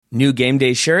New game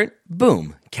day shirt?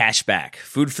 Boom, cash back.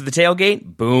 Food for the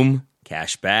tailgate? Boom,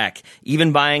 cash back.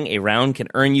 Even buying a round can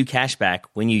earn you cash back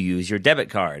when you use your debit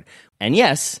card. And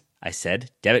yes, I said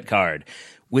debit card.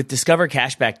 With Discover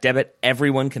Cashback Debit,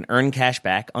 everyone can earn cash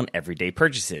back on everyday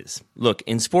purchases. Look,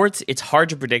 in sports, it's hard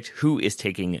to predict who is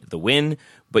taking the win,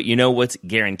 but you know what's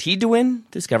guaranteed to win?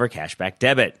 Discover Cashback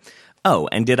Debit. Oh,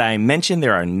 and did I mention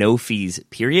there are no fees,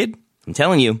 period? I'm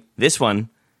telling you, this one,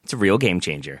 it's a real game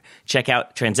changer. Check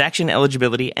out transaction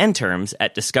eligibility and terms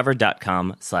at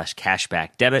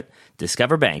discover.com/cashbackdebit.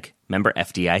 Discover Bank, member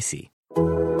FDIC.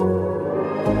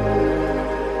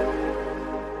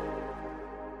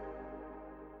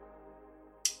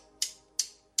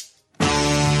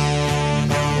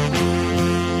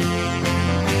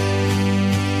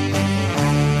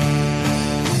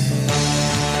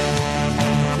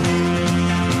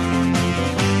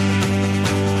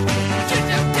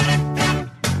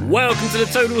 Welcome to the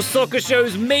Total Soccer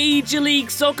Show's Major League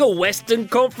Soccer Western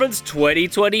Conference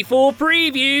 2024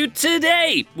 preview.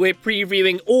 Today, we're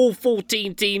previewing all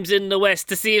 14 teams in the West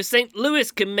to see if St. Louis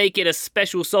can make it a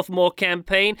special sophomore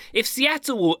campaign, if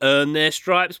Seattle will earn their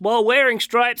stripes while wearing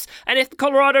stripes, and if the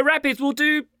Colorado Rapids will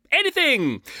do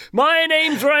anything. My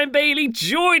name's Ryan Bailey.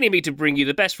 Joining me to bring you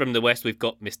the best from the West, we've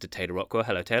got Mr. Taylor Rockwell.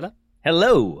 Hello, Taylor.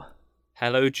 Hello.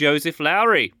 Hello, Joseph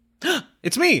Lowry.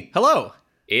 It's me. Hello.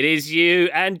 It is you,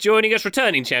 and joining us,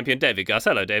 returning champion David Gus.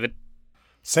 Hello, David.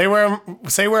 Say where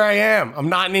I am. I'm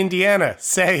not in Indiana.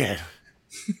 Say it.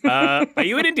 Are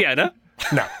you in Indiana?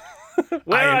 No.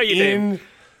 Where are you, in Dave?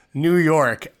 New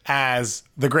York, as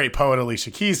the great poet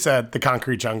Alicia Keys said, the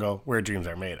concrete jungle where dreams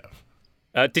are made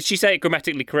of. Did she say it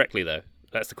grammatically correctly, though?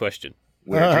 That's the question.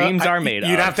 Where dreams are made of.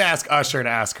 You'd have to ask Usher to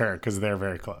ask her, because they're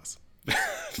very close.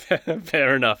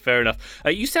 Fair enough.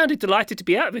 You sounded delighted to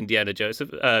be out of Indiana,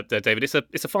 Joseph. David,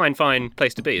 it's a fine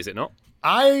place to be, is it not?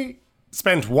 I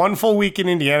spent one full week in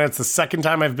Indiana. It's the second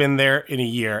time I've been there in a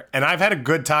year, and I've had a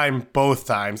good time both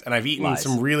times, and I've eaten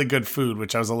some really good food,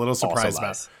 which I was a little surprised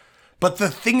about. But the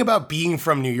thing about being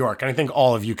from New York, and I think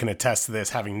all of you can attest to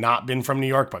this, having not been from New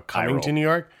York, but coming to New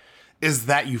York, is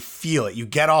that you feel it. You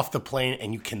get off the plane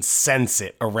and you can sense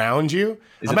it around you.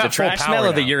 Is it the trash smell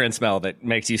or the urine smell that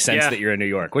makes you sense that you're in New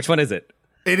York? Which one is it?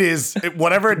 It is.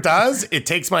 Whatever it does, it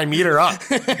takes my meter up.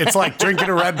 It's like drinking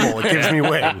a Red Bull. It gives me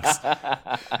wings.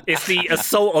 It's the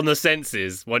assault on the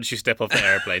senses once you step off the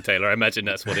airplane, Taylor. I imagine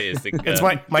that's what it is. It's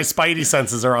my spidey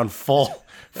senses are on full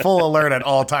alert at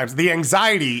all times. The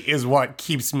anxiety is what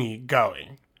keeps me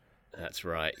going. That's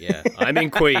right, yeah. I'm in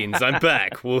Queens. I'm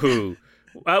back. Woohoo.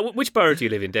 Which borough do you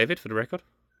live in, David, for the record?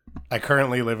 I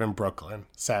currently live in Brooklyn,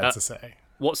 sad to say.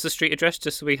 What's the street address,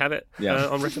 just so we have it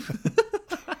on record?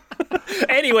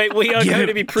 Anyway, we are going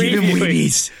to be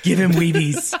previewing... Give him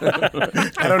Weebies.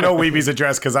 I don't know Weeby's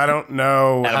address because I don't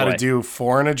know how to do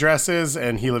foreign addresses,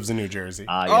 and he lives in New Jersey.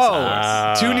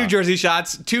 Two New Jersey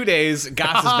shots, 2 days.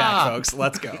 Goss is back, folks.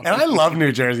 Let's go. And I love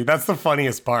New Jersey. That's the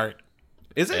funniest part.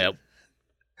 Is it? Yeah.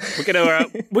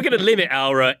 We're gonna limit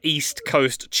our East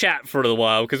Coast chat for a little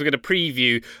while because we're going to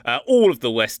preview all of the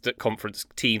Western Conference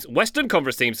teams,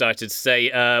 I should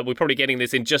say. We're probably getting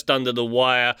this in just under the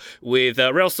wire with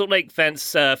Real Salt Lake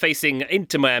fans facing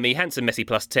Inter Miami, Hanson Messi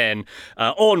 +10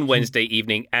 on Wednesday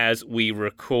evening as we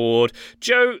record.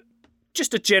 Joe,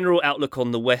 just a general outlook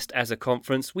on the West as a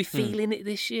conference. We feeling it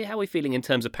this year? How are we feeling in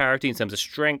terms of parity, in terms of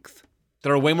strength?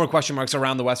 There are way more question marks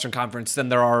around the Western Conference than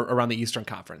there are around the Eastern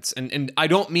Conference. And I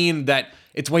don't mean that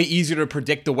it's way easier to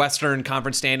predict the Western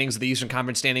Conference standings or the Eastern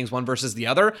Conference standings one versus the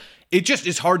other. It just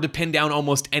is hard to pin down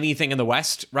almost anything in the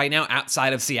West right now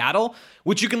outside of Seattle,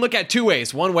 which you can look at two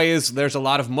ways. One way is there's a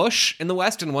lot of mush in the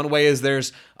West, and one way is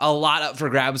there's a lot up for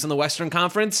grabs in the Western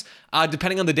Conference.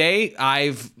 Depending on the day,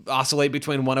 I've oscillate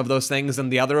between one of those things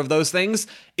and the other of those things.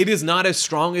 It is not as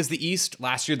strong as the East.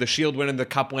 Last year, the Shield winner, the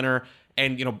Cup winner,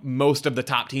 and most of the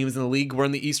top teams in the league were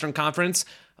in the Eastern Conference.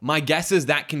 My guess is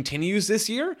that continues this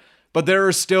year, but there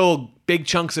are still big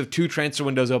chunks of 2 transfer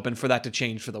windows open for that to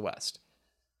change for the West.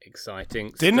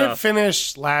 Exciting Didn't stuff. it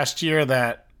finish last year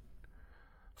that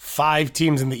 5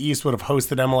 teams in the East would have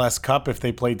hosted MLS Cup if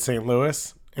they played St.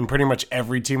 Louis? And pretty much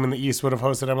every team in the East would have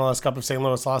hosted MLS Cup if St.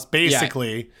 Louis lost?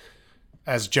 Basically,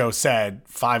 as Joe said,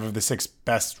 5 of the 6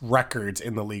 best records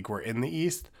in the league were in the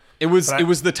East. It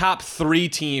was the top 3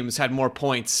 teams had more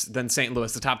points than St.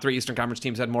 Louis. The top 3 Eastern Conference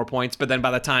teams had more points, but then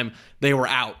by the time they were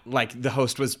out, the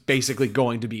host was basically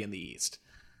going to be in the East.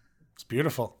 It's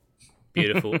beautiful.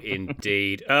 Beautiful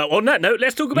indeed. On that note,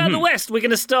 let's talk about the West. We're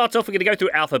going to start off, we're going to go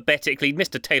through alphabetically.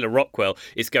 Mr. Taylor Rockwell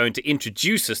is going to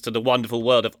introduce us to the wonderful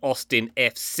world of Austin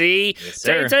FC. Yes,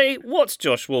 sir. Tay, what's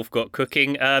Josh Wolf got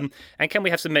cooking? And can we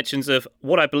have some mentions of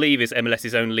what I believe is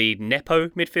MLS's only Nepo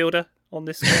midfielder on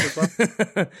this squad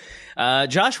as well?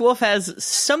 Josh Wolf has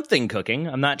something cooking.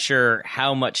 I'm not sure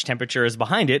how much temperature is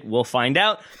behind it. We'll find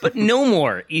out. But no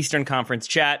more Eastern Conference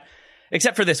chat.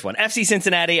 Except for this one. FC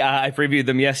Cincinnati, I previewed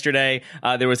them yesterday.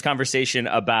 There was conversation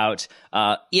about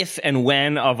if and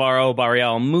when Alvaro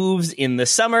Barreal moves in the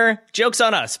summer. Joke's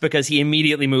on us, because he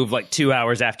immediately moved like 2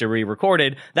 hours after we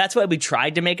recorded. That's why we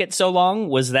tried to make it so long,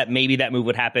 was that maybe that move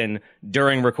would happen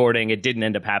during recording. It didn't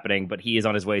end up happening, but he is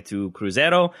on his way to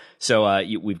Cruzeiro. So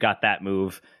we've got that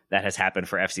move that has happened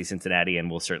for FC Cincinnati,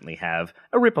 and will certainly have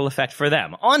a ripple effect for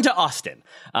them. On to Austin,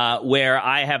 where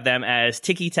I have them as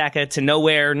tiki-taka to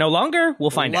nowhere no longer.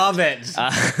 We'll find out. Love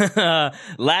it.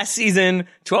 Last season,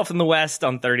 12th in the West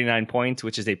on 39 points,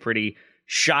 which is a pretty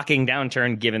shocking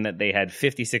downturn given that they had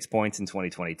 56 points in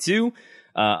 2022.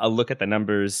 A look at the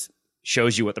numbers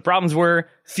shows you what the problems were.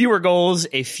 Fewer goals,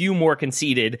 a few more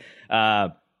conceded,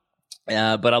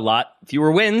 but a lot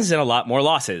fewer wins and a lot more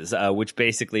losses, which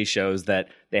basically shows that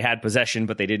they had possession,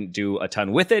 but they didn't do a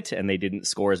ton with it, and they didn't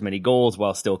score as many goals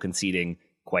while still conceding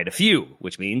quite a few,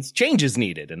 which means change is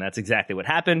needed, and that's exactly what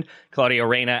happened. Claudio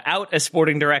Reyna out as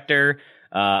sporting director.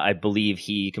 I believe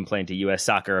he complained to U.S.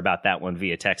 Soccer about that one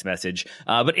via text message.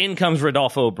 But in comes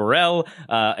Rodolfo Borrell,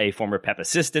 a former PEP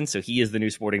assistant, so he is the new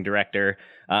sporting director.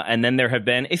 And then there have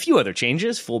been a few other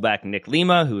changes. Fullback Nick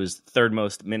Lima, who was third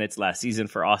most minutes last season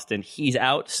for Austin, he's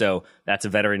out, so that's a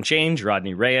veteran change.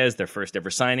 Rodney Reyes, their first ever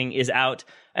signing, is out.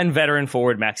 And veteran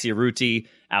forward Maxi Arruti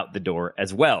out the door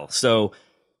as well. So,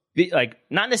 like,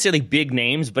 not necessarily big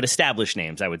names, but established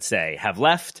names, I would say, have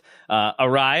left.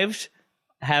 Arrived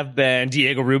have been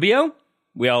Diego Rubio.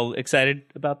 We all excited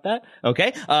about that?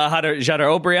 Okay.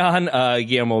 Jadar Obrian,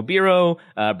 Guillermo Biro,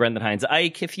 Brendan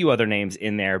Hines-Ike, a few other names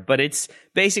in there. But it's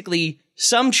basically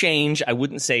some change. I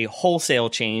wouldn't say wholesale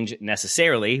change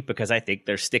necessarily, because I think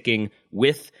they're sticking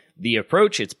with the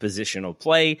approach. It's positional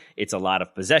play. It's a lot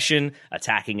of possession,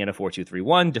 attacking in a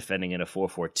 4-2-3-1, defending in a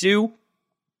 4-4-2.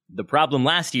 The problem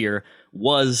last year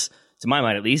was, to my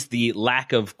mind at least, the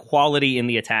lack of quality in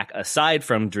the attack aside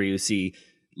from Driussi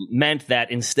meant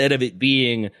that instead of it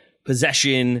being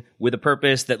possession with a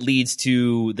purpose that leads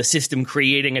to the system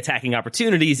creating attacking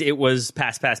opportunities, it was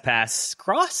pass, pass, pass,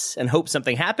 cross, and hope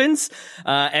something happens.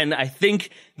 And I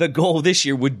think the goal this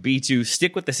year would be to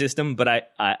stick with the system, but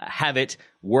I have it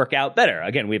work out better.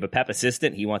 Again, we have a PEP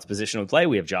assistant. He wants positional play.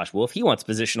 We have Josh Wolf. He wants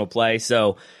positional play.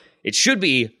 So it should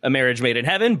be a marriage made in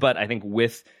heaven, but I think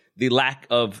with the lack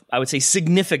of, I would say,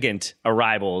 significant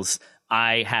arrivals,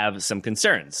 I have some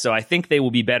concerns. So I think they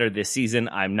will be better this season.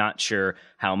 I'm not sure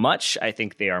how much. I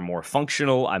think they are more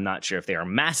functional. I'm not sure if they are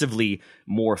massively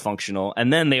more functional.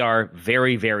 And then they are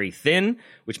very, very thin,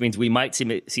 which means we might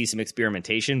see some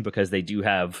experimentation, because they do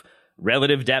have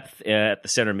relative depth at the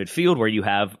center midfield, where you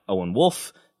have Owen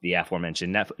Wolf, the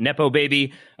aforementioned Nepo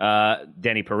baby.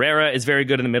 Danny Pereira is very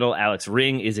good in the middle. Alex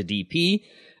Ring is a DP.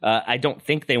 I don't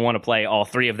think they want to play all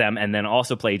three of them and then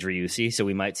also play Driussi, so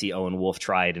we might see Owen Wolf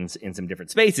try it in some different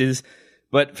spaces.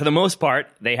 But for the most part,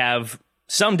 they have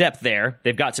some depth there.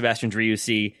 They've got Sebastian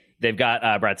Driussi. They've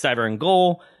got Brad Stiver in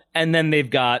goal. And then they've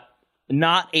got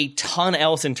not a ton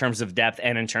else in terms of depth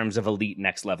and in terms of elite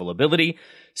next-level ability.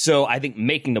 So I think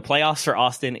making the playoffs for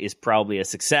Austin is probably a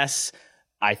success.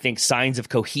 I think signs of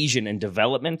cohesion and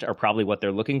development are probably what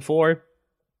they're looking for.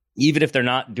 Even if they're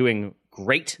not doing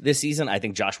great this season, I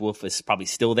think Josh Wolf is probably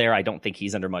still there. I don't think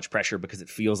he's under much pressure, because it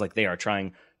feels like they are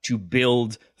trying to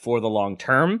build for the long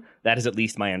term. That is at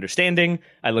least my understanding.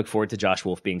 I look forward to Josh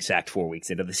Wolf being sacked 4 weeks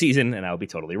into the season, and I will be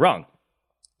totally wrong.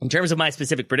 In terms of my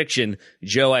specific prediction,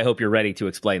 Joe, I hope you're ready to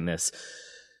explain this.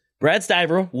 Brad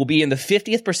Stiver will be in the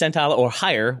 50th percentile or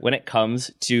higher when it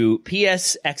comes to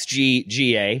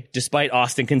PSXG-GA, despite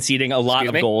Austin conceding a lot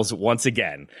of goals once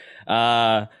again.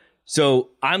 So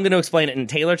I'm going to explain it in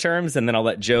Taylor terms, and then I'll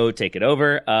let Joe take it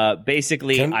over.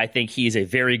 Basically, I think he's a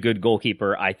very good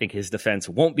goalkeeper. I think his defense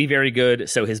won't be very good,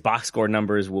 so his box score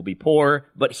numbers will be poor,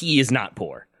 but he is not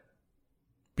poor.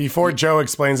 Before Joe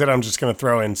explains it, I'm just going to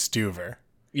throw in Stuver.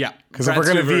 Yeah. Because if we're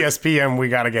going to VSP him, we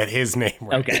got to get his name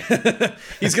right. Okay.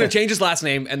 He's going to change his last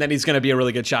name, and then he's going to be a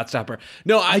really good shot stopper.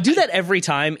 No, I do that every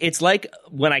time. It's like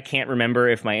when I can't remember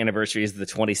if my anniversary is the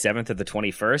 27th or the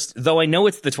 21st. Though I know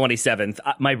it's the 27th,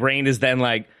 my brain is then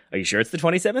like, are you sure it's the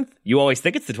 27th? You always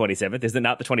think it's the 27th. Is it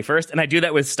not the 21st? And I do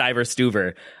that with Stiver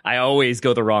Stuver. I always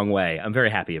go the wrong way. I'm very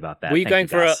happy about that. Were you going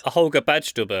for a Holger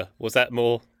Badstuber? Was that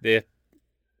more the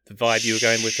the vibe you were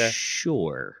going with there?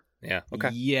 Sure. Yeah. Okay.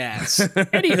 Yes.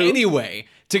 Anyway,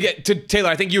 to get to Taylor,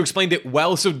 I think you explained it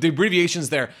well. So the abbreviations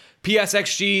there,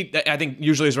 PSXG, I think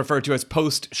usually is referred to as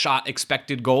post-shot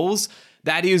expected goals.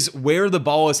 That is where the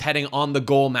ball is heading on the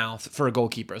goal mouth for a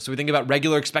goalkeeper. So we think about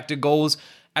regular expected goals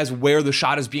as where the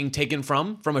shot is being taken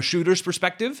from a shooter's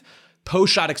perspective.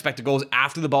 Post-shot expected goals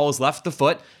after the ball has left the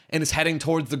foot and is heading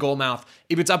towards the goal mouth.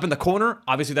 If it's up in the corner,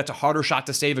 obviously that's a harder shot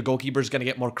to save. A goalkeeper is going to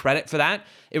get more credit for that.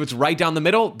 If it's right down the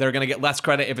middle, they're going to get less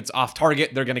credit. If it's off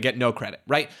target, they're going to get no credit,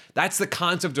 right? That's the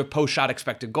concept of post-shot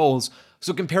expected goals.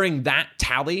 So comparing that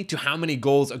tally to how many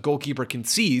goals a goalkeeper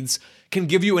concedes can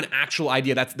give you an actual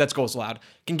idea, that's goals allowed,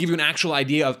 can give you an actual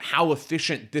idea of how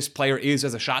efficient this player is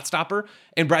as a shot stopper.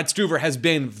 And Brad Stuver has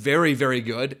been very, very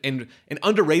good and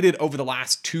underrated over the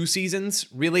last 2 seasons,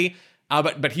 really.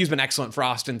 But he's been excellent for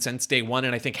Austin since day one.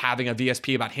 And I think having a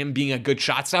VSP about him being a good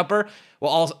shot stopper,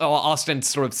 while Austin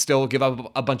sort of still give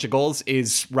up a bunch of goals,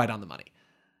 is right on the money.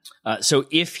 So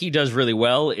if he does really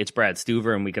well, it's Brad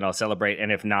Stuver and we can all celebrate.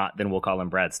 And if not, then we'll call him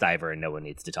Brad Stiver and no one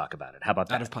needs to talk about it. How about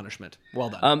that? Out of punishment. Well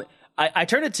done. I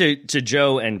turn it to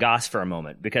Joe and Goss for a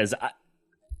moment because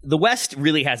the West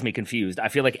really has me confused. I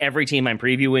feel like every team I'm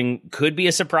previewing could be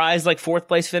a surprise, like 4th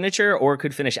place finisher, or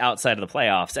could finish outside of the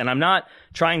playoffs. And I'm not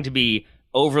trying to be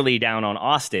overly down on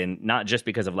Austin, not just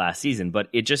because of last season, but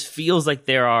it just feels like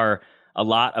there are a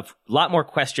lot more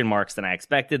question marks than I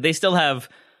expected. They still have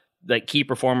like key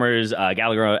performers.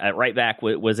 Gallagher at right back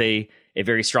was a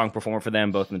very strong performer for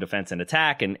them, both in the defense and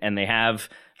attack. And they have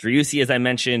Driussi, as I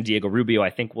mentioned. Diego Rubio, I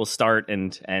think, will start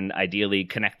and ideally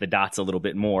connect the dots a little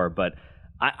bit more. But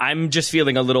I'm just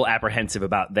feeling a little apprehensive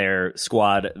about their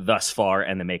squad thus far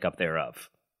and the makeup thereof.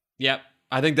 Yep.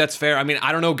 I think that's fair. I mean,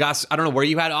 I don't know, Gus. I don't know where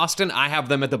you had Austin. I have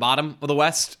them at the bottom of the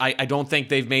West. I don't think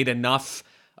they've made enough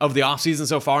of the offseason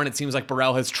so far, and it seems like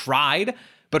Burrell has tried,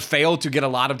 but failed to get a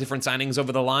lot of different signings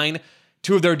over the line.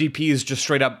 2 of their DPs just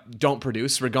straight up don't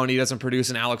produce. Rigoni doesn't produce,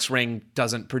 and Alex Ring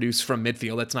doesn't produce from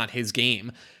midfield. That's not his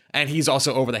game. And he's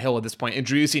also over the hill at this point. And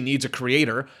Driussi needs a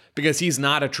creator because he's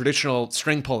not a traditional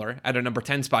string puller at a number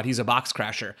 10 spot. He's a box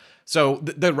crasher. So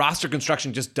the roster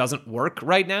construction just doesn't work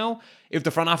right now. If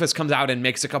the front office comes out and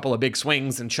makes a couple of big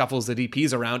swings and shuffles the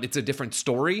DPs around, it's a different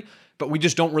story. But we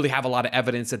just don't really have a lot of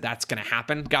evidence that that's going to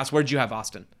happen. Goss, where'd you have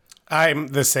Austin? I'm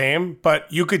the same, but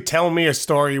you could tell me a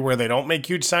story where they don't make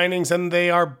huge signings and they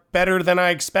are better than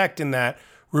I expect in that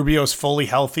Rubio's fully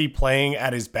healthy, playing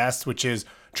at his best, which is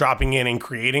dropping in and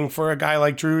creating for a guy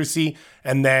like Driussi,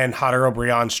 and then Hader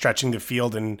O'Brien stretching the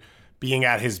field and being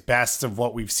at his best of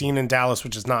what we've seen in Dallas,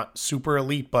 which is not super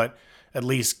elite, but at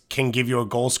least can give you a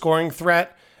goal-scoring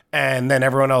threat. And then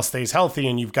everyone else stays healthy,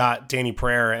 and you've got Danny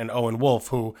Pereira and Owen Wolf,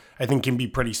 who I think can be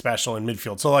pretty special in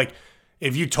midfield. So, like,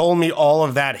 if you told me all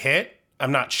of that hit,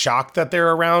 I'm not shocked that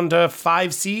they're around a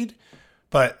 5 seed,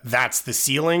 but that's the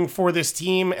ceiling for this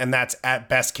team, and that's at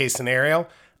best case scenario.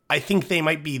 I think they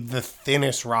might be the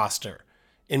thinnest roster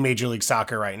in Major League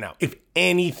Soccer right now. If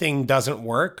anything doesn't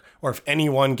work, or if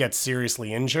anyone gets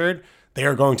seriously injured, they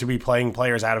are going to be playing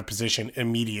players out of position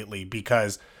immediately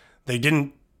because they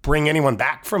didn't bring anyone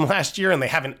back from last year, and they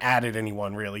haven't added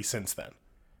anyone really since then.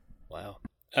 Wow.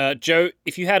 Joe,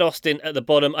 if you had Austin at the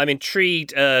bottom, I'm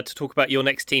intrigued to talk about your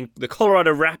next team, the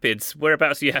Colorado Rapids.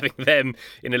 Whereabouts are you having them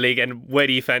in the league, and where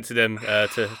do you fancy them how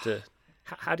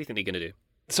do you think they're going to do?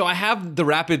 So I have the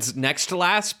Rapids next to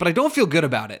last, but I don't feel good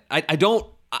about it.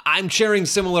 I'm sharing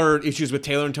similar issues with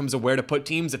Taylor in terms of where to put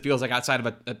teams. It feels like outside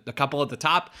of a couple at the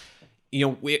top. You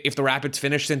know, if the Rapids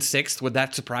finished in 6th, would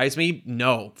that surprise me?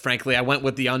 No, frankly. I went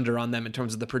with the under on them in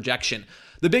terms of the projection.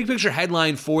 The big picture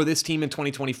headline for this team in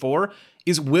 2024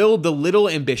 is, will the little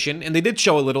ambition, and they did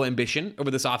show a little ambition over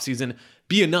this offseason,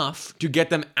 be enough to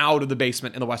get them out of the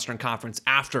basement in the Western Conference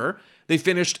after they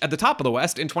finished at the top of the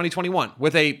West in 2021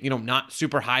 with a, not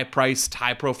super high-priced,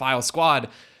 high-profile squad?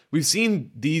 We've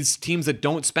seen these teams that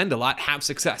don't spend a lot have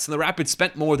success, and the Rapids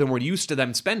spent more than we're used to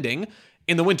them spending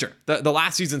in the winter. The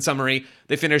last season summary,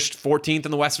 they finished 14th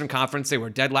in the Western Conference. They were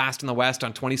dead last in the West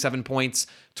on 27 points.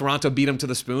 Toronto beat them to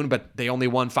the spoon, but they only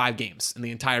won 5 games in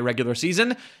the entire regular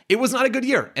season. It was not a good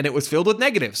year, and it was filled with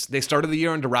negatives. They started the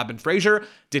year under Robin Fraser,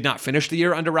 did not finish the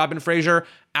year under Robin Fraser.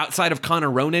 Outside of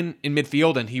Connor Ronan in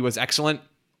midfield, and he was excellent,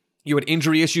 you had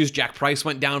injury issues. Jack Price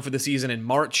went down for the season in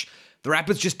March. The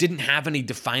Rapids just didn't have any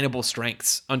definable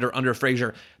strengths under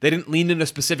Fraser. They didn't lean in a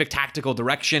specific tactical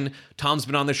direction. Tom's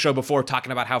been on this show before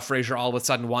talking about how Fraser all of a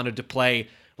sudden wanted to play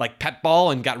like pep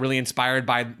ball and got really inspired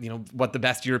by what the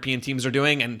best European teams are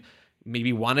doing. And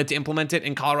maybe wanted to implement it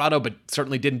in Colorado, but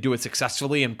certainly didn't do it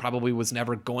successfully and probably was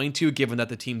never going to, given that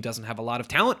the team doesn't have a lot of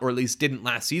talent, or at least didn't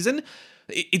last season.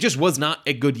 It just was not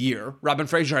a good year. Robin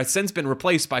Fraser has since been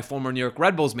replaced by former New York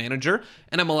Red Bulls manager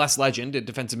and MLS legend in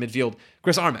defensive midfield,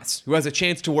 Chris Armas, who has a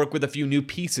chance to work with a few new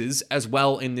pieces as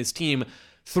well in this team.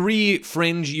 3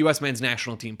 fringe U.S. men's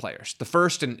national team players. The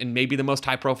first and maybe the most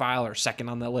high profile or second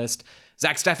on the list,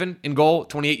 Zach Steffen in goal,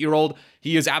 28-year-old.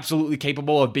 He is absolutely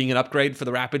capable of being an upgrade for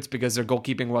the Rapids because their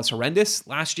goalkeeping was horrendous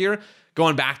last year.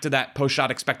 Going back to that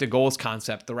post-shot expected goals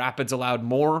concept, the Rapids allowed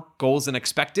more goals than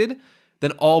expected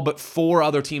than all but 4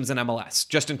 other teams in MLS,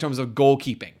 just in terms of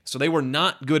goalkeeping. So they were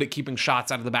not good at keeping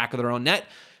shots out of the back of their own net.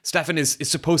 Steffen is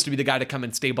supposed to be the guy to come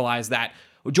and stabilize that.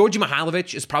 Georgi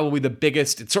Mihailovic is probably the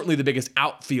biggest, it's certainly the biggest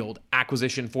outfield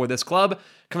acquisition for this club.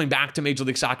 Coming back to Major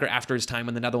League Soccer after his time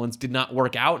in the Netherlands did not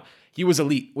work out. He was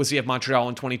elite with CF Montreal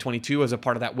in 2022 as a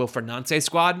part of that Wilfred Nancy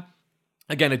squad.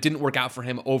 Again, it didn't work out for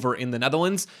him over in the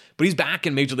Netherlands, but he's back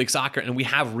in Major League Soccer, and we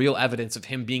have real evidence of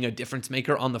him being a difference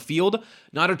maker on the field.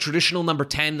 Not a traditional number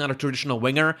 10, not a traditional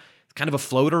winger, kind of a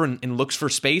floater and looks for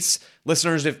space.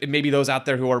 Listeners, if maybe those out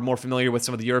there who are more familiar with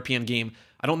some of the European game,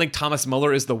 I don't think Thomas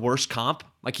Muller is the worst comp.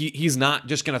 Like he's not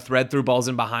just going to thread through balls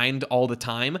in behind all the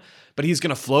time, but he's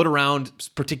going to float around,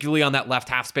 particularly on that left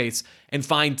half space, and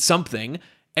find something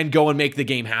and go and make the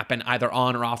game happen either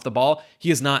on or off the ball.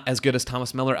 He is not as good as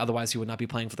Thomas Miller, otherwise he would not be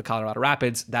playing for the Colorado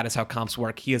Rapids. That is how comps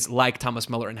work. He is like Thomas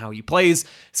Miller in how he plays.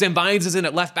 Sam Vines is in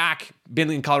at left back, been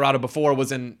in Colorado before,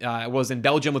 was in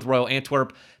Belgium with Royal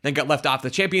Antwerp, then got left off the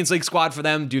Champions League squad for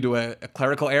them due to a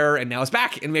clerical error, and now is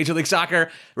back in Major League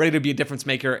Soccer, ready to be a difference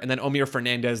maker. And then Omir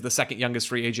Fernandez, the second youngest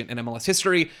free agent in MLS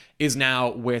history, is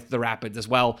now with the Rapids as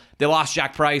well. They lost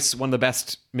Jack Price, one of the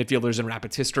best midfielders in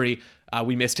Rapids history.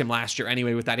 We missed him last year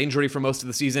anyway with that injury for most of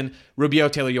the season. Rubio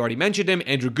Taylor, you already mentioned him.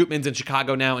 Andrew Gutman's in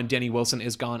Chicago now, and Denny Wilson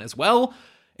is gone as well.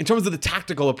 In terms of the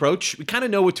tactical approach, we kind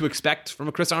of know what to expect from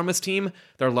a Chris Armas team.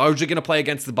 They're largely going to play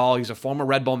against the ball. He's a former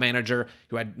Red Bull manager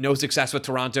who had no success with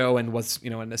Toronto and was,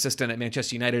 an assistant at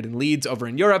Manchester United and Leeds over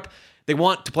in Europe. They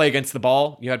want to play against the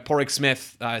ball. You had Porrick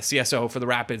Smith, CSO for the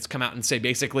Rapids, come out and say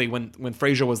basically when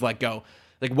Fraser was let go,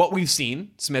 like what we've seen,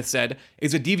 Smith said,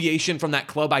 is a deviation from that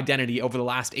club identity over the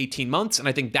last 18 months. And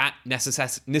I think that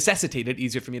necessitated,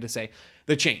 easier for me to say,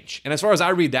 the change. And as far as I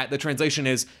read that, the translation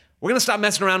is, we're going to stop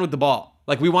messing around with the ball.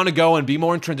 Like we want to go and be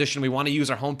more in transition. We want to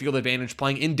use our home field advantage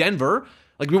playing in Denver.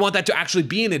 Like we want that to actually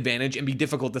be an advantage and be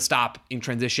difficult to stop in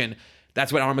transition.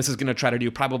 That's what Armas is going to try to do,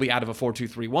 probably out of a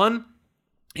 4-2-3-1.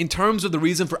 In terms of the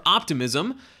reason for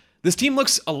optimism, this team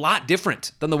looks a lot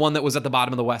different than the one that was at the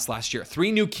bottom of the West last year.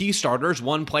 3 new key starters,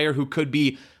 1 player who could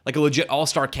be like a legit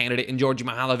all-star candidate in Georgi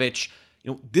Mihailovic.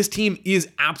 This team is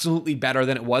absolutely better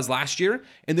than it was last year,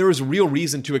 and there is real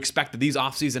reason to expect that these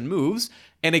offseason moves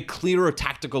and a clearer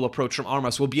tactical approach from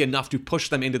Armas will be enough to push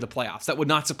them into the playoffs. That would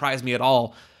not surprise me at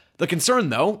all. The concern,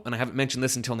 though, and I haven't mentioned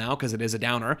this until now because it is a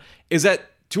downer, is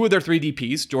that 2 of their 3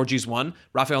 DPs, Georgie's one,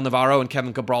 Rafael Navarro and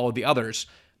Kevin Cabral are the others.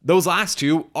 Those last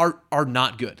 2 are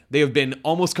not good. They have been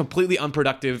almost completely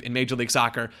unproductive in Major League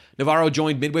Soccer. Navarro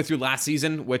joined midway through last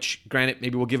season, which, granted,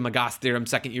 maybe we'll give him a Goss theorem.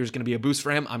 Second year is going to be a boost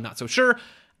for him. I'm not so sure.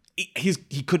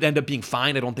 He could end up being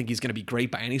fine. I don't think he's going to be great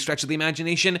by any stretch of the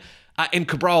imagination. And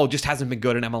Cabral just hasn't been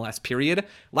good in MLS, period.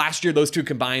 Last year, those 2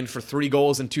 combined for 3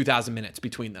 goals and 2,000 minutes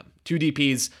between them. 2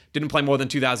 DPs, didn't play more than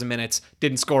 2,000 minutes,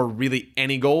 didn't score really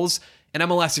any goals. In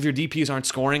MLS, if your DPs aren't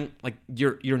scoring, like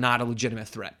you're not a legitimate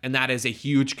threat. And that is a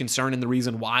huge concern and the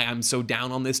reason why I'm so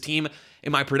down on this team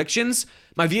in my predictions.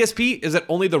 My VSP is that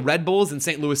only the Red Bulls and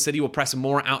St. Louis City will press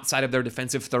more outside of their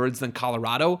defensive thirds than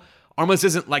Colorado. Armas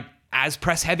isn't like as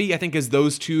press heavy, I think, as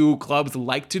those 2 clubs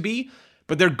like to be,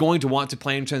 but they're going to want to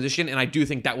play in transition, and I do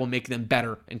think that will make them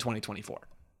better in 2024.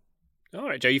 All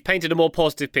right, Joe, you've painted a more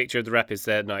positive picture of the Rapids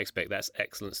there than I expect. That's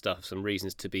excellent stuff. Some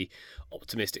reasons to be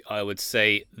optimistic, I would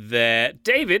say there.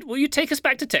 David, will you take us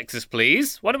back to Texas,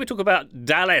 please? Why don't we talk about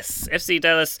Dallas, FC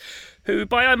Dallas, who,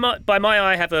 by my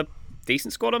eye, have a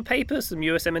decent squad on paper, some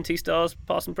USMNT stars,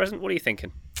 past and present. What are you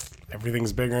thinking?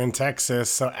 Everything's bigger in Texas,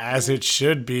 so as it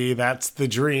should be, that's the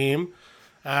dream.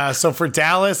 So for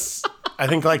Dallas, I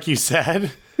think like you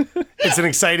said, it's an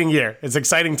exciting year. It's an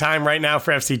exciting time right now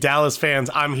for FC Dallas fans.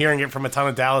 I'm hearing it from a ton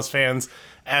of Dallas fans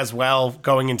as well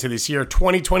going into this year.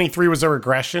 2023 was a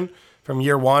regression from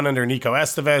year 1 under Nico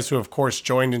Estevez, who of course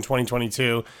joined in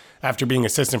 2022 after being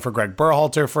assistant for Greg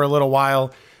Berhalter for a little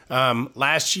while.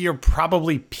 Last year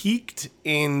probably peaked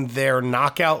in their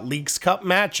knockout Leagues Cup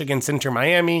match against Inter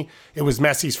Miami. It was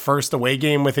Messi's first away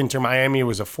game with Inter Miami. It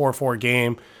was a 4-4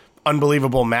 game.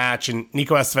 Unbelievable match. And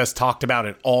Nico Estevez talked about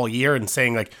it all year and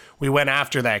saying, like, we went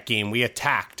after that game. We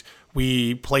attacked.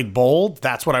 We played bold.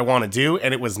 That's what I want to do.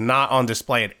 And it was not on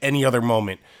display at any other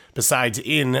moment besides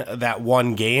in that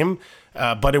one game.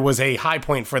 But it was a high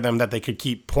point for them that they could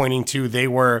keep pointing to. They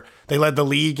led the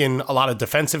league in a lot of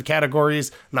defensive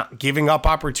categories, not giving up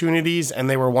opportunities, and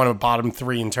they were one of bottom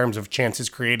 3 in terms of chances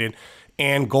created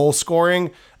and goal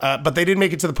scoring. But they did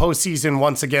make it to the postseason,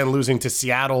 once again losing to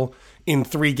Seattle in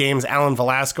 3 games. Alan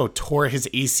Velasco tore his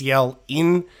ACL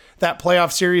in that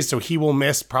playoff series, so he will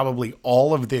miss probably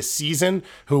all of this season,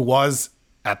 who was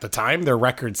at the time their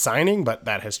record signing, but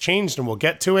that has changed and we'll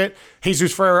get to it.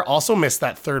 Jesus Ferreira also missed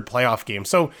that 3rd playoff game.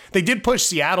 So they did push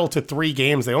Seattle to 3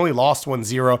 games. They only lost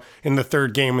 1-0 in the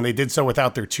 3rd game, and they did so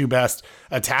without their 2 best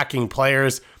attacking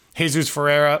players. Jesus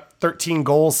Ferreira, 13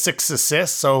 goals, 6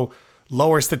 assists, so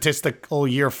lower statistical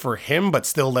year for him, but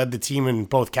still led the team in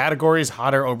both categories.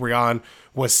 Hader O'Brien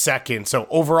was 2nd. So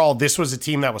overall, this was a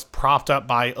team that was propped up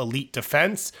by elite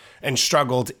defense and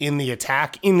struggled in the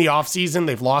attack. In the offseason,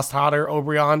 they've lost Hader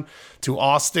O'Brien to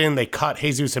Austin. They cut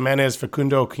Jesus Jimenez,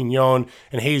 Facundo Quignon,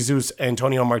 and Jesus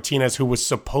Antonio Martinez, who was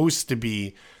supposed to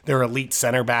be their elite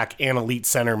center back and elite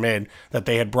center mid that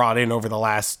they had brought in over the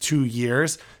last 2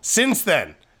 years. Since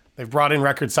then, they've brought in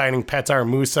record signing Petar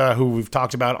Musa, who we've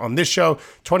talked about on this show,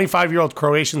 25-year-old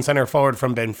Croatian center forward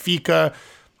from Benfica.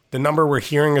 The number we're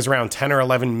hearing is around $10 or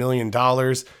 $11 million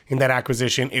in that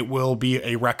acquisition. It will be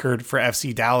a record for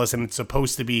FC Dallas, and it's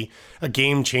supposed to be a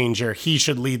game changer. He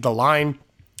should lead the line.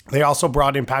 They also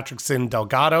brought in Patrickson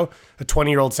Delgado, a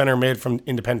 20-year-old center mid from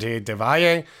Independiente del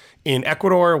Valle in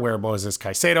Ecuador, where Moses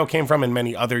Caicedo came from, and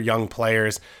many other young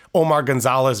players. Omar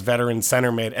Gonzalez, veteran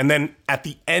center mid. And then at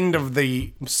the end of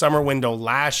the summer window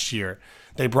last year,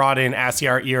 they brought in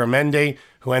Asier Iramendi,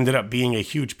 who ended up being a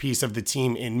huge piece of the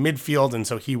team in midfield, and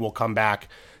so he will come back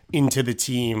into the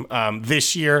team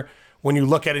this year. When you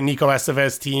look at a Nico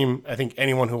Estevez team, I think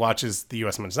anyone who watches the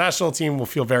U.S. men's national team will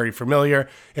feel very familiar.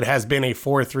 It has been a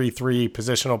 4-3-3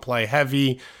 positional play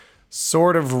heavy,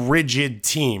 sort of rigid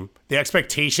team. The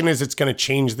expectation is it's going to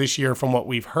change this year from what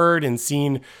we've heard and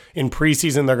seen in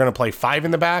preseason. They're going to play 5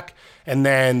 in the back, and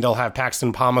then they'll have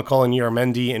Paxton Pomykal and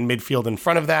Iramendi in midfield in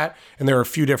front of that. And there are a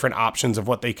few different options of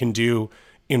what they can do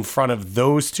in front of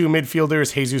those 2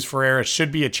 midfielders. Jesus Ferreira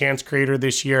should be a chance creator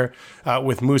this year,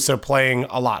 with Musa playing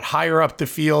a lot higher up the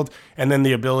field, and then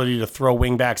the ability to throw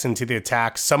wingbacks into the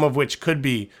attack, some of which could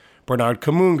be Bernard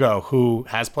Kamungo, who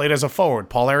has played as a forward.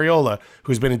 Paul Arriola,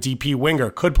 who's been a DP winger,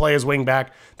 could play as wingback.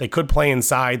 They could play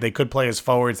inside. They could play as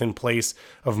forwards in place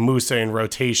of Musa in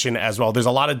rotation as well. There's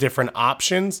a lot of different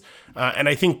options, and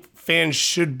I think fans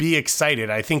should be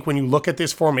excited. I think when you look at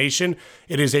this formation,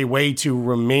 it is a way to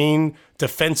remain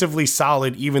defensively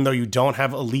solid, even though you don't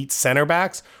have elite center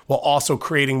backs, while also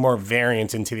creating more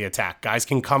variance into the attack. Guys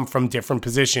can come from different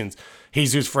positions.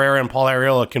 Jesus Ferreira and Paul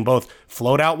Arriola can both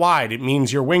float out wide. It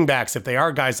means your wingbacks, if they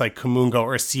are guys like Kamungo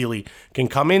or Sealy, can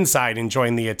come inside and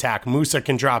join the attack. Musa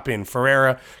can drop in.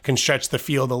 Ferreira can stretch the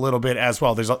field a little bit as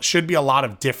well. Should be a lot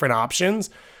of different options,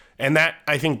 and that,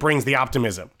 I think, brings the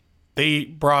optimism. They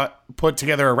put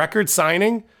together a record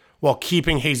signing while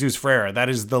keeping Jesus Ferreira. That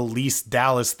is the least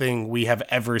Dallas thing we have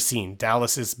ever seen.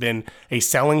 Dallas has been a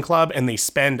selling club, and they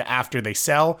spend after they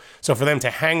sell. So for them to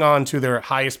hang on to their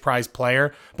highest priced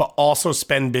player, but also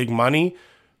spend big money,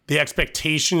 the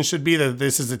expectation should be that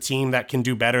this is a team that can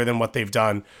do better than what they've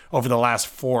done over the last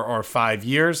 4 or 5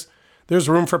 years. There's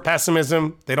room for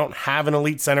pessimism. They don't have an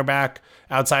elite center back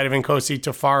outside of Nkosi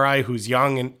Tafari, who's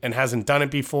young and hasn't done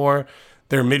it before.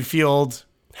 Their midfield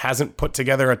hasn't put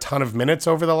together a ton of minutes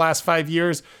over the last 5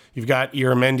 years. You've got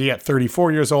Iramendi at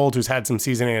 34 years old, who's had some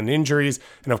season-end injuries.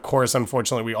 And of course,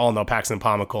 unfortunately, we all know Paxton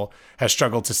Pomykal has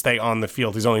struggled to stay on the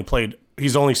field.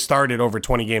 He's only started over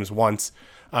 20 games once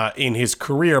in his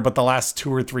career, but the last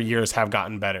 2 or 3 years have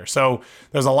gotten better. So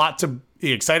there's a lot to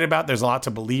be excited about. There's a lot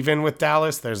to believe in with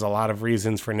Dallas. There's a lot of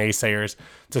reasons for naysayers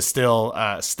to still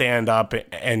stand up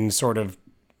and sort of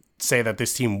say that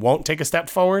this team won't take a step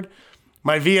forward.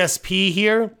 My VSP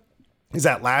here is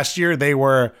that last year they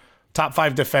were top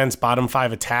 5 defense, bottom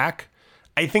 5 attack.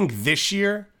 I think this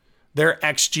year their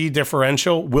XG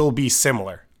differential will be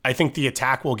similar. I think the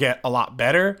attack will get a lot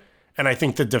better, and I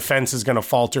think the defense is going to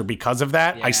falter because of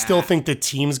that. Yeah. I still think the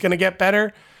team's going to get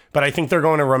better, but I think they're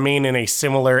going to remain in a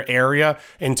similar area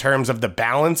in terms of the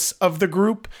balance of the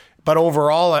group. But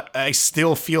overall, I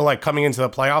still feel like coming into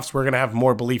the playoffs, we're going to have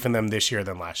more belief in them this year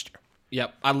than last year.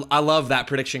 Yep, I love that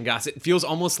prediction, Gus. It feels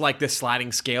almost like this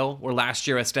sliding scale where last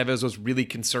year Estevez was really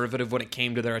conservative when it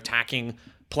came to their attacking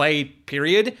play,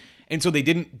 period. And so they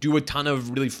didn't do a ton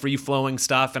of really free-flowing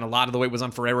stuff, and a lot of the weight was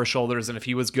on Ferreira's shoulders, and if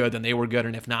he was good, then they were good,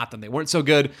 and if not, then they weren't so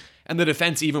good. And the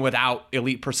defense, even without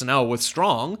elite personnel, was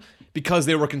strong because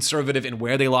they were conservative in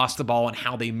where they lost the ball and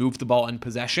how they moved the ball in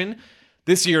possession.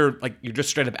 This year, like, you're just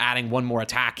straight up adding one more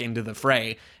attack into the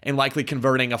fray and likely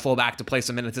converting a fullback to play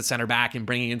some minutes at center back and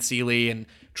bringing in Sealy and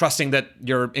trusting that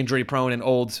you're injury prone and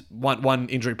old, one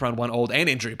injury prone, one old and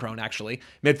injury prone, actually,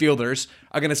 midfielders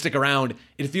are going to stick around.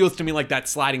 It feels to me like that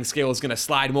sliding scale is going to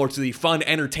slide more to the fun,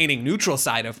 entertaining, neutral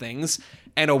side of things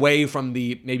and away from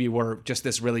the maybe we're just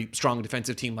this really strong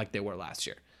defensive team like they were last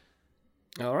year.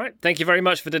 All right. Thank you very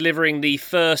much for delivering the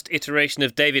first iteration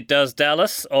of David Does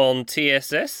Dallas on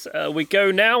TSS. We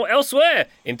go now elsewhere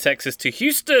in Texas to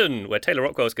Houston, where Taylor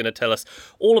Rockwell is going to tell us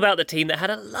all about the team that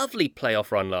had a lovely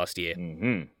playoff run last year.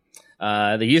 Mm-hmm.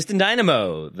 The Houston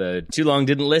Dynamo, the too long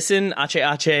didn't listen,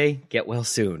 Ache, get well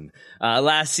soon.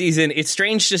 Last season, it's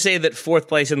strange to say that fourth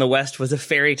place in the West was a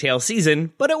fairy tale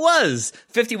season, but it was.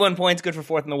 51 points, good for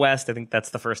fourth in the West. I think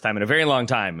that's the first time in a very long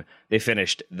time they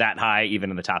finished that high, even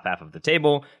in the top half of the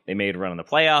table. They made a run in the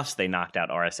playoffs. They knocked out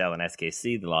RSL and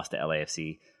SKC. They lost to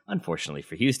LAFC, unfortunately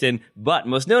for Houston. But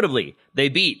most notably, they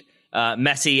beat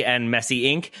Messi and Messi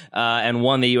Inc. And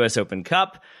won the U.S. Open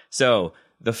Cup. So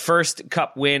the first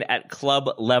cup win at club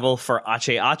level for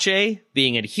Ache,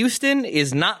 being in Houston,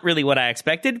 is not really what I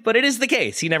expected, but it is the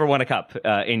case. He never won a cup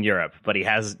in Europe, but he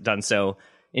has done so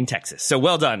in Texas. So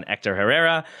well done, Hector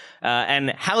Herrera. And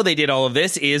how they did all of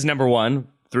this is, number one,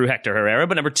 through Hector Herrera,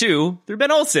 but number two, through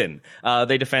Ben Olsen.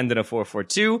 They defend in a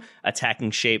 4-4-2,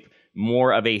 attacking shape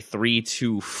more of a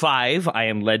 3-2-5, I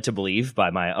am led to believe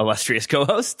by my illustrious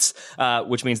co-hosts,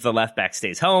 which means the left back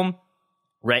stays home.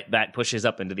 Right back pushes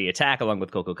up into the attack along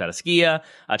with Coco Carrasquilla.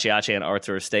 Ache and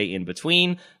Artur stay in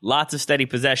between. Lots of steady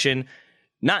possession.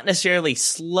 Not necessarily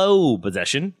slow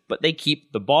possession, but they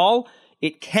keep the ball.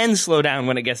 It can slow down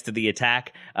when it gets to the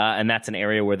attack, and that's an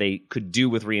area where they could do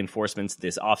with reinforcements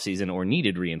this offseason or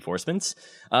needed reinforcements.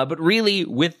 But really,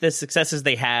 with the successes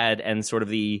they had and sort of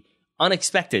the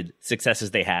unexpected successes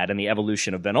they had and the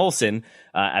evolution of Ben Olsen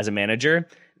as a manager,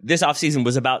 this offseason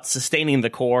was about sustaining the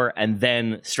core and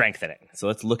then strengthening. So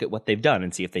let's look at what they've done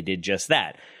and see if they did just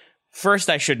that.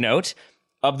 First, I should note,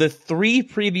 of the 3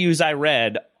 previews I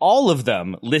read, all of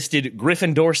them listed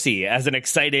Griffin Dorsey as an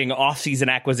exciting offseason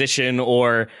acquisition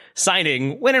or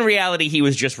signing, when in reality he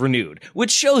was just renewed, which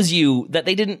shows you that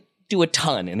they didn't do a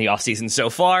ton in the offseason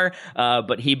so far,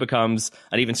 but he becomes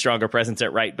an even stronger presence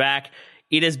at right back.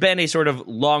 It has been a sort of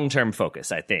long-term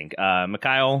focus, I think.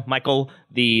 Michael,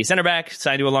 the center back,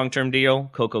 signed to a long-term deal.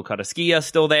 Coco Carrasquilla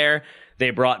still there. They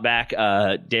brought back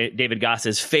David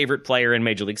Goss's favorite player in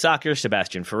Major League Soccer,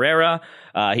 Sebastian Ferreira.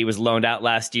 He was loaned out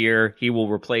last year. He will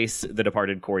replace the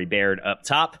departed Corey Baird up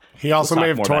top. He also may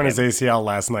have torn his ACL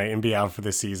last night and be out for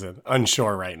the season.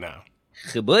 Unsure right now.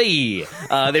 They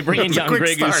bring in Jan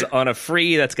Gregus on a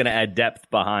free. That's going to add depth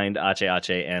behind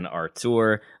Ache and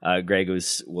Artur.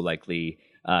 Gregus will likely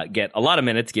get a lot of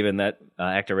minutes, given that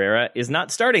Hector Herrera is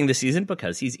not starting this season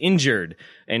because he's injured.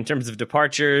 In terms of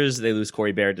departures, they lose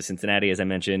Corey Baird to Cincinnati, as I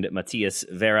mentioned, Matias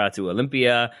Vera to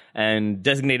Olympia, and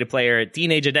designated player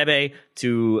Tine Jadebe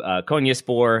to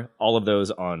Konyaspor, all of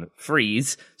those on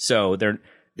freeze. So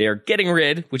they're getting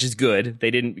rid, which is good.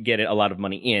 They didn't get a lot of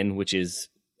money in, which is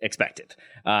expected.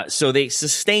 So they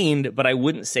sustained, but I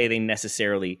wouldn't say they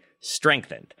necessarily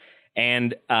strengthened.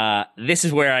 And this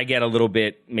is where I get a little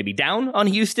bit maybe down on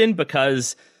Houston,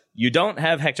 because you don't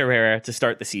have Hector Herrera to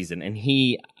start the season. And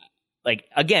he, like,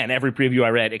 again, every preview I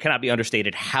read, it cannot be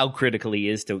understated how critical he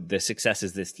is to the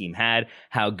successes this team had,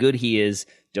 how good he is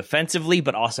defensively,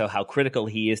 but also how critical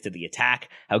he is to the attack,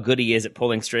 how good he is at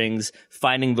pulling strings,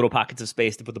 finding little pockets of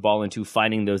space to put the ball into,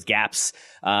 finding those gaps,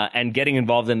 and getting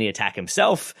involved in the attack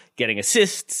himself, getting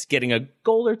assists, getting a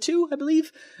goal or two, I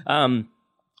believe. And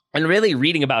really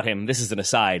reading about him, this is an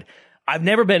aside, I've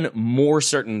never been more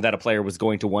certain that a player was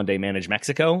going to one day manage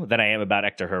Mexico than I am about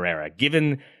Hector Herrera.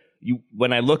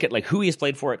 When I look at like who he has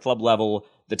played for at club level,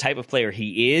 the type of player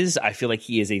he is, I feel like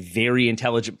he is a very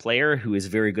intelligent player who is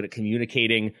very good at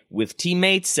communicating with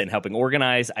teammates and helping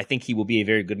organize. I think he will be a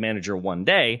very good manager one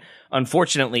day.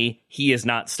 Unfortunately, he is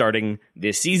not starting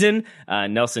this season.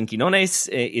 Nelson Quinones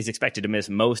is expected to miss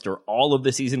most or all of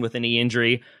the season with a knee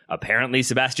injury. Apparently,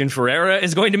 Sebastian Ferreira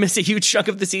is going to miss a huge chunk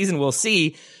of the season. We'll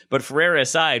see. But Ferreira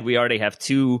aside, we already have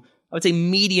 2, I would say,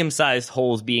 medium-sized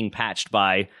holes being patched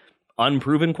by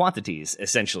unproven quantities,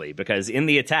 essentially, because in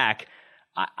the attack,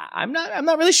 I'm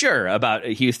not really sure about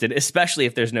Houston, especially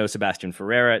if there's no Sebastian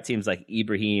Ferreira. It seems like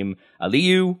Ibrahim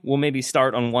Aliyu will maybe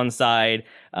start on one side,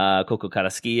 Coco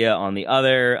Carrasquilla on the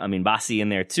other. I mean, Bassi in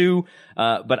there too.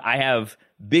 But I have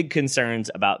big concerns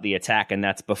about the attack, and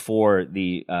that's before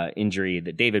the injury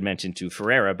that David mentioned to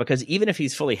Ferreira, because even if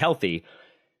he's fully healthy,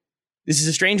 this is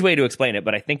a strange way to explain it,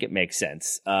 but I think it makes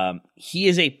sense. He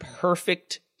is a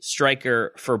perfect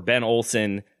striker for Ben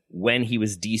Olsen when he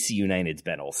was DC United's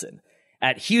Ben Olsen.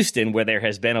 At Houston, where there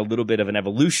has been a little bit of an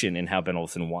evolution in how Ben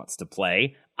Olsen wants to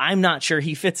play, I'm not sure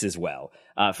he fits as well.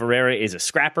 Ferreira is a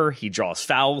scrapper. He draws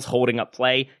fouls, holding up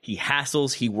play. He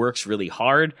hassles. He works really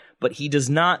hard, but he does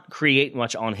not create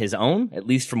much on his own, at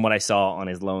least from what I saw on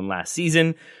his loan last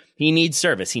season. He needs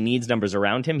service. He needs numbers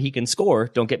around him. He can score.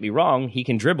 Don't get me wrong. He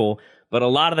can dribble. But a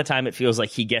lot of the time it feels like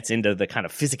he gets into the kind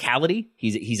of physicality.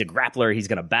 He's a grappler. He's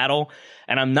going to battle.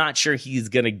 And I'm not sure he's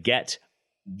going to get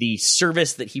the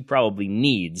service that he probably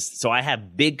needs. So I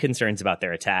have big concerns about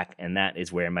their attack. And that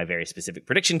is where my very specific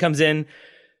prediction comes in.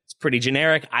 It's pretty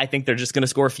generic. I think they're just going to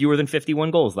score fewer than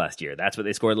 51 goals last year. That's what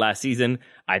they scored last season.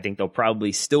 I think they'll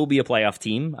probably still be a playoff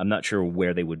team. I'm not sure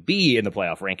where they would be in the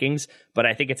playoff rankings, but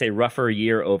I think it's a rougher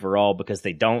year overall because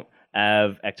they don't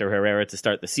have Hector Herrera to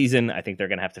start the season. I think they're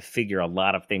going to have to figure a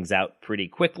lot of things out pretty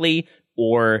quickly,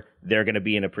 or they're going to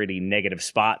be in a pretty negative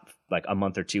spot like a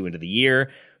month or two into the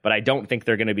year. But I don't think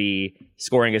they're going to be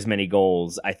scoring as many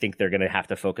goals. I think they're going to have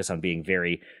to focus on being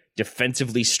very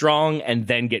defensively strong and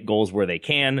then get goals where they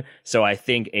can. So I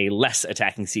think a less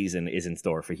attacking season is in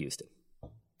store for Houston.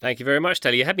 Thank you very much,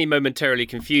 Telly. You had me momentarily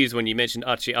confused when you mentioned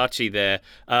Ace there.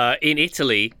 In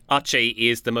Italy, Ace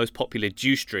is the most popular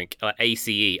juice drink, ACE,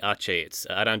 Ace. It's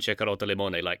arancia, carota,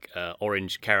 limone, like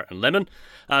orange, carrot, and lemon.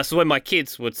 So when my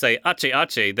kids would say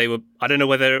Ace, they were, I don't know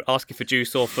whether they're asking for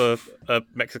juice or for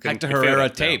Mexican. Hector Herrera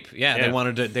tape. Yeah, they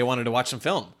wanted to watch some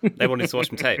film. They wanted to watch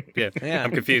some tape. Yeah. I'm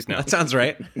confused now. That sounds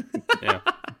right. Yeah.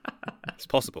 It's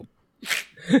possible.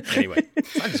 Anyway,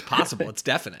 it's not just possible; it's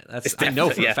definite. I know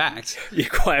for a fact. You're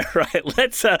quite right.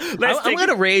 Let's. I'm going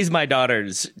to raise my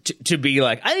daughters to be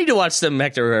like, I need to watch some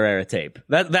Hector Herrera tape.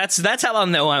 That's how I'll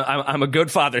know I'm a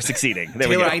good father succeeding. There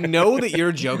Taylor, I know that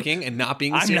you're joking and not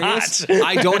being serious.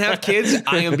 I don't have kids.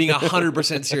 I am being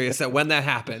 100% serious that when that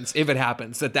happens, if it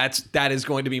happens, that is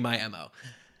going to be my MO.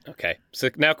 Okay, so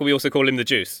now can we also call him the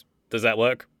Juice? Does that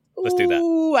work? Let's do that.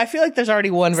 Ooh, I feel like there's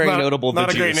already one very notable.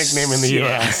 Not a great nickname in the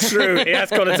U.S. True, it has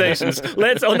connotations.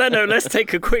 On that note, let's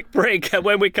take a quick break. And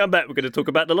when we come back, we're going to talk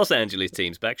about the Los Angeles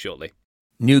teams. Back shortly.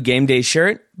 New game day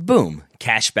shirt? Boom.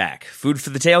 Cash back. Food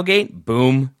for the tailgate?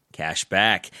 Boom. Cash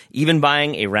back. Even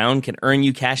buying a round can earn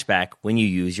you cash back when you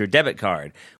use your debit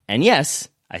card. And yes,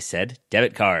 I said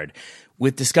debit card.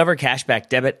 With Discover Cashback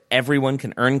Debit, everyone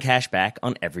can earn cash back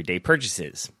on everyday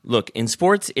purchases. Look, in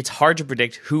sports, it's hard to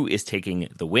predict who is taking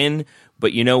the win,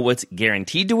 but you know what's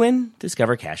guaranteed to win?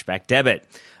 Discover Cashback Debit.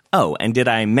 Oh, and did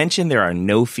I mention there are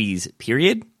no fees,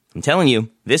 period? I'm telling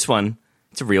you, this one,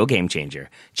 it's a real game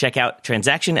changer. Check out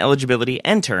transaction eligibility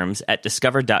and terms at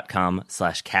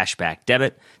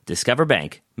discover.com/cashbackdebit. Discover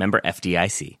Bank, member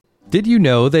FDIC. Did you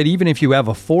know that even if you have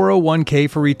a 401k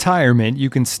for retirement, you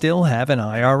can still have an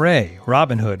IRA?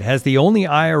 Robinhood has the only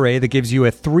IRA that gives you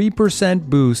a 3%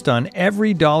 boost on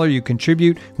every dollar you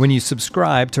contribute when you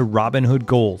subscribe to Robinhood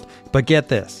Gold. But get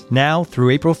this, now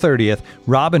through April 30th,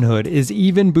 Robinhood is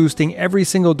even boosting every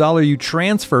single dollar you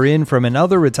transfer in from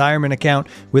another retirement account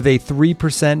with a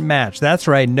 3% match. That's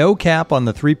right, no cap on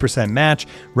the 3% match.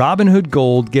 Robinhood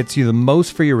Gold gets you the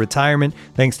most for your retirement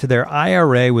thanks to their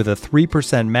IRA with a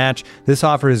 3% match. This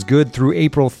offer is good through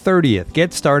April 30th.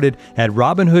 Get started at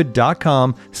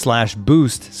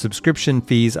Robinhood.com/boost. Subscription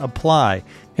fees apply.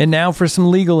 And now for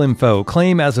some legal info.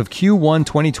 Claim as of Q1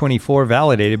 2024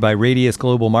 validated by Radius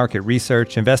Global Market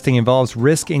Research. Investing involves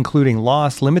risk including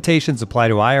loss. Limitations apply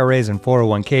to IRAs and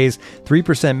 401ks.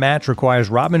 3% match requires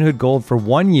Robinhood Gold for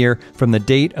 1 year from the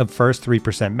date of first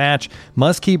 3% match.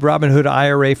 Must keep Robinhood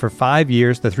IRA for 5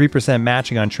 years. The 3%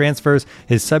 matching on transfers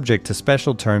is subject to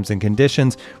special terms and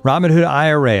conditions. Robinhood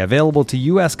IRA available to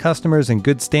U.S. customers in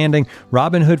good standing.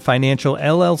 Robinhood Financial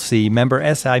LLC member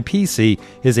SIPC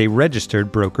is a registered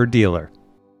broker-dealer.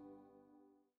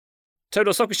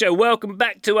 Total Soccer Show, welcome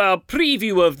back to our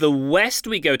preview of the West.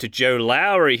 We go to Joe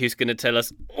Lowry, who's going to tell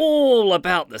us all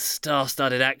about the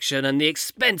star-studded action and the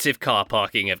expensive car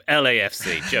parking of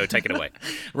LAFC. Joe, take it away.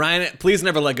 Ryan, please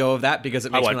never let go of that because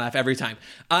it makes me laugh every time.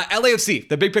 LAFC,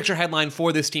 the big picture headline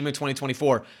for this team in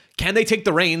 2024. Can they take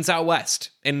the reins out west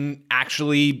and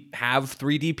actually have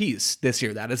 3 DPs this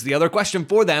year? That is the other question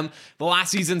for them. The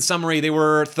last season's summary, they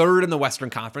were third in the Western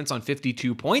Conference on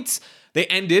 52 points. They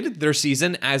ended their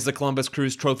season as the Columbus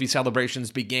Crews Trophy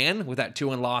celebrations began with that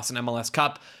 2-1 loss in MLS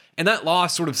Cup. And that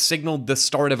loss sort of signaled the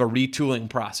start of a retooling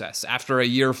process after a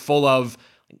year full of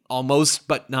almost,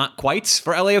 but not quite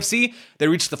for LAFC. They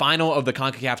reached the final of the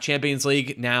CONCACAF Champions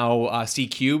League, now C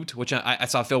cubed, which I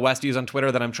saw Phil West use on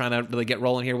Twitter that I'm trying to really get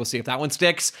rolling here. We'll see if that one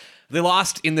sticks. They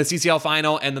lost in the CCL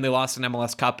final, and then they lost in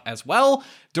MLS Cup as well.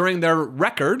 During their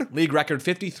league record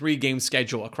 53 game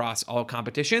schedule across all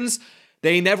competitions,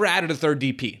 they never added a third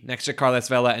DP next to Carlos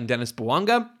Vela and Dennis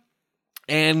Bouanga.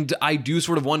 And I do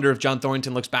sort of wonder if John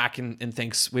Thornton looks back and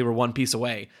thinks we were one piece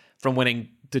away from winning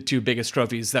the two biggest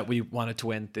trophies that we wanted to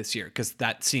win this year, because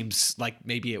that seems like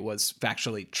maybe it was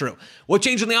factually true. What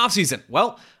changed in the offseason?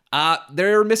 Well,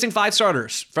 they're missing 5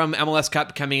 starters from MLS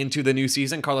Cup coming into the new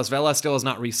season. Carlos Vela still has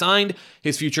not re-signed.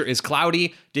 His future is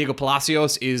cloudy. Diego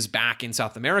Palacios is back in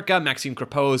South America. Maxime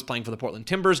Crepeau is playing for the Portland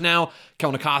Timbers now.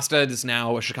 Kelvin Acosta is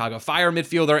now a Chicago Fire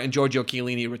midfielder, and Giorgio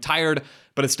Chiellini retired,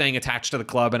 but is staying attached to the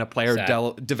club in a player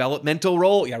developmental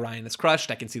role. Yeah, Ryan is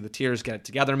crushed. I can see the tears. Get it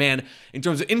together, man. In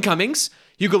terms of incomings,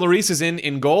 Hugo Lloris is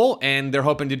in goal, and they're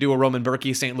hoping to do a Roman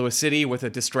Berkey St. Louis City with a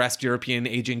distressed European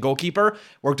aging goalkeeper.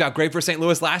 Worked out great for St.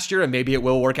 Louis last year, and maybe it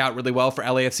will work out really well for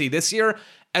LAFC this year.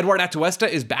 Edward Atuesta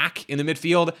is back in the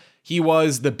midfield. He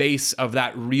was the base of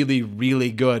that really,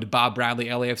 really good Bob Bradley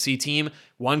LAFC team.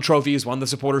 Won trophies, won the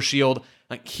Supporters Shield.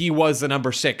 Like, he was the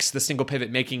number 6, the single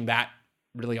pivot making that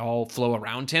really all flow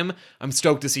around him. I'm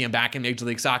stoked to see him back in Major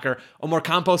League Soccer. Omar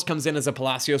Campos comes in as a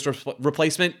Palacios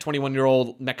replacement,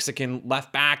 21-year-old Mexican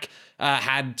left back,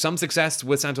 had some success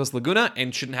with Santos Laguna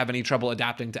and shouldn't have any trouble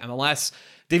adapting to MLS.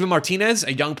 David Martinez,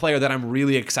 a young player that I'm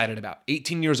really excited about.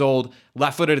 18 years old,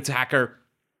 left-footed attacker.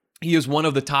 He is one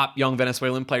of the top young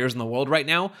Venezuelan players in the world right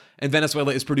now, and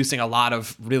Venezuela is producing a lot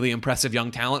of really impressive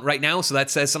young talent right now, so that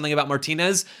says something about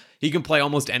Martinez. He can play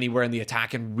almost anywhere in the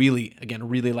attack and really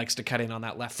likes to cut in on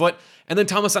that left foot. And then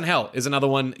Thomas Angel is another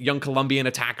one, young Colombian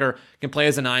attacker, can play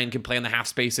as a 9, can play in the half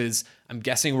spaces. I'm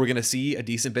guessing we're going to see a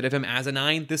decent bit of him as a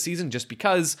 9 this season, just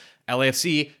because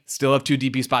LAFC still have 2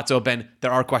 DP spots open.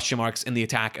 There are question marks in the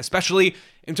attack, especially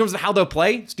in terms of how they'll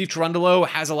play. Steve Cherundolo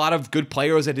has a lot of good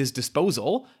players at his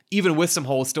disposal, even with some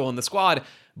holes still in the squad,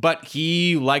 but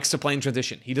he likes to play in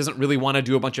transition. He doesn't really want to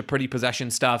do a bunch of pretty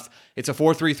possession stuff. It's a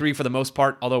 4-3-3 for the most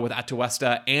part, although with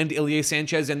Atuesta and Ilie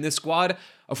Sanchez in this squad,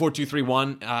 a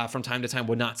 4-2-3-1 from time to time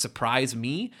would not surprise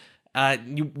me.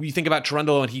 You think about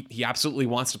Cherundolo, and he absolutely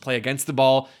wants to play against the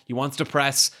ball. He wants to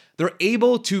press. They're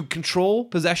able to control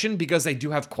possession because they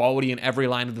do have quality in every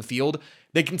line of the field.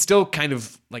 They can still kind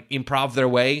of like improv their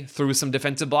way through some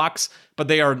defensive blocks, but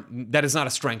that is not a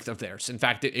strength of theirs. In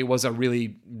fact, it was a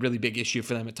really, really big issue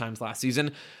for them at times last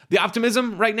season. The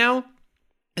optimism right now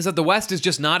is that the West is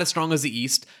just not as strong as the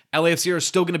East. LAFC are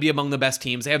still going to be among the best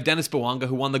teams. They have Dennis Bouanga,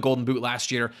 who won the Golden Boot last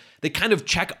year. They kind of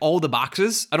check all the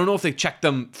boxes. I don't know if they check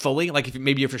them fully, like if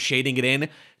you're shading it in,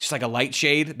 just like a light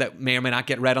shade that may or may not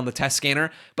get read on the test scanner.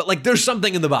 But like there's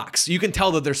something in the box. You can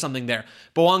tell that there's something there.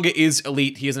 Bouanga is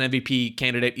elite. He is an MVP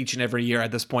candidate each and every year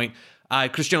at this point.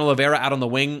 Cristiano Oliveira out on the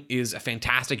wing is a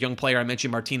fantastic young player. I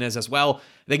mentioned Martinez as well.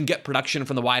 They can get production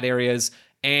from the wide areas.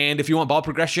 And if you want ball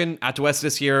progression, Atuesta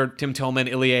this year, Tim Tillman,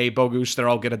 Ilie, Bogusz, they're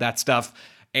all good at that stuff.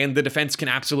 And the defense can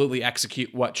absolutely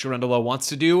execute what Cherundolo wants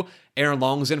to do. Aaron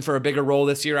Long's in for a bigger role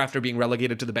this year after being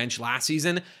relegated to the bench last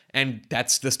season. And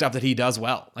that's the stuff that he does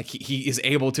well. Like he is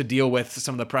able to deal with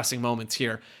some of the pressing moments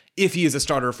here if he is a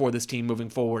starter for this team moving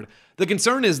forward. The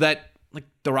concern is that like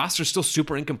the roster is still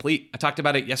super incomplete. I talked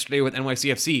about it yesterday with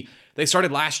NYCFC. They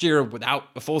started last year without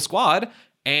a full squad,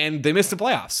 and they missed the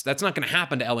playoffs. That's not going to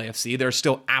happen to LAFC. They're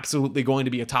still absolutely going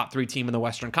to be a top 3 team in the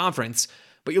Western Conference.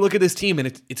 But you look at this team,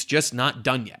 and it's just not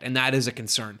done yet, and that is a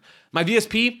concern. My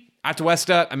VSP,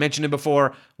 Atuesta, I mentioned him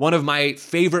before, one of my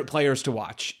favorite players to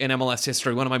watch in MLS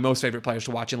history, one of my most favorite players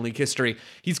to watch in league history.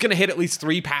 He's going to hit at least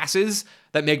 3 passes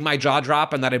that make my jaw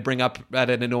drop and that I bring up at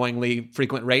an annoyingly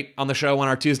frequent rate on the show on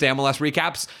our Tuesday MLS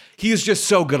recaps. He is just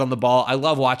so good on the ball. I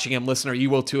love watching him. Listener, you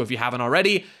will too if you haven't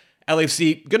already.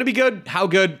 LAFC, going to be good. How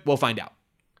good? We'll find out.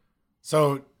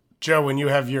 So, Joe, when you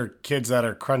have your kids that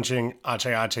are crunching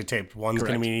Ache tape, one's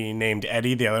going to be named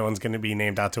Eddie, the other one's going to be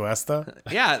named Atuesta.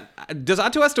 Yeah. Does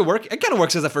Atuesta work? It kind of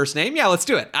works as a first name. Yeah, let's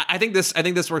do it. I think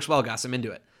this works well, Gus. I'm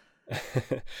into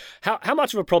it. How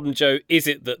much of a problem, Joe, is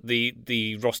it that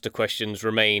the roster questions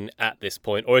remain at this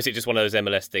point, or is it just one of those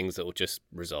MLS things that will just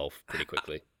resolve pretty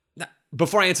quickly?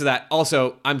 Before I answer that,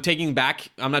 also, I'm taking back,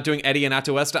 I'm not doing Eddie and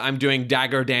Atuesta, I'm doing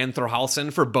Dagger Dan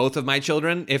Thorhalsen for both of my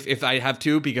children, if I have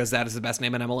 2, because that is the best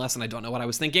name in MLS, and I don't know what I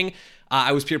was thinking.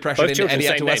 I was peer pressured into Eddie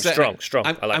Atuesta. Strong.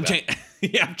 I like that.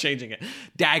 Yeah, I'm changing it.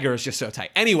 Dagger is just so tight.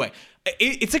 Anyway,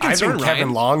 It's a I concern, think Kevin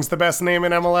Ryan. Long's the best name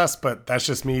in MLS, but that's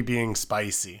just me being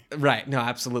spicy. Right. No,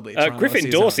 absolutely.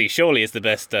 Griffin Dorsey surely is the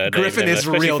best name Griffin ever, is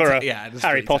especially real. for a Harry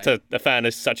Harry Potter a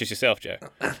fan such as yourself, Joe.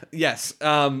 Yes.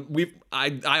 I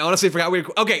honestly forgot we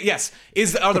were... Okay, yes.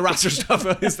 Are the roster stuff,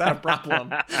 is that a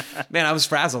problem? Man, I was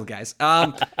frazzled, guys.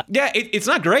 Yeah, it's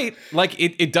not great. Like,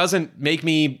 it doesn't make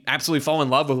me absolutely fall in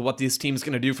love with what this team's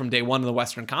going to do from day one in the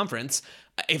Western Conference.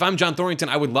 If I'm John Thornton,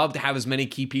 I would love to have as many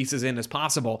key pieces in as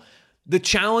possible. The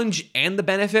challenge and the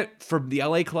benefit for the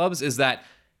LA clubs is that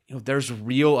there's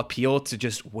real appeal to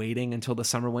just waiting until the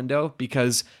summer window,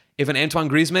 because if an Antoine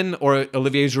Griezmann or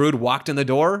Olivier Giroud walked in the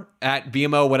door at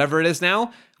BMO, whatever it is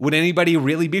now, would anybody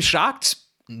really be shocked?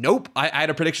 Nope. I had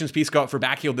a predictions piece go out for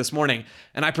Backfield this morning,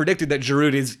 and I predicted that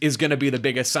Giroud is going to be the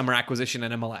biggest summer acquisition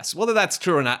in MLS. Whether that's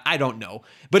true or not, I don't know.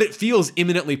 But it feels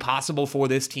imminently possible for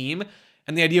this team,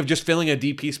 and the idea of just filling a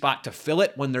DP spot to fill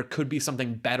it when there could be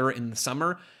something better in the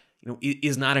summer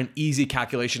is not an easy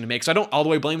calculation to make. So I don't all the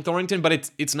way blame Thornton,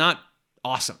 but it's not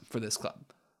awesome for this club.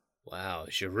 Wow,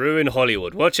 Giroud in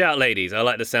Hollywood. Watch out, ladies. I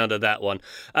like the sound of that one.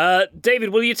 David,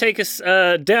 will you take us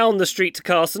down the street to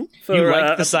Carson? For, you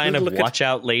like the sign of "Watch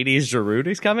out, ladies, Giroud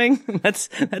is coming"? That's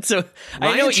so.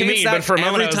 I know what you mean, but for a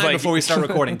moment, I was like, before we start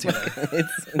recording today,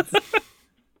 it's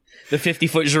the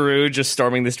 50-foot Giroud just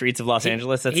storming the streets of Los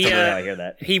Angeles. That's totally how I hear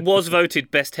that. He was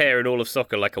voted best hair in all of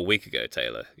soccer like a week ago,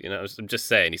 Taylor. I'm just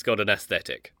saying, he's got an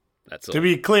aesthetic. That's all. To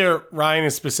be clear, Ryan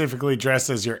is specifically dressed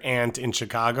as your aunt in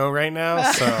Chicago right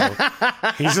now, so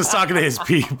he's just talking to his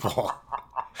people.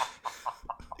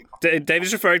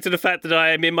 David's referring to the fact that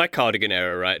I am in my cardigan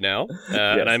era right now,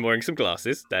 and I'm wearing some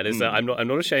glasses. That is, I'm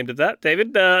not ashamed of that.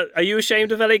 David, are you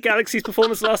ashamed of LA Galaxy's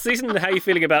performance last season? And how are you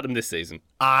feeling about them this season?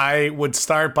 I would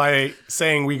start by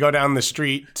saying we go down the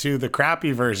street to the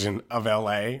crappy version of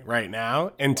LA right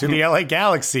now, and to the LA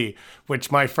Galaxy, which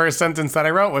my first sentence that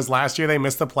I wrote was last year they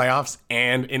missed the playoffs,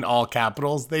 and in all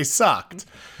capitals, they sucked.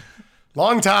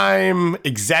 Long-time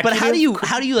executive. But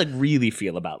how do you like really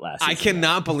feel about last season? I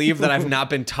cannot believe that I've not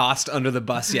been tossed under the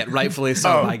bus yet. Rightfully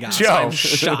so, my God. Joe, I'm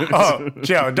shocked.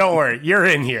 Joe, don't worry. You're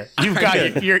in here. You've got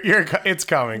it. It's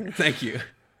coming. Thank you.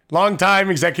 Longtime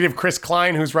executive Chris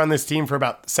Klein, who's run this team for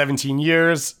about 17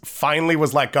 years, finally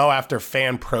was let go after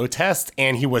fan protest,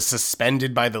 and he was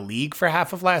suspended by the league for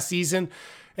half of last season.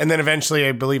 And then eventually,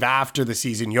 I believe after the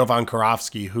season, Jovan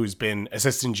Karofsky, who's been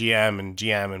assistant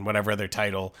GM and whatever other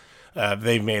title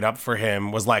they've made up for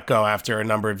him, was let go after a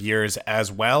number of years as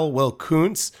well. Will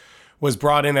Kuntz was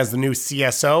brought in as the new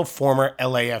CSO, former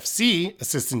LAFC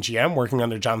assistant GM, working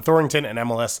under John Thornton, an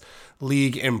MLS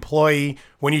League employee.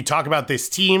 When you talk about this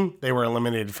team, they were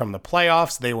eliminated from the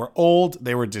playoffs. They were old,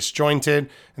 they were disjointed,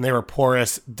 and they were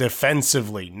porous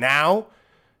defensively. Now,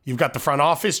 you've got the front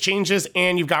office changes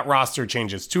and you've got roster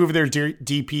changes. Two of their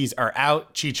DPs are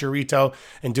out. Chicharito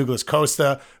and Douglas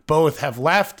Costa both have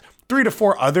left. 3 to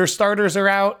 4 other starters are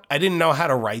out. I didn't know how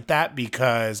to write that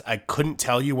because I couldn't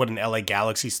tell you what an LA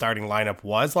Galaxy starting lineup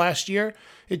was last year.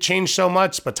 It changed so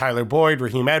much, but Tyler Boyd,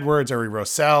 Raheem Edwards, Uri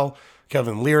Rosell,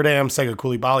 Kelvin Leerdam, Sega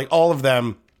Coulibaly, all of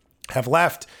them have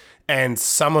left, and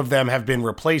some of them have been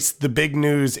replaced. The big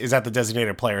news is at the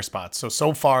designated player spots.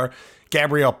 So far,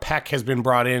 Gabriel Peck has been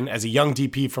brought in as a young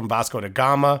DP from Vasco da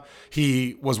Gama.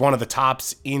 He was one of the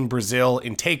tops in Brazil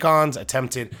in take-ons,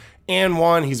 attempted and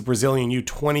won. He's a Brazilian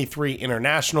U23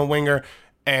 international winger,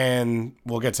 and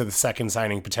we'll get to the second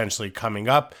signing potentially coming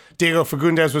up. Diego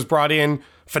Fagundes was brought in,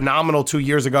 phenomenal 2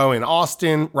 years ago in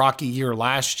Austin, rocky year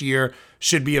last year,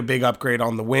 should be a big upgrade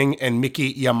on the wing. And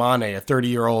Miki Yamane, a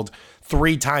 30-year-old,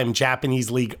 3-time Japanese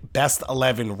League best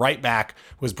 11 right back,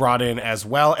 was brought in as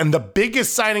well. And the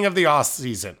biggest signing of the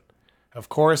offseason, of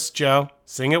course, Joe,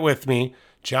 sing it with me,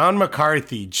 John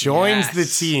McCarthy joins the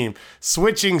team,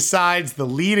 switching sides, the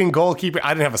leading goalkeeper.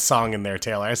 I didn't have a song in there,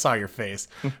 Taylor. I saw your face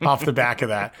off the back of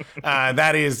that.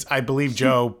 That is, I believe,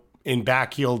 Joe in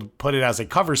Backfield put it as a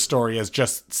cover story as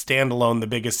just standalone the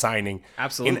biggest signing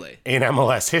Absolutely. in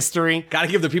MLS history. Got to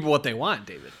give the people what they want,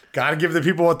 David. Got to give the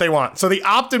people what they want. So the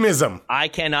optimism. I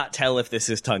cannot tell if this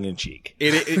is tongue-in-cheek.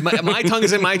 My tongue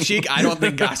is in my cheek. I don't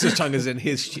think Goss's tongue is in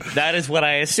his cheek. That is what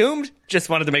I assumed. Just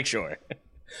wanted to make sure.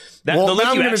 The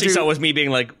look you actually saw was me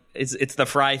being like, it's the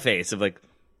Fry face of like,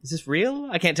 is this real?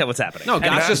 I can't tell what's happening. No,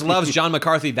 Goss just loves John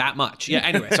McCarthy that much. Yeah,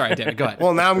 anyway, sorry, David, go ahead.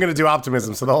 Well, now I'm going to do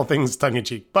optimism, so the whole thing's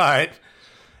tongue-in-cheek. But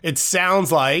it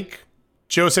sounds like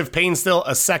Joseph Painstill,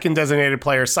 a second designated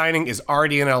player signing, is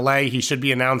already in LA. He should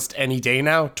be announced any day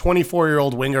now.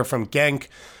 24-year-old winger from Genk.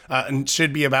 And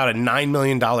should be about a $9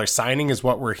 million signing is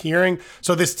what we're hearing.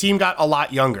 So this team got a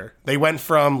lot younger. They went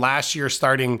from last year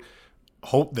starting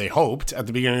they hoped at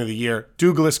the beginning of the year,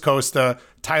 Douglas Costa,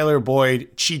 Tyler Boyd,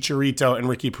 Chicharito, and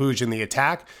Ricky Puig in the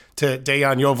attack, to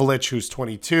Dejan Joveljic, who's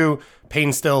 22,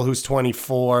 Payne Still, who's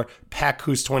 24, Peck,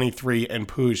 who's 23, and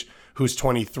Puig, who's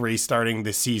 23, starting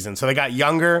this season. So they got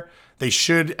younger. They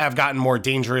should have gotten more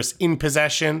dangerous in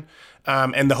possession.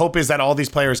 And the hope is that all these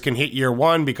players can hit year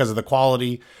one because of the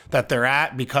quality that they're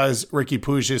at, because Ricky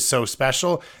Puig is so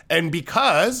special, and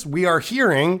because we are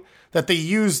hearing that they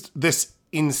used this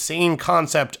insane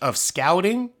concept of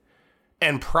scouting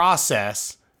and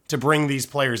process to bring these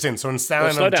players in. So instead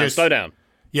of slow down.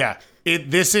 Yeah,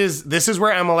 this is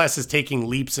where MLS is taking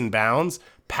leaps and bounds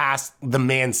past the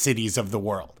Man Cities of the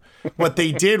world. What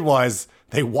they did was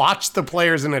they watched the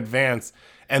players in advance,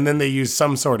 and then they used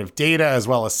some sort of data as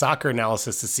well as soccer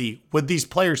analysis to see, would these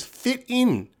players fit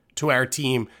in to our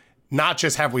team, not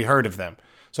just have we heard of them.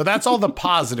 So that's all the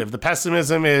positive. The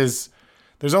pessimism is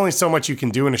there's only so much you can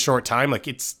do in a short time. Like,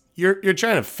 you're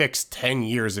trying to fix 10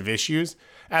 years of issues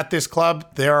at this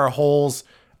club. There are holes,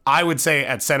 I would say,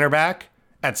 at center back,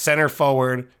 at center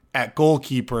forward, at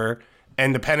goalkeeper,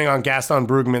 and depending on Gaston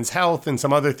Brugman's health and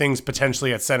some other things,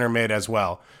 potentially at center mid as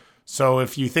well. So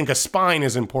if you think a spine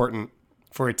is important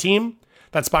for a team,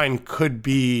 that spine could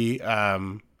be,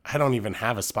 I don't even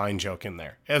have a spine joke in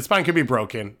there. The spine could be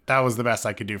broken. That was the best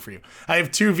I could do for you. I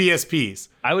have 2 VSPs.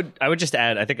 I would just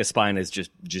add, I think a spine is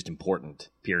just important,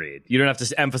 period. You don't have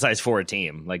to emphasize for a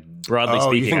team. Like, broadly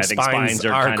speaking, I think spines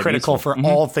are kind critical of for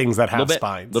all things that have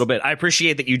spines. A little bit. I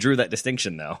appreciate that you drew that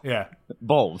distinction, though. Yeah.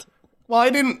 Bold. Well, I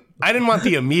didn't want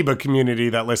the amoeba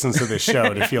community that listens to this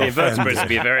show to feel offended. Supposed to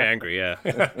be very angry, yeah.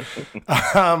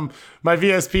 My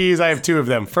VSPs, I have 2 of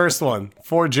them. First one,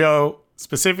 for Joe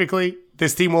specifically,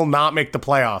 this team will not make the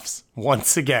playoffs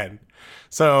once again.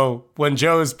 So when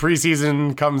Joe's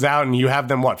preseason comes out and you have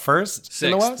them, what, first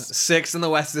in the West? 6th in the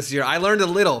West this year. I learned a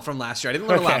little from last year. I didn't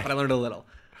learn a lot, but I learned a little.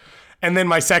 And then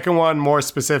my second one, more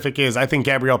specific, is I think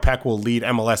Gabriel Peck will lead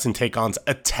MLS in take-ons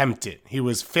attempted. He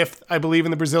was 5th, I believe,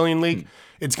 in the Brazilian league.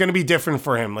 It's going to be different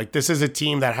for him. Like, this is a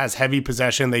team that has heavy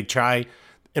possession. They try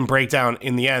and break down.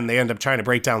 In the end, they end up trying to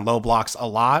break down low blocks a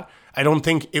lot. I don't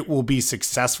think it will be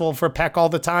successful for Peck all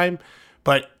the time,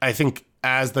 but I think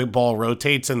as the ball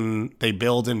rotates and they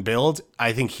build and build,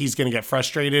 I think he's going to get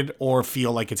frustrated or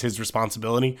feel like it's his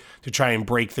responsibility to try and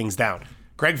break things down.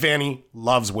 Greg Vanney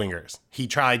loves wingers. He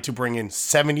tried to bring in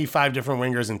 75 different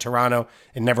wingers in Toronto.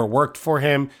 It never worked for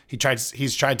him.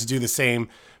 He's tried to do the same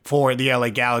for the LA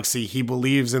Galaxy. He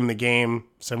believes in the game,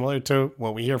 similar to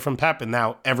what we hear from Pep, and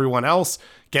now everyone else,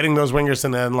 getting those wingers in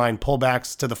the end line,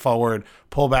 pullbacks to the forward,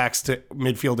 pullbacks to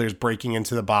midfielders breaking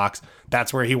into the box.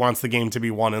 That's where he wants the game to be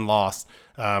won and lost.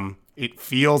 It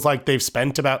feels like they've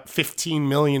spent about $15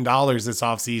 million this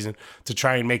offseason to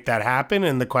try and make that happen.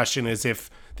 And the question is if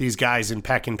these guys in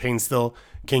Peck and Payne still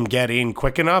can get in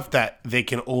quick enough that they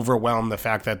can overwhelm the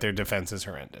fact that their defense is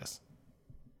horrendous.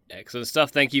 Excellent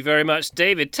stuff. Thank you very much,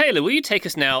 David. Taylor, will you take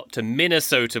us now to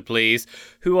Minnesota, please,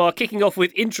 who are kicking off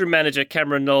with interim manager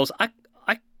Cameron Knowles. I'm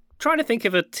trying to think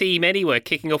of a team anywhere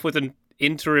kicking off with an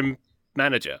interim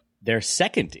manager. Their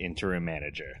second interim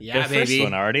manager. Yeah, Their first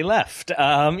one already left.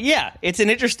 Yeah, it's an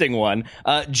interesting one.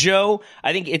 Joe,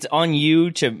 I think it's on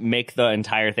you to make the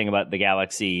entire thing about the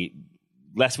Galaxy,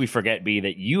 lest we forget, be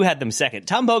that you had them second.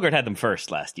 Tom Bogert had them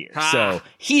first last year. So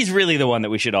he's really the one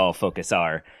that we should all focus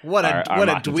our What a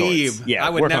dweeb. Towards. Yeah, I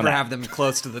would never have them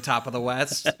close to the top of the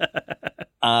West.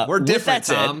 We're different,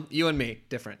 Tom. You and me,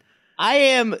 different. I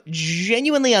am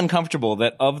genuinely uncomfortable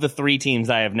that of the 3 teams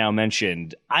I have now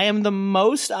mentioned, I am the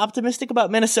most optimistic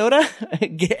about Minnesota,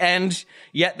 and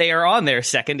yet they are on their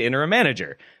second interim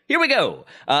manager. Here we go.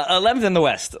 11th in the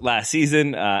West last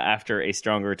season after a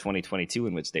stronger 2022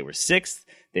 in which they were 6th.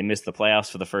 They missed the playoffs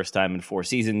for the first time in 4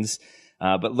 seasons.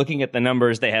 But looking at the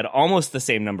numbers, they had almost the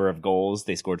same number of goals.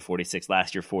 They scored 46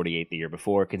 last year, 48 the year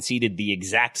before, conceded the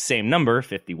exact same number,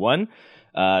 51.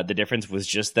 The difference was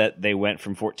just that they went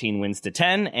from 14 wins to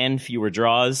 10 and fewer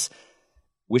draws,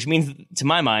 which means, to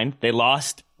my mind, they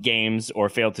lost games or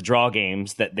failed to draw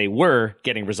games that they were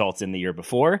getting results in the year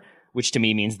before, which to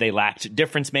me means they lacked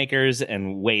difference makers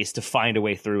and ways to find a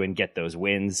way through and get those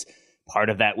wins. Part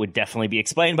of that would definitely be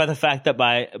explained by the fact that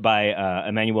by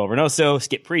Emmanuel Reynoso,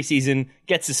 skip preseason,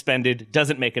 gets suspended,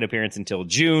 doesn't make an appearance until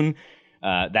June.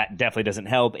 That definitely doesn't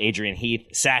help. Adrian Heath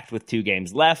sacked with 2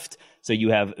 games left. So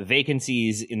you have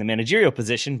vacancies in the managerial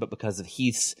position, but because of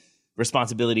Heath's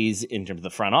responsibilities in terms of the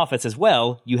front office as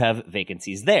well, you have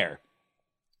vacancies there.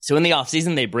 So in the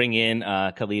offseason, they bring in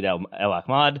Khalid El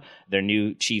Ahmad, their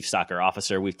new chief soccer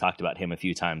officer. We've talked about him a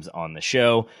few times on the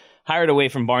show. Hired away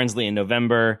from Barnsley in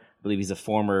November. believe he's a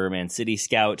former Man City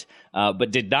scout,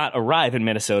 but did not arrive in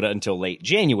Minnesota until late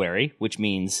January, which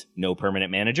means no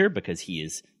permanent manager because he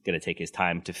is going to take his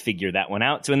time to figure that one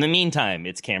out. So in the meantime,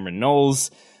 it's Cameron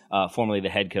Knowles, formerly the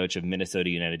head coach of Minnesota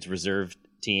United's reserve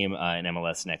team in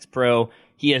MLS Next Pro.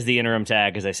 He has the interim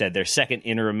tag, as I said, their second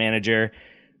interim manager.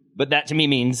 But that to me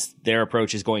means their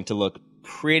approach is going to look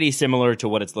pretty similar to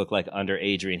what it's looked like under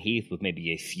Adrian Heath, with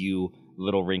maybe a few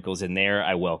little wrinkles in there.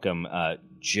 I welcome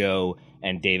Joe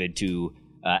and David to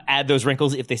add those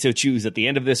wrinkles if they so choose at the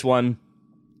end of this one.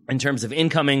 In terms of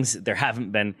incomings, there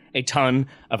haven't been a ton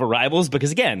of arrivals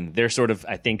because, again, they're sort of,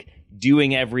 I think,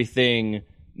 doing everything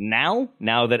now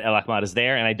that El Ahmad is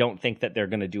there, and I don't think that they're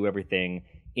going to do everything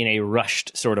in a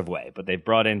rushed sort of way. But they've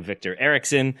brought in Victor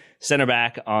Eriksson, center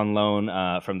back on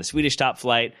loan from the Swedish top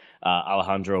flight.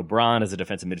 Alejandro Braun is a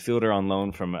defensive midfielder on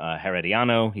loan from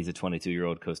Herediano. He's a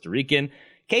 22-year-old Costa Rican.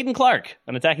 Caden Clark,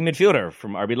 an attacking midfielder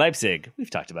from RB Leipzig. We've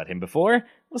talked about him before.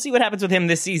 We'll see what happens with him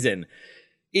this season.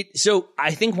 So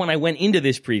I think when I went into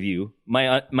this preview,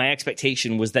 my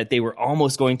expectation was that they were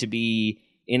almost going to be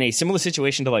in a similar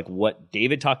situation to like what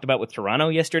David talked about with Toronto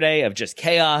yesterday, of just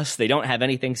chaos. They don't have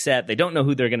anything set. They don't know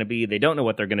who they're going to be. They don't know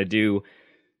what they're going to do.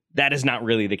 That is not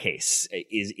really the case,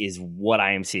 is what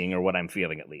I am seeing, or what I'm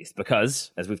feeling at least,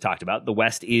 because as we've talked about, the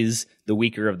West is the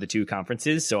weaker of the two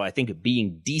conferences. So I think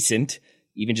being decent,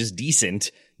 even just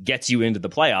decent, gets you into the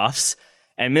playoffs.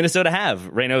 And Minnesota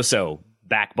have Reynoso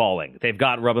back balling. They've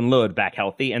got Robin Lod back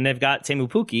healthy, and they've got Teemu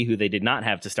Pukki, who they did not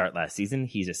have to start last season.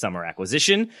 He's a summer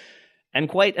acquisition. And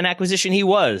quite an acquisition he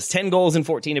was. 10 goals in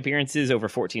 14 appearances over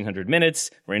 1,400 minutes.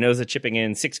 Reynoso chipping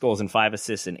in 6 goals and 5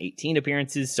 assists in 18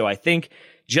 appearances. So I think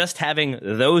just having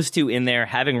those two in there,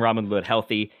 having Robin Lod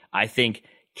healthy, I think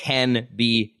can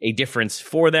be a difference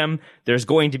for them. There's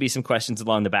going to be some questions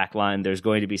along the back line. There's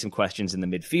going to be some questions in the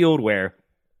midfield where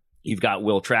you've got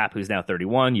Will Trapp, who's now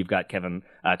 31. You've got Kervin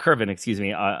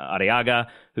Arriaga,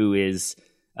 who is,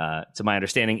 to my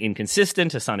understanding,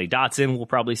 inconsistent. Hassani Dotson will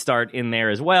probably start in there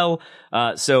as well.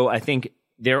 So I think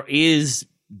there is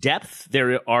depth.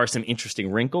 There are some interesting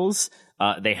wrinkles.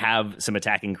 They have some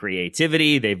attacking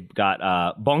creativity. They've got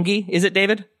Bongi. Is it,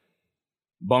 David?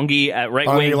 Bongi at right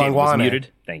wing. David was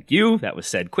muted. Thank you. That was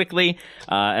said quickly.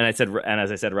 And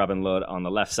as I said, Robin Lod on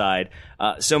the left side.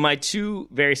 So my two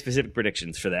very specific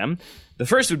predictions for them. The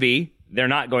first would be they're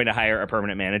not going to hire a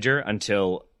permanent manager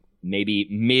until maybe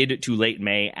mid to late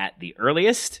May at the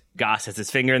earliest. Goss has his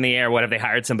finger in the air. What, have they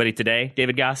hired somebody today,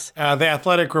 David Goss? The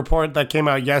Athletic report that came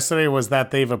out yesterday was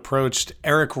that they've approached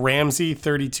Eric Ramsey,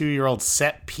 32-year-old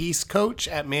set piece coach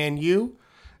at Man U,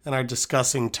 and are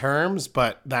discussing terms,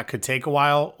 but that could take a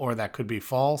while, or that could be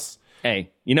false.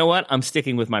 Hey, you know what? I'm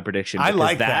sticking with my prediction. I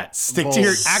like that. Stick to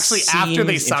your... Actually, after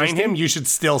they sign him, you should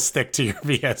still stick to your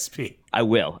VSP. I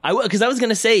will, because I was going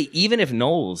to say, even if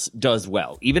Knowles does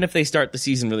well, even if they start the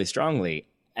season really strongly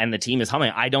and the team is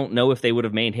humming, I don't know if they would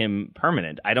have made him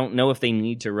permanent. I don't know if they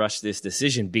need to rush this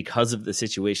decision because of the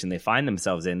situation they find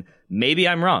themselves in. Maybe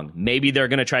I'm wrong. Maybe they're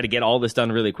going to try to get all this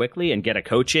done really quickly and get a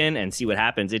coach in and see what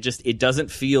happens. It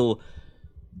doesn't feel,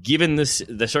 given the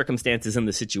circumstances and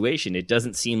the situation, it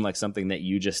doesn't seem like something that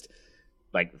you just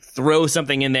like throw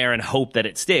something in there and hope that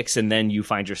it sticks, and then you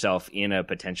find yourself in a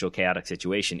potential chaotic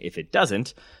situation if it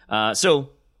doesn't.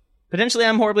 So potentially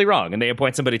I'm horribly wrong, and they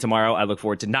appoint somebody tomorrow. I look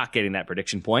forward to not getting that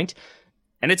prediction point.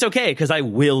 And it's okay, because I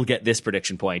will get this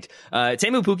prediction point.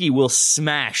 Teemu Pukki will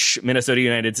smash Minnesota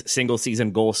United's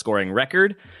single-season goal-scoring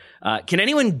record. Can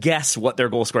anyone guess what their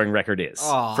goal-scoring record is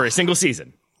for a single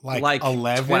season? Like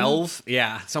 11? 12?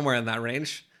 Yeah, somewhere in that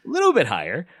range. A little bit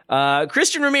higher.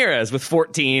 Christian Ramirez with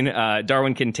 14.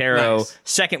 Darwin Quintero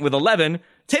second with 11.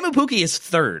 Teemu Pukki is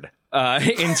third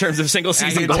in terms of single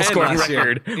season goal scoring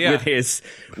record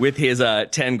with his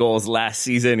 10 goals last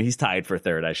season. He's tied for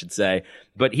third, I should say.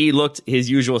 But he looked his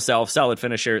usual self, solid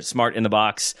finisher, smart in the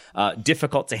box,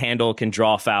 difficult to handle, can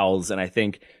draw fouls, and I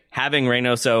think having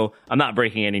Reynoso, I'm not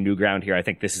breaking any new ground here. I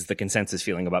think this is the consensus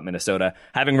feeling about Minnesota.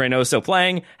 Having Reynoso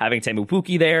playing, having Teemu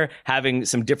Pukki there, having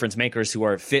some difference makers who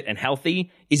are fit and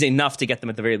healthy is enough to get them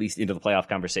at the very least into the playoff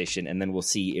conversation, and then we'll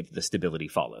see if the stability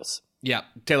follows. Yeah,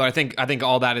 Taylor, I think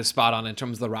all that is spot on in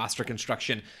terms of the roster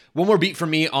construction. One more beat for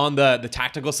me on the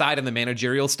tactical side and the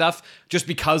managerial stuff, just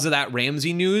because of that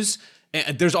Ramsey news.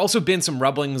 And there's also been some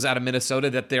rumblings out of Minnesota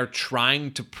that they're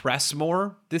trying to press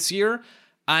more this year.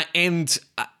 And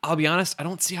I'll be honest, I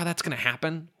don't see how that's going to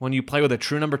happen when you play with a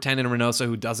true number 10 in Reynoso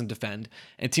who doesn't defend,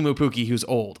 and Teemu Pukki who's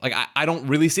old. Like, I don't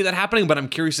really see that happening, but I'm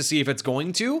curious to see if it's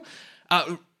going to.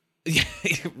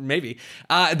 Maybe.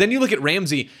 Then you look at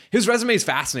Ramsey. His resume is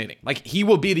fascinating. Like, he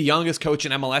will be the youngest coach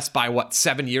in MLS by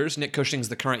 7 years? Nick Cushing's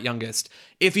the current youngest.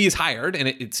 If he is hired, and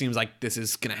it seems like this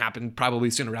is going to happen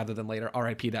probably sooner rather than later.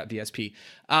 RIP that VSP.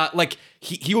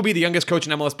 He will be the youngest coach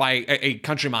in MLS by a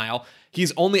country mile.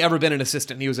 He's only ever been an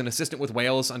assistant. He was an assistant with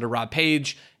Wales under Rob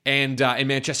Page, and in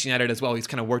Manchester United as well. He's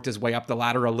kind of worked his way up the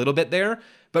ladder a little bit there.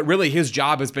 But really, his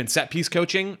job has been set piece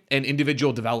coaching and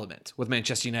individual development with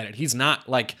Manchester United. He's not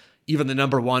like even the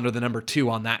number 1 or the number 2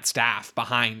 on that staff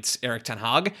behind Erik ten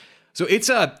Hag. So it's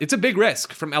a big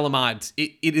risk from El Ahmad.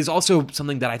 It is also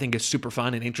something that I think is super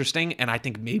fun and interesting, and I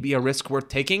think maybe a risk worth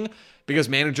taking, because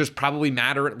managers probably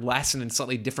matter less and in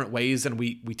slightly different ways than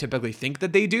we typically think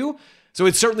that they do. So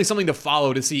it's certainly something to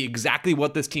follow to see exactly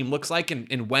what this team looks like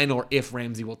and when or if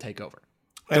Ramsey will take over.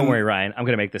 Don't worry, Ryan. I'm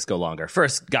going to make this go longer.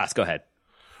 First, Goss, go ahead.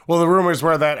 Well, the rumors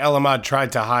were that El Ahmad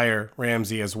tried to hire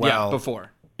Ramsey as well. Yeah,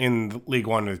 before. In League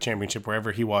One or the Championship,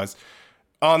 wherever he was.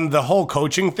 On the whole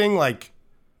coaching thing, like,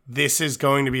 this is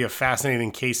going to be a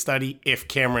fascinating case study if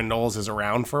Cameron Knowles is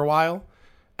around for a while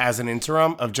as an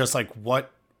interim, of just like, what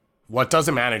does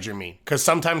a manager mean? Because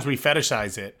sometimes we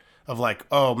fetishize it of like,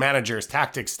 oh, managers,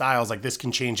 tactics, styles, like this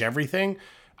can change everything.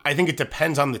 I think it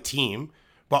depends on the team,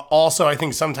 but also I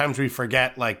think sometimes we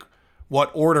forget like what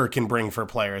order can bring for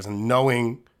players and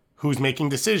knowing who's making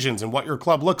decisions and what your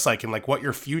club looks like and like what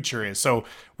your future is. So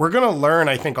we're going to learn,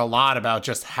 I think, a lot about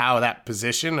just how that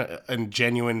position, a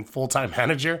genuine full-time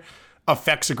manager,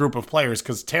 affects a group of players.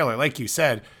 Because Taylor, like you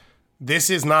said, this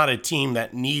is not a team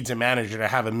that needs a manager to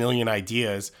have a million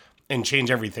ideas and change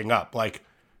everything up. Like,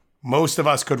 most of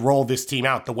us could roll this team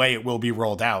out the way it will be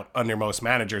rolled out under most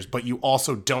managers, but you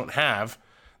also don't have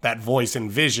that voice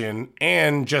and vision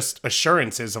and just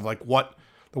assurances of like what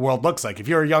the world looks like. If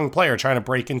you're a young player trying to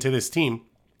break into this team,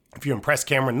 if you impress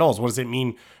Cameron Knowles, what does it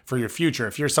mean for your future?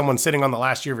 If you're someone sitting on the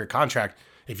last year of your contract,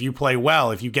 if you play well,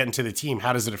 if you get into the team,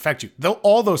 how does it affect you?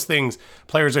 All those things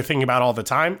players are thinking about all the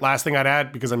time. Last thing I'd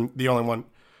add, because I'm the only one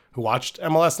who watched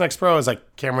MLS Next Pro, is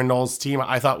like Cameron Knowles' team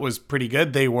I thought was pretty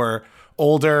good. They were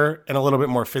older and a little bit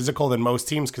more physical than most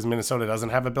teams because Minnesota doesn't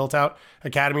have a built-out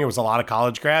academy. It was a lot of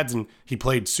college grads, and he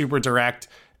played super direct.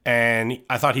 And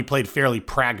I thought he played fairly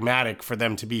pragmatic for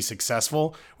them to be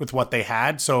successful with what they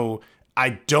had. So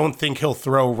I don't think he'll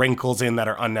throw wrinkles in that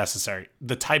are unnecessary.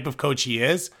 The type of coach he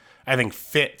is, I think,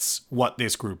 fits what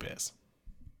this group is.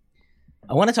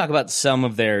 I want to talk about some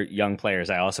of their young players.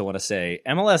 I also want to say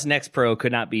MLS Next Pro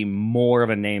could not be more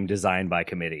of a name designed by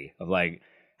committee of like,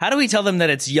 how do we tell them that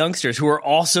it's youngsters who are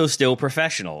also still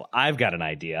professional? I've got an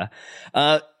idea.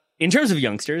 In terms of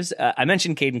youngsters, I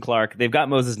mentioned Caden Clark. They've got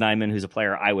Moses Nyman, who's a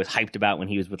player I was hyped about when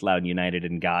he was with Loudoun United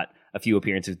and got a few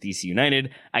appearances with DC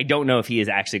United. I don't know if he is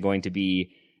actually going to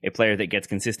be a player that gets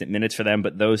consistent minutes for them,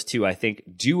 but those two, I think,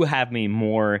 do have me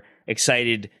more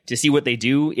excited to see what they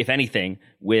do, if anything,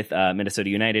 with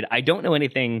Minnesota United. I don't know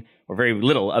anything or very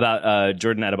little about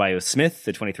Jordan Adebayo-Smith,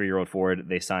 the 23-year-old forward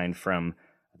they signed from,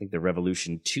 I think, the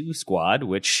Revolution 2 squad,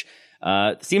 which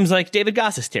seems like David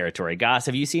Goss's territory. Goss,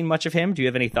 have you seen much of him? Do you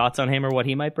have any thoughts on him or what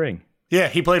he might bring? Yeah,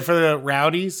 he played for the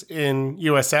Rowdies in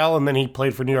USL, and then he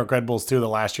played for New York Red Bulls too. The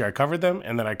last year I covered them,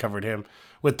 and then I covered him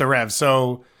with the Revs.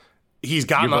 So he's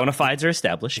gotten... Your bona fides are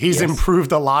established. He's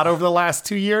improved a lot over the last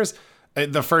 2 years.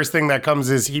 The first thing that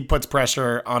comes is he puts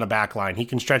pressure on a back line. He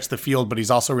can stretch the field, but he's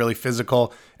also really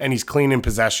physical, and he's clean in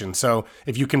possession. So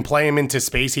if you can play him into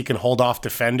space, he can hold off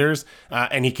defenders,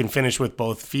 and he can finish with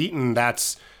both feet, and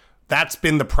that's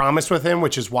been the promise with him,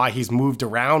 which is why he's moved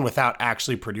around without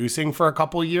actually producing for a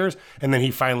couple of years. And then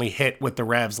he finally hit with the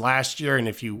Revs last year. And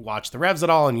if you watch the Revs at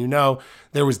all, and you know,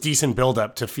 there was decent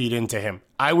buildup to feed into him.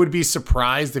 I would be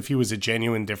surprised if he was a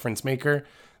genuine difference maker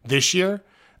this year,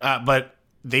 but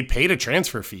they paid a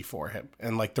transfer fee for him.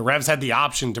 And like the Revs had the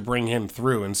option to bring him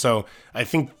through. And so I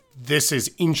think this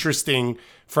is interesting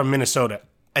from Minnesota.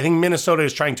 I think Minnesota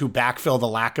is trying to backfill the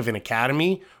lack of an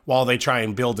academy while they try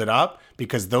and build it up,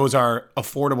 because those are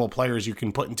affordable players you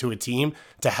can put into a team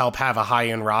to help have a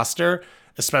high-end roster,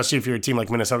 especially if you're a team like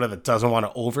Minnesota that doesn't want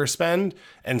to overspend.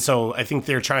 And so I think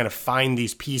they're trying to find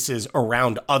these pieces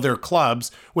around other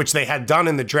clubs, which they had done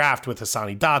in the draft with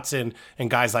Hassani Dotson and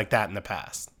guys like that in the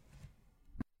past.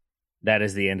 That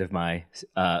is the end of my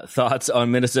thoughts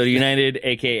on Minnesota United,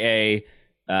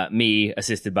 a.k.a. Me,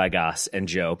 assisted by Goss and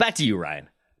Joe. Back to you, Ryan.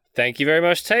 Thank you very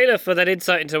much, Taylor, for that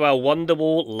insight into our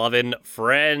Wonderwall loving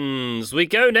friends. We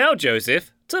go now,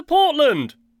 Joseph, to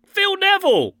Portland. Phil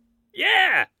Neville.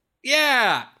 Yeah.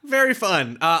 Yeah, very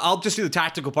fun. I'll just do the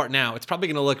tactical part now. It's probably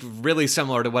going to look really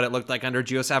similar to what it looked like under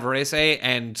Gio Savarese,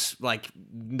 and like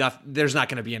there's not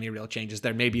going to be any real changes.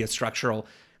 There may be a structural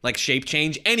like shape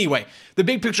change. Anyway, the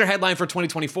big picture headline for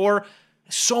 2024,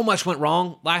 so much went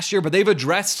wrong last year, but they've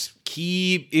addressed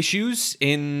key issues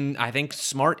in, I think,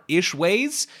 smart-ish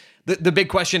ways. The big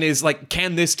question is, like,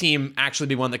 can this team actually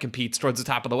be one that competes towards the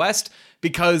top of the West?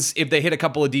 Because if they hit a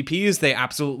couple of DPs, they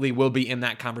absolutely will be in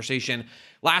that conversation.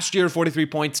 Last year, 43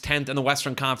 points, 10th in the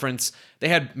Western Conference. They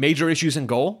had major issues in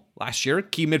goal last year.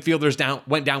 Key midfielders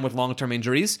went down with long-term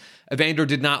injuries. Evander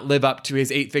did not live up to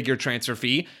his 8-figure transfer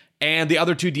fee. And the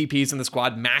other 2 DPs in the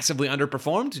squad massively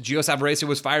underperformed. Gio Savarese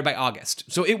was fired by August.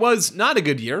 So it was not a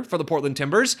good year for the Portland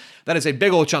Timbers. That is a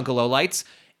big old chunk of lowlights.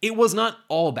 It was not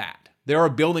all bad. There are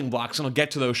building blocks, and I'll get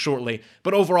to those shortly.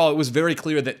 But overall, it was very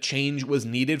clear that change was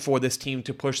needed for this team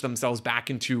to push themselves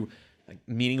back into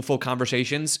meaningful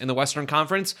conversations in the Western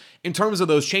Conference. In terms of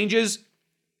those changes,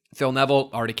 Phil Neville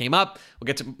already came up. We'll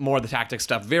get to more of the tactics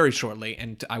stuff very shortly,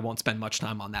 and I won't spend much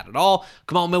time on that at all.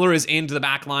 Kamal Miller is into the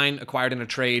back line, acquired in a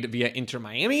trade via Inter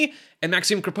Miami, and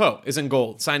Maxime Crepeau is in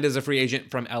goal, signed as a free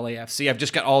agent from LAFC. I've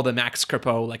just got all the Max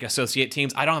Crepeau associate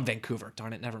teams. I don't have Vancouver.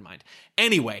 Darn it, never mind.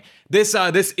 Anyway, this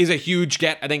is a huge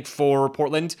get, I think, for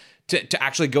Portland to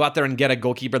actually go out there and get a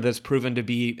goalkeeper that's proven to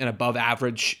be an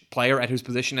above-average player at his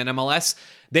position in MLS.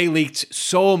 They leaked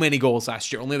so many goals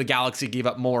last year. Only the Galaxy gave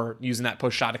up more using that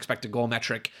push shot expected goal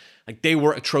metric. They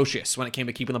were atrocious when it came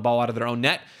to keeping the ball out of their own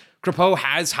net. Crepeau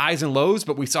has highs and lows,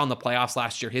 but we saw in the playoffs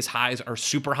last year, his highs are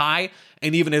super high,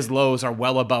 and even his lows are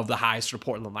well above the highs for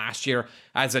Portland last year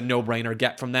as a no-brainer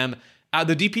get from them.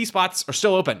 The DP spots are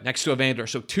still open next to Evander,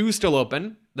 so 2 still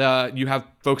open. You have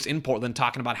folks in Portland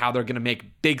talking about how they're going to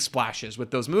make big splashes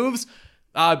with those moves.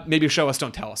 Maybe show us,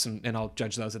 don't tell us, and I'll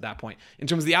judge those at that point. In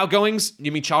terms of the outgoings,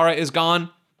 Yimi Chara is gone.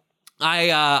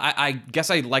 I guess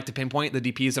I like to pinpoint the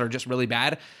DPs that are just really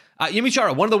bad. Yimi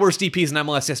Chara, one of the worst DPs in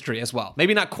MLS history as well.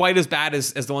 Maybe not quite as bad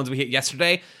as the ones we hit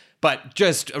yesterday, but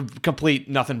just a complete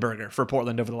nothing burger for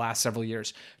Portland over the last several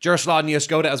years. Jaroslav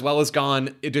Niezgoda as well is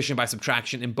gone, addition by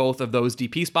subtraction in both of those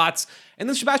DP spots. And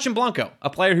then Sebastian Blanco, a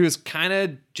player who's kind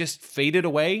of just faded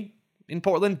away in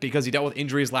Portland because he dealt with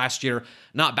injuries last year,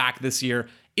 not back this year,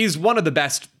 is one of the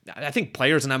best, I think,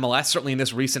 players in MLS, certainly in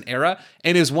this recent era,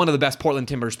 and is one of the best Portland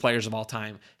Timbers players of all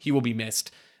time. He will be missed.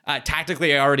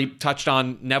 Tactically, I already touched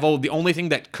on Neville. The only thing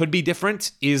that could be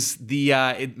different is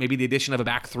maybe the addition of a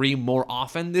back 3 more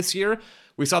often this year.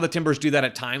 We saw the Timbers do that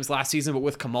at times last season, but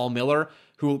with Kamal Miller,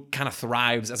 who kind of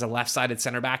thrives as a left-sided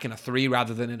center back in a 3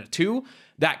 rather than in a 2,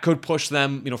 that could push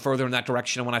them, further in that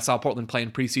direction. And when I saw Portland play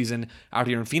in preseason out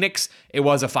here in Phoenix, it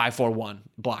was a 5-4-1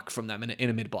 block from them in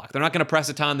a mid block. They're not going to press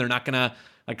a ton. They're not going to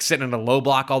sit in a low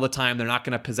block all the time. They're not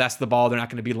going to possess the ball. They're not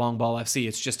going to be long ball FC.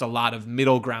 It's just a lot of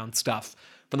middle ground stuff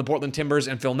from the Portland Timbers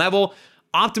and Phil Neville.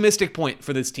 Optimistic point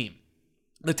for this team.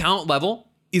 The talent level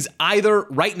is either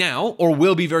right now or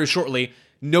will be very shortly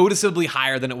noticeably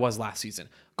higher than it was last season.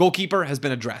 Goalkeeper has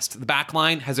been addressed. The back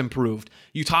line has improved.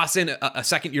 You toss in a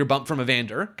second-year bump from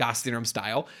Evander, Goss-Theorem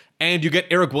style, and you get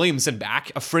Eric Williamson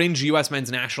back, a fringe U.S.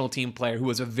 men's national team player who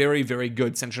was a very, very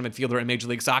good central midfielder in Major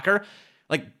League Soccer.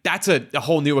 That's a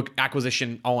whole new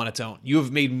acquisition all on its own. You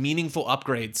have made meaningful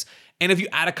upgrades. And if you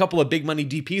add a couple of big money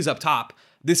DPs up top,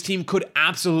 this team could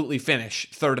absolutely finish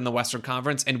 3rd in the Western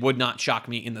Conference and would not shock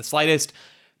me in the slightest.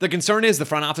 The concern is the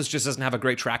front office just doesn't have a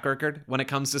great track record when it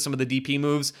comes to some of the DP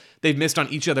moves. They've missed on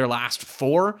each of their last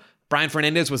 4. Brian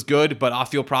Fernandez was good, but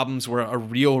off-field problems were a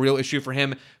real issue for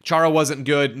him. Chara wasn't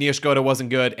good, Niezgoda wasn't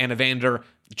good, and Evander,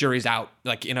 jury's out,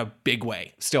 in a big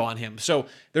way, still on him. So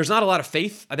there's not a lot of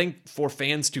faith, I think, for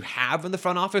fans to have in the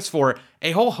front office for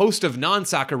a whole host of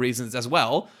non-soccer reasons as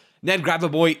well. Ned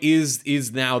Gravovoy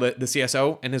is now the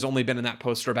CSO and has only been in that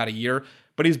post for about a year,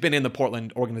 but he's been in the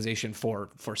Portland organization for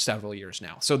several years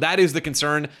now. So that is the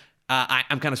concern.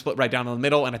 I'm kind of split right down in the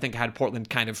middle, and I think I had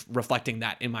Portland kind of reflecting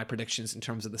that in my predictions in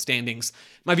terms of the standings.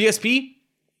 My VSP,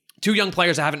 2 young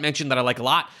players I haven't mentioned that I like a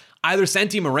lot. Either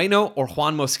Santi Moreno or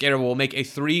Juan Mosquera will make a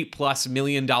 $3+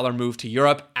 million move to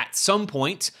Europe at some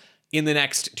point in the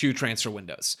next 2 transfer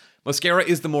windows. Mosquera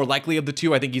is the more likely of the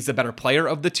 2. I think he's the better player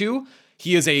of the 2.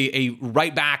 He is a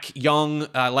right back, young,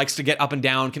 likes to get up and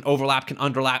down, can overlap, can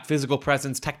underlap, physical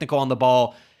presence, technical on the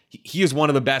ball. He is one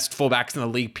of the best fullbacks in the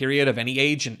league, period, of any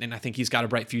age, and I think he's got a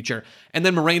bright future. And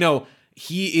then Moreno,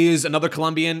 he is another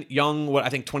Colombian, young, I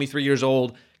think 23 years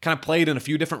old, kind of played in a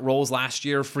few different roles last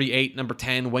year, free 8, number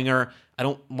 10, winger. I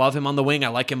don't love him on the wing. I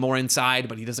like him more inside,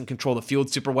 but he doesn't control the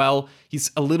field super well.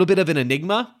 He's a little bit of an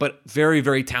enigma, but very,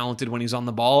 very talented when he's on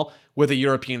the ball, with a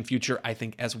European future, I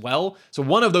think, as well. So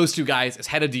one of those 2 guys is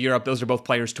headed to Europe. Those are both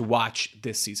players to watch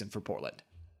this season for Portland.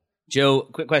 Joe,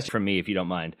 quick question from me, if you don't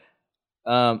mind.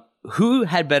 Who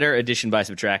had better addition by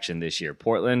subtraction this year,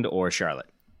 Portland or Charlotte?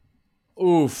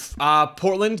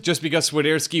 Portland, just because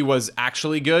Swiderski was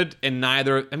actually good, and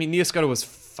Niascoto was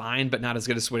fine, but not as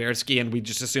good as Swiderski, and we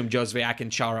just assume Josviak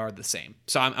and Chara are the same.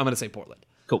 So I'm going to say Portland.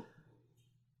 Cool.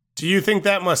 Do you think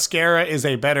that Mosquera is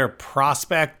a better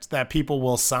prospect that people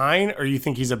will sign, or you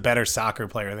think he's a better soccer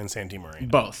player than Santi Moreno?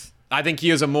 Both. I think he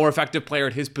is a more effective player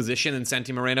at his position than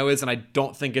Santi Moreno is, and I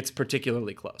don't think it's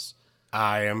particularly close.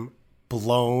 I am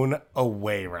blown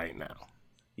away right now.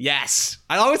 Yes.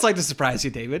 I always like to surprise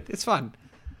you, David. It's fun.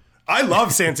 I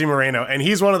love Santi Moreno, and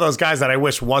he's one of those guys that I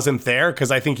wish wasn't there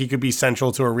because I think he could be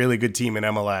central to a really good team in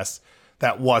MLS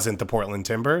that wasn't the Portland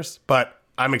Timbers. But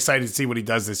I'm excited to see what he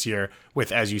does this year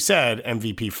with, as you said,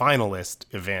 MVP finalist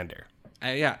Evander.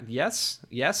 Yes.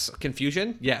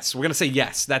 Confusion? Yes. We're going to say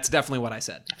yes. That's definitely what I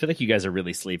said. I feel like you guys are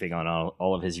really sleeping on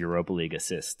all of his Europa League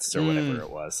assists or whatever it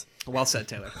was. Well said,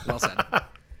 Taylor. Well said.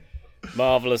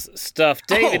 Marvelous stuff.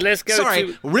 David, let's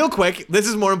go real quick. This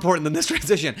is more important than this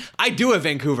transition. I do have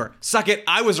Vancouver. Suck it.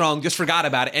 I was wrong. Just forgot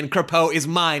about it. And Crépeau is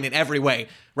mine in every way.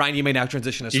 Ryan, you may now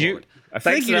transition us forward. I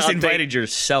feel like you just invited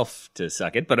yourself to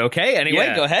suck it, but okay.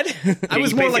 Anyway, go ahead. I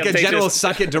was more like a general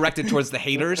suck it directed towards the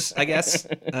haters, I guess.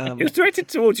 It was directed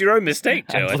towards your own mistake,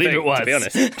 Joe. I believe it was, to be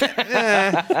honest.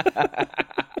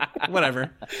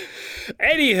 Whatever.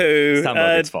 Anywho. It's Tom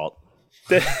Logan's fault.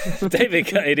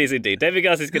 It is indeed. David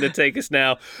Gus is going to take us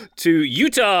now to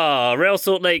Utah, Real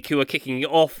Salt Lake, who are kicking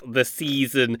off the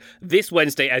season this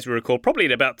Wednesday, as we record, probably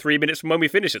in about 3 minutes from when we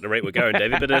finish at the rate we're going,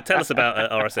 David. But tell us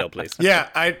about RSL, please. Yeah,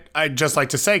 I'd just like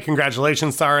to say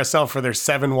congratulations to RSL for their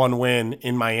 7-1 win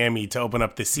in Miami to open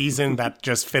up the season. That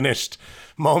just finished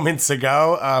moments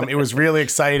ago. It was really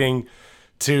exciting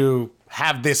to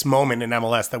have this moment in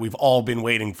MLS that we've all been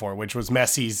waiting for, which was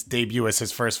Messi's debut as his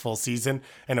first full season,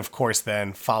 and of course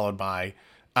then followed by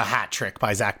a hat trick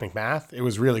by Zach McMath. It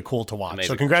was really cool to watch.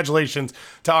 Amazing. So congratulations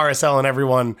to RSL and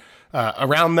everyone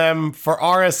around them. For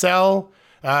RSL,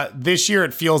 this year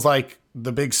it feels like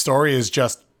the big story is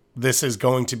just this is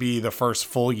going to be the first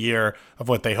full year of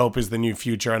what they hope is the new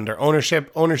future under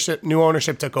ownership. New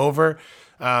ownership took over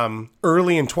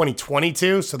early in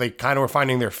 2022, so they kind of were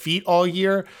finding their feet all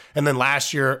year. And then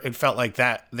last year, it felt like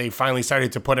that they finally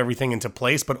started to put everything into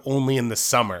place, but only in the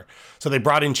summer. So they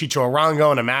brought in Chicho Arango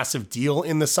and a massive deal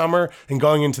in the summer. And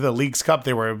going into the Leagues Cup,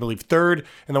 they were, I believe, third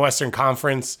in the Western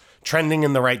Conference, trending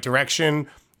in the right direction.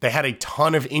 They had a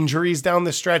ton of injuries down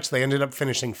the stretch. They ended up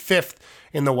finishing fifth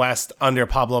in the West under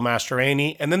Pablo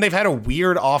Mastroeni. And then they've had a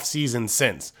weird offseason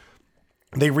since.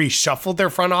 They reshuffled their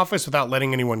front office without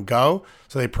letting anyone go.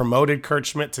 So they promoted Kurt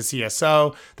Schmidt to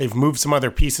CSO. They've moved some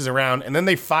other pieces around. And then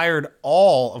they fired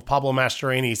all of Pablo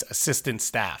Mastroeni's assistant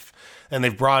staff. And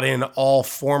they've brought in all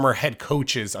former head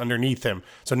coaches underneath him.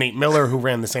 So Nate Miller, who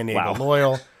ran the San Diego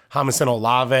Loyal. Jamison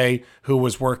Olave, who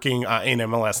was working in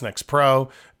MLS Next Pro.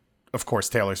 Of course,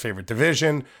 Taylor's favorite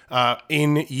division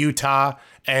in Utah.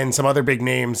 And some other big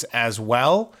names as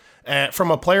well. From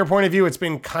a player point of view, it's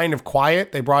been kind of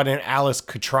quiet. They brought in Alice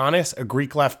Katranis, a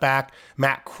Greek left back,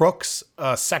 Matt Crooks,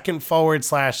 a second forward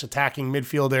 / attacking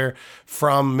midfielder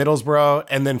from Middlesbrough,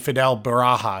 and then Fidel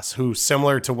Barajas, who,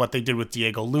 similar to what they did with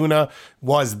Diego Luna,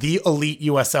 was the elite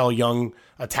USL young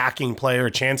attacking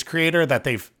player chance creator that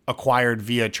they've acquired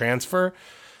via transfer.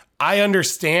 I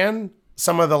understand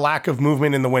some of the lack of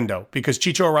movement in the window because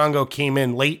Chicho Arango came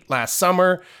in late last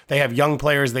summer. They have young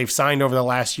players they've signed over the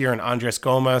last year in Andres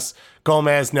Gomez,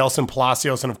 Nelson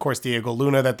Palacios, and of course Diego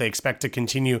Luna that they expect to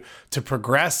continue to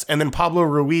progress. And then Pablo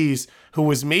Ruiz, who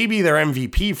was maybe their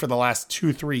MVP for the last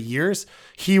 2-3 years,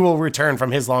 he will return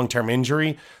from his long-term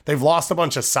injury. They've lost a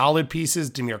bunch of solid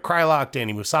pieces, Damir Kreilach,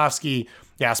 Danny Musovski,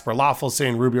 Jasper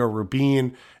Loffelson, Rubio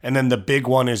Rubin, and then the big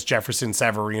one is Jefferson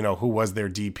Severino, who was their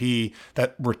DP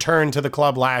that returned to the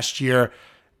club last year,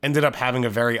 ended up having a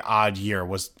very odd year,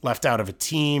 was left out of a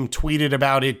team, tweeted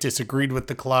about it, disagreed with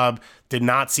the club, did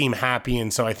not seem happy,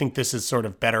 and so I think this is sort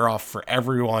of better off for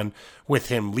everyone with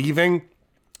him leaving.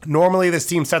 Normally, this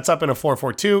team sets up in a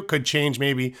 4-4-2, could change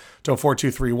maybe to a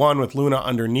 4-2-3-1 with Luna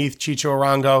underneath Chicho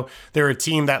Arango. They're a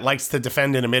team that likes to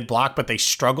defend in a mid-block, but they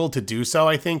struggle to do so,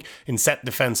 I think, in set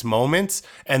defense moments.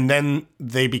 And then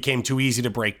they became too easy to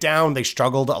break down. They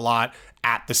struggled a lot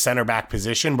at the center back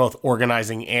position, both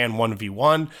organizing and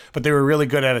 1v1, but they were really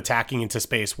good at attacking into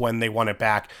space when they won it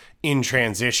back in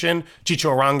transition. Chicho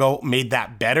Arango made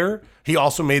that better. He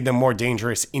also made them more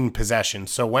dangerous in possession.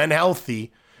 So when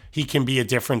healthy, he can be a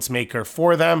difference maker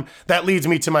for them. That leads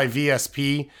me to my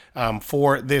VSP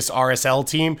for this RSL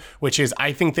team, which is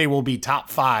I think they will be top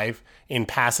 5 in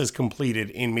passes completed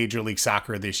in Major League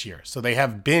Soccer this year. So they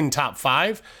have been top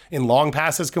 5 in long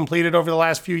passes completed over the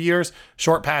last few years.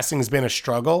 Short passing has been a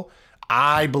struggle.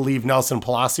 I believe Nelson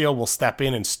Palacio will step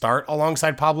in and start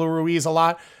alongside Pablo Ruiz a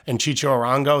lot, and Chicho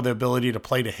Arango, the ability to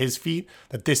play to his feet,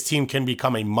 that this team can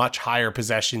become a much higher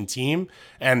possession team.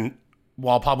 And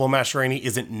while Pablo Mastroeni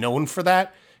isn't known for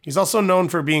that, he's also known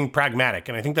for being pragmatic.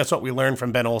 And I think that's what we learned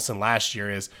from Ben Olsen last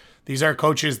year is these are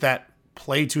coaches that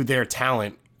play to their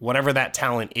talent, whatever that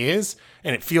talent is.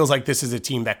 And it feels like this is a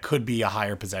team that could be a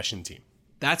higher possession team.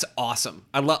 That's awesome.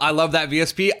 I love that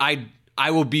VSP. I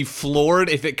will be floored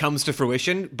if it comes to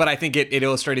fruition, but I think it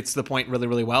illustrates the point really,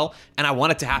 really well. And I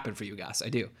want it to happen for you guys. I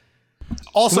do.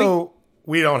 Also,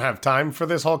 we don't have time for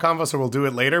this whole convo, so we'll do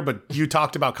it later. But you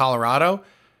talked about Colorado.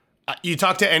 You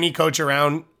talk to any coach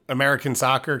around American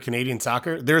soccer, Canadian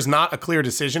soccer, there's not a clear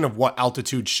decision of what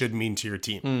altitude should mean to your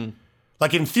team.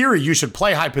 Like in theory, you should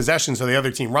play high possession so the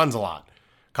other team runs a lot.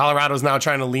 Colorado's now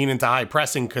trying to lean into high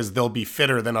pressing because they'll be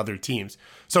fitter than other teams.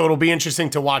 So it'll be interesting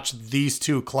to watch these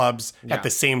two clubs at the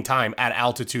same time at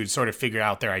altitude sort of figure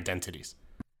out their identities.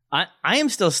 I am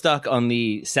still stuck on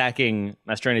the sacking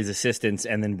Mastroeni's assistants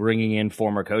and then bringing in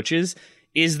former coaches.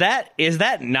 Is that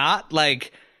not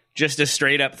like just a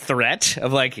straight up threat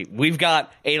of like, we've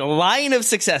got a line of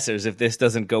successors if this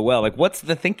doesn't go well? Like, what's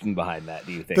the thinking behind that,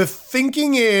 do you think? The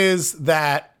thinking is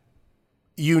that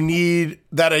you need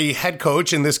that a head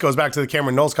coach, and this goes back to the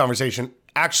Cameron Knowles conversation,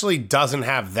 actually doesn't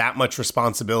have that much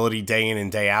responsibility day in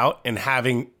and day out, and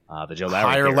having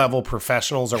higher level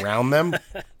professionals around them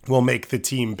will make the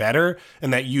team better,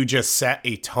 and that you just set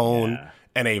a tone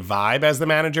and a vibe as the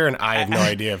manager, and I have no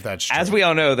idea if that's true. As we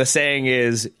all know, the saying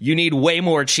is, you need way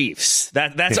more chiefs.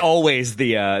 That's always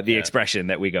the expression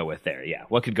that we go with there. Yeah,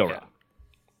 what could go wrong?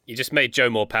 You just made Joe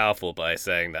more powerful by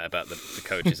saying that about the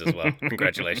coaches as well.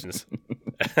 Congratulations.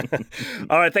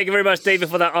 All right, thank you very much, David,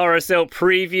 for that RSL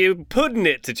preview. Putting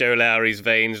it to Joe Lowry's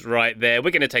veins right there.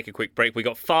 We're going to take a quick break. We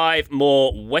got 5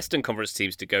 more Western Conference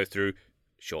teams to go through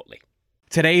shortly.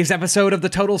 Today's episode of the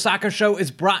Total Soccer Show is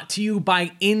brought to you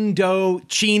by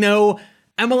Indochino.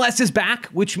 MLS is back,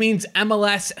 which means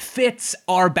MLS fits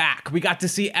are back. We got to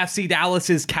see FC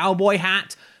Dallas's cowboy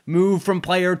hat move from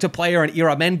player to player, and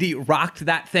Iramendi rocked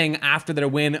that thing after their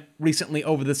win recently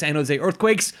over the San Jose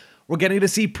Earthquakes. We're getting to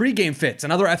see pregame fits.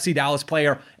 Another FC Dallas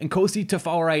player, and Kosi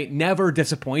Tafare never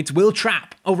disappoints. Will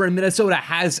Trapp over in Minnesota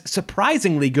has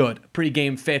surprisingly good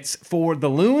pregame fits for the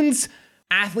Loons.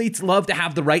 Athletes love to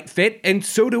have the right fit, and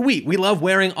so do we. We love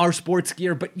wearing our sports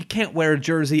gear, but you can't wear a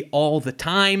jersey all the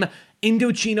time.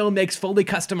 Indochino makes fully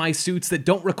customized suits that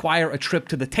don't require a trip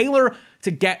to the tailor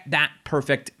to get that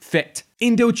perfect fit.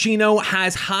 Indochino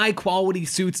has high-quality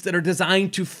suits that are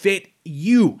designed to fit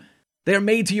you. They're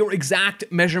made to your exact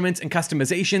measurements and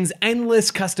customizations, endless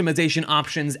customization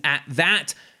options at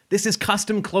that. This is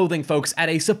custom clothing, folks, at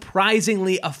a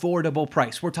surprisingly affordable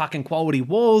price. We're talking quality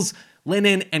wools,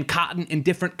 linen, and cotton in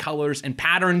different colors and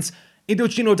patterns.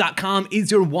 Indochino.com is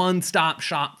your one-stop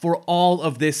shop for all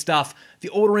of this stuff. The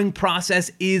ordering process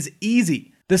is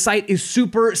easy. The site is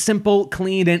super simple,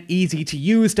 clean, and easy to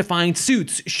use to find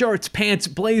suits, shirts, pants,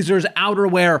 blazers,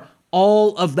 outerwear,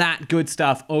 all of that good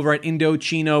stuff over at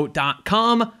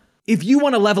Indochino.com. If you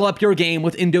want to level up your game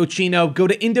with Indochino, go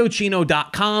to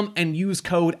Indochino.com and use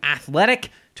code ATHLETIC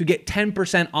to get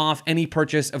 10% off any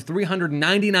purchase of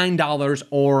 $399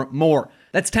 or more.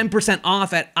 That's 10%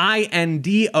 off at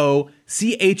Indochino.com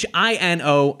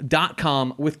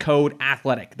with code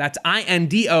ATHLETIC. That's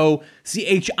Indochino.com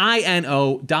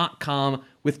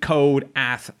with code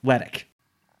ATHLETIC.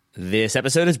 This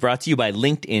episode is brought to you by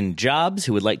LinkedIn Jobs,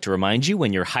 who would like to remind you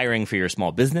when you're hiring for your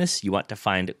small business, you want to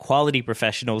find quality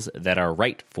professionals that are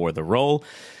right for the role.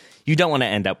 You don't want to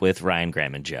end up with Ryan,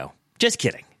 Graham, and Joe. Just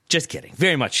kidding. Just kidding.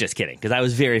 Very much just kidding, because I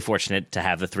was very fortunate to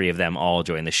have the 3 of them all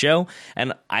join the show,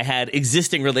 and I had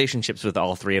existing relationships with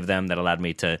all 3 of them that allowed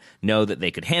me to know that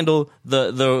they could handle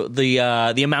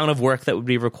the amount of work that would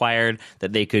be required,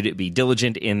 that they could be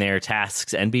diligent in their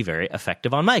tasks and be very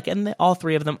effective on mic, and all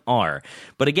 3 of them are.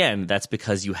 But again, that's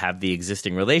because you have the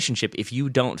existing relationship. If you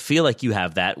don't feel like you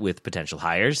have that with potential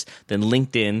hires, then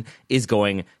LinkedIn is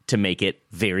going to make it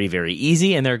very, very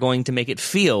easy, and they're going to make it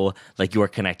feel like you're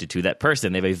connected to that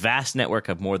person. They have a vast network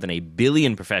of more than 1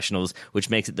 billion professionals, which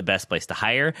makes it the best place to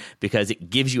hire because it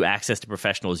gives you access to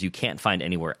professionals you can't find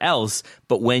anywhere else.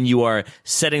 But when you are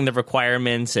setting the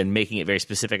requirements and making it very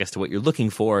specific as to what you're looking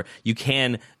for, you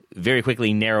can very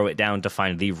quickly narrow it down to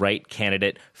find the right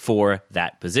candidate for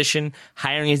that position.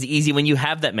 Hiring is easy when you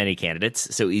have that many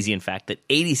candidates. So easy, in fact, that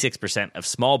 86% of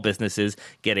small businesses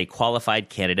get a qualified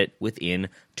candidate within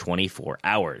 24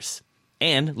 hours.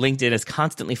 And LinkedIn is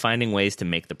constantly finding ways to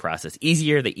make the process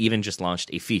easier. They even just launched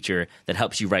a feature that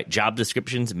helps you write job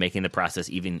descriptions, making the process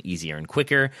even easier and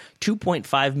quicker.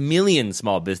 2.5 million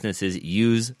small businesses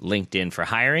use LinkedIn for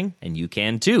hiring, and you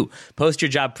can too. Post your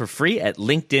job for free at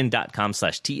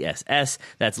linkedin.com/TSS.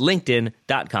 That's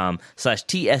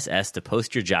linkedin.com/TSS to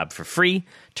post your job for free.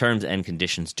 Terms and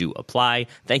conditions do apply.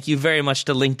 Thank you very much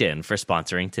to LinkedIn for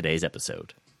sponsoring today's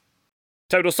episode.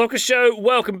 Total Soccer Show,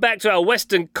 welcome back to our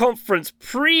Western Conference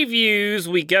previews.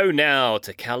 We go now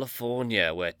to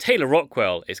California, where Taylor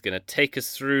Rockwell is going to take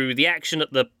us through the action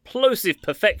at the plosive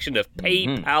perfection of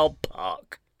PayPal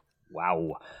Park.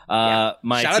 Wow.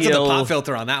 My Shout out to the pop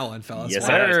filter on that one, fellas. Yes,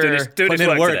 sir. Doing his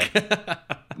work.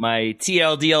 My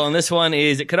TLDL on this one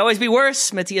is it could always be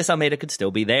worse. Matias Almeida could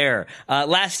still be there.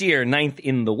 Last year, 9th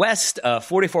in the West,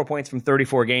 44 points from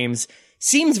 34 games.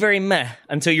 Seems very meh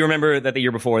until you remember that the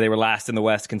year before they were last in the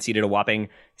West, conceded a whopping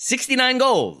 69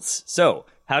 goals. So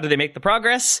how did they make the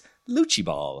progress? Lucci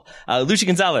ball. Luchi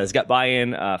Gonzalez got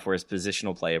buy-in for his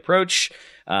positional play approach.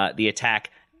 The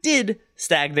attack did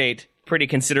stagnate pretty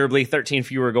considerably, 13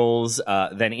 fewer goals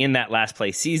than in that last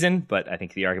place season. But I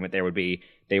think the argument there would be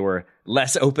they were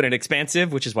less open and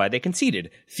expansive, which is why they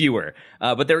conceded fewer.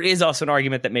 But there is also an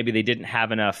argument that maybe they didn't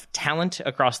have enough talent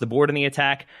across the board in the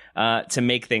attack to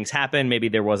make things happen. Maybe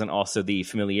there wasn't also the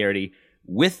familiarity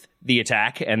with the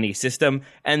attack and the system.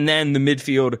 And then the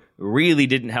midfield really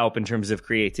didn't help in terms of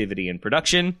creativity and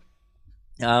production.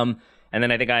 And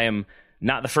then I think I am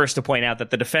not the first to point out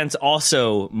that the defense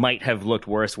also might have looked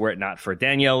worse were it not for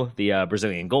Daniel, the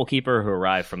Brazilian goalkeeper who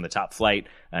arrived from the top flight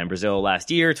in Brazil last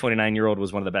year. 29-year-old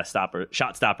was one of the best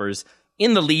shot stoppers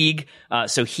in the league.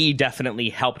 So he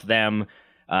definitely helped them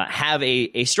have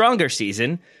a stronger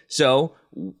season. So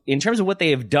in terms of what they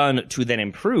have done to then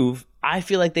improve, I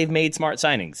feel like they've made smart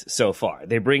signings so far.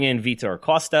 They bring in Vitor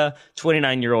Costa,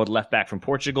 29-year-old left back from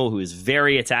Portugal, who is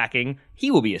very attacking. He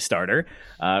will be a starter.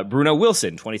 Bruno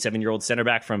Wilson, 27-year-old center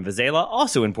back from Vizela,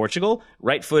 also in Portugal,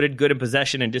 right-footed, good in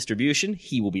possession and distribution.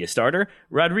 He will be a starter.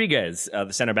 Rodriguez,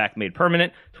 the center back made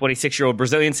permanent, 26-year-old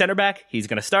Brazilian center back. He's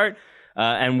going to start.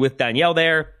 And with Daniel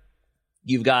there,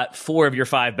 you've got 4 of your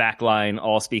 5 back line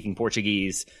all speaking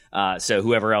Portuguese. So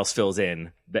whoever else fills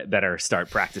in better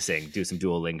start practicing, do some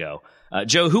Duolingo.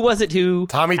 Joe, who was it who?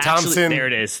 Tommy Thompson. There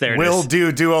it is. Will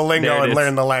do Duolingo and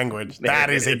learn the language. That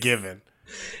is a given.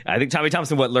 I think Tommy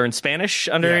Thompson, learned Spanish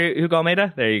under Hugo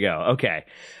Almeida? There you go. Okay.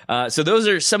 So those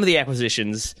are some of the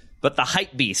acquisitions. But the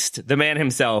hype beast, the man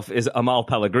himself, is Amal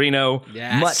Pellegrino.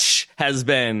 Yes. Much has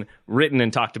been written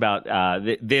and talked about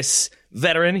this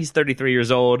veteran. He's 33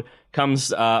 years old,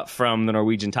 comes from the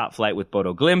Norwegian top flight with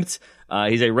Bodo Glimt.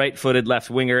 He's a right-footed left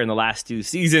winger in the last 2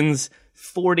 seasons.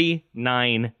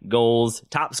 49 goals.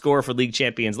 Top scorer for league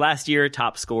champions last year.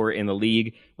 Top scorer in the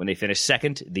league when they finished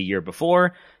second the year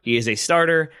before. He is a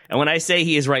starter. And when I say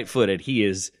he is right-footed, he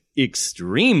is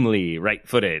extremely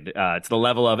right-footed. It's the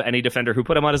level of any defender who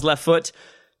put him on his left foot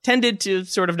tended to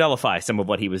sort of nullify some of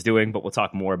what he was doing, but we'll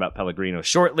talk more about Pellegrino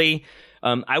shortly.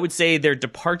 I would say their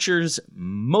departures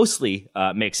mostly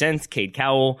make sense. Cade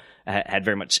Cowell had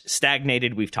very much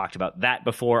stagnated. We've talked about that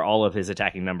before. All of his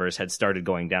attacking numbers had started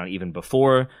going down even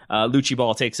before Lucci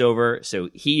Ball takes over. So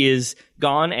he is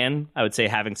gone, and I would say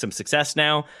having some success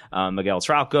now. Miguel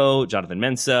Trauco, Jonathan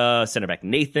Mensah, center back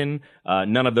Nathan.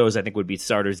 None of those I think would be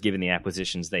starters given the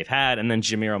acquisitions they've had. And then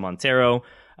Jamiro Montero,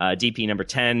 DP number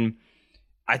 10.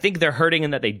 I think they're hurting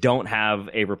in that they don't have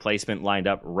a replacement lined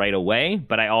up right away,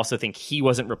 but I also think he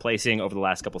wasn't replacing over the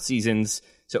last couple seasons,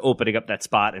 so opening up that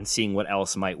spot and seeing what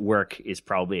else might work is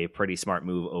probably a pretty smart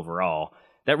move overall.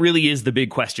 That really is the big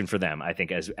question for them, I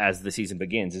think, as the season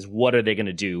begins, is what are they going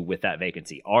to do with that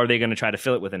vacancy? Are they going to try to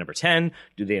fill it with a number 10?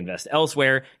 Do they invest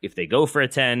elsewhere? If they go for a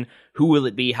 10, who will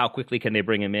it be? How quickly can they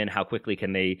bring him in? How quickly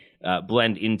can they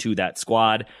blend into that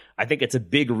squad? I think it's a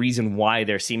big reason why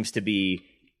there seems to be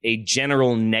a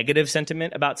general negative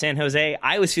sentiment about San Jose.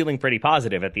 I was feeling pretty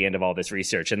positive at the end of all this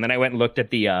research. And then I went and looked at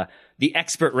the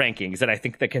expert rankings, that I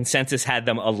think the consensus had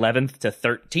them 11th to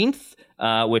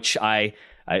 13th, which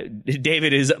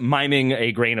David is miming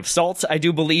a grain of salt, I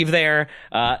do believe there.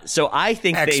 So I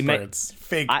think experts,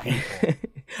 fake people.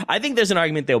 I think there's an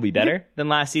argument they'll be better than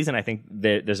last season. I think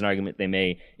there's an argument they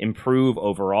may improve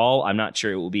overall. I'm not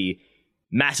sure it will be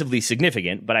massively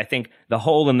significant, but I think the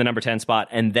hole in the number 10 spot,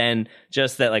 and then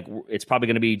just that, it's probably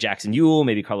going to be Jackson Ewell,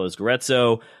 maybe Carlos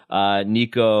Goretzo,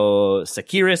 Nico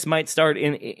Sakiris might start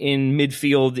in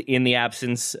midfield in the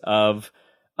absence of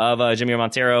Jamiro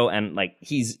Montero, and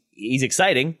he's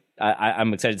exciting.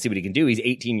 I'm excited to see what he can do. He's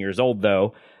 18 years old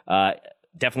though.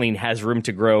 Definitely has room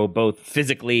to grow both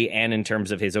physically and in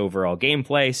terms of his overall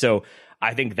gameplay. So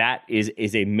I think that is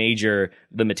a major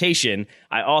limitation.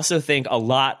 I also think a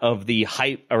lot of the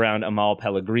hype around Amal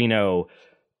Pellegrino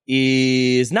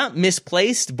is not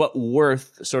misplaced, but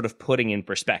worth sort of putting in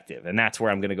perspective. And that's where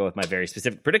I'm going to go with my very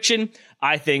specific prediction.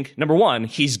 I think, number one,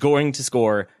 he's going to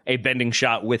score a bending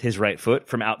shot with his right foot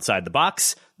from outside the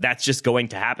box. That's just going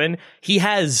to happen.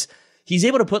 He's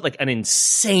able to put like an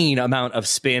insane amount of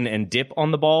spin and dip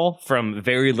on the ball from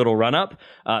very little run up.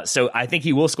 So I think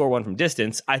he will score one from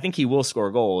distance. I think he will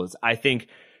score goals. I think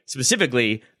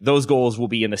specifically, those goals will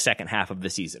be in the second half of the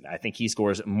season. I think he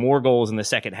scores more goals in the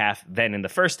second half than in the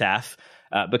first half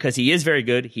because he is very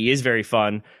good. He is very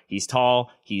fun. He's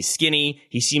tall. He's skinny.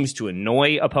 He seems to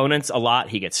annoy opponents a lot.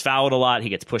 He gets fouled a lot. He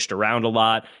gets pushed around a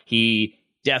lot. He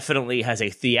definitely has a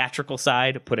theatrical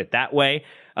side, put it that way.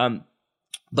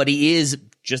 But he is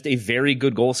just a very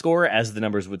good goal scorer, as the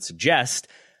numbers would suggest.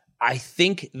 I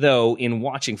think, though, in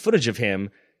watching footage of him,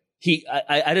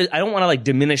 I don't want to like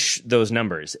diminish those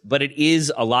numbers, but it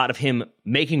is a lot of him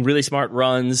making really smart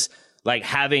runs, like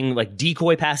having like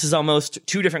decoy passes almost.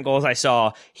 2 different goals I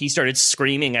saw, he started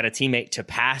screaming at a teammate to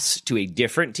pass to a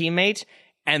different teammate,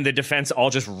 and the defense all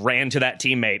just ran to that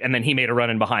teammate, and then he made a run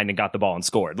in behind and got the ball and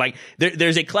scored. Like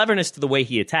there's a cleverness to the way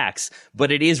he attacks,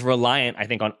 but it is reliant, I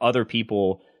think, on other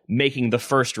people making the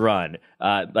first run,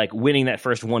 like winning that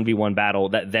first 1v1 battle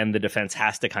that then the defense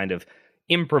has to kind of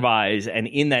improvise, and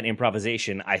in that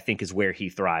improvisation, I think is where he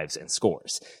thrives and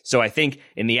scores. So I think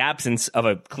in the absence of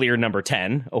a clear number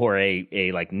 10 or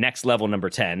a like next level number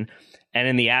 10, and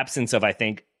in the absence of, I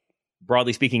think,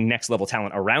 broadly speaking, next level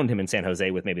talent around him in San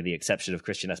Jose, with maybe the exception of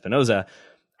Christian Espinoza,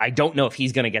 I don't know if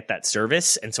he's going to get that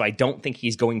service. And so I don't think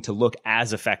he's going to look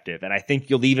as effective. And I think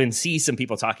you'll even see some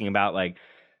people talking about like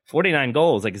 49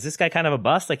 goals. Like, is this guy kind of a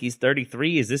bust? Like, he's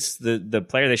 33. Is this the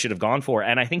player they should have gone for?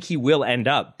 And I think he will end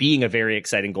up being a very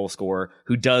exciting goal scorer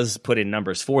who does put in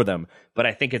numbers for them. But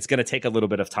I think it's going to take a little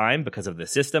bit of time because of the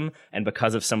system and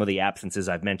because of some of the absences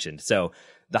I've mentioned. So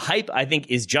the hype, I think,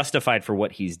 is justified for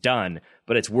what he's done,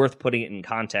 but it's worth putting it in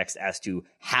context as to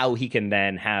how he can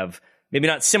then have maybe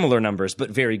not similar numbers,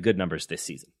 but very good numbers this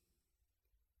season.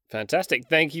 Fantastic.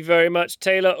 Thank you very much,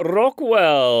 Taylor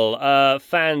Rockwell.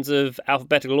 Fans of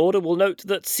Alphabetical Order will note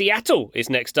that Seattle is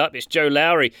next up. It's Joe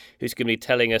Lowry who's going to be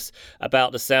telling us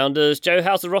about the Sounders. Joe,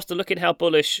 how's the roster looking? How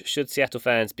bullish should Seattle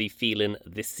fans be feeling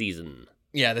this season?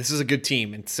 Yeah, this is a good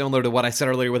team. And similar to what I said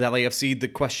earlier with LAFC, the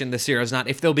question this year is not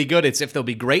if they'll be good, it's if they'll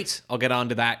be great. I'll get on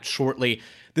to that shortly.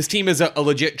 This team is a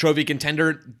legit trophy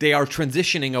contender. They are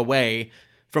transitioning away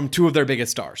from 2 of their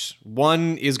biggest stars.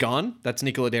 One is gone. That's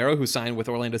Nico Lodeiro, who signed with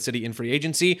Orlando City in free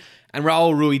agency. And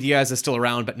Raul Ruidiaz is still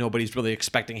around, but nobody's really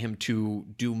expecting him to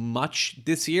do much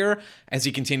this year as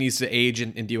he continues to age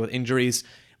and deal with injuries.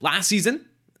 Last season,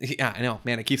 yeah, I know,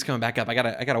 man, it keeps coming back up. I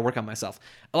gotta work on myself.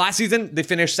 Last season, they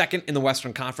finished second in the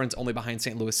Western Conference, only behind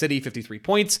St. Louis City, 53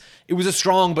 points. It was a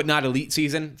strong but not elite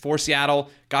season for Seattle.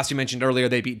 Goss, you mentioned earlier,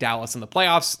 they beat Dallas in the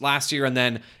playoffs last year, and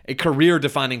then a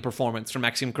career-defining performance from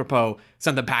Maxime Crepeau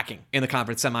sent them packing in the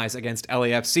conference semis against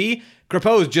LAFC.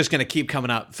 Crepeau is just going to keep coming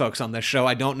up, folks, on this show.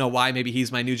 I don't know why. Maybe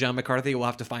he's my new John McCarthy. We'll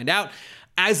have to find out.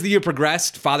 As the year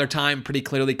progressed, Father Time pretty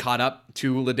clearly caught up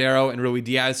to Lodeiro and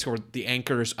Ruidiaz, who are the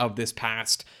anchors of this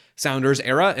past Sounders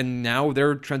era, and now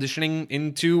they're transitioning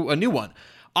into a new one.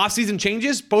 Offseason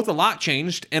changes, both a lot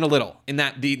changed and a little, in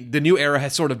that the new era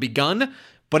has sort of begun,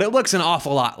 but it looks an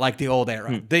awful lot like the old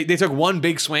era. They took one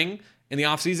big swing in the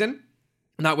offseason,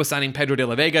 and that was signing Pedro de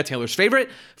la Vega, Taylor's favorite,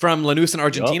 from Lanús in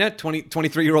Argentina,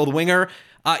 23-year-old winger.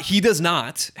 He does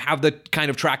not have the kind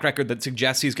of track record that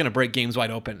suggests he's going to break games wide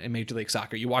open in Major League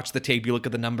Soccer. You watch the tape, you look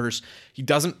at the numbers, he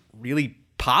doesn't really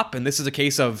pop, and this is a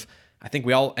case of, I think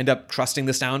we all end up trusting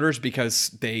the Sounders because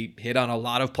they hit on a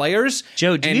lot of players.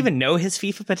 Joe, do you even know his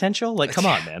FIFA potential? Like, come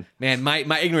on, man. Man,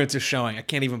 my ignorance is showing. I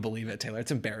can't even believe it, Taylor. It's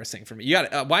embarrassing for me. You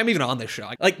got why I'm even on this show.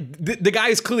 Like, the guy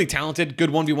is clearly talented, good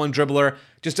 1v1 dribbler,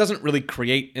 just doesn't really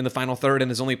create in the final third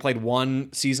and has only played 1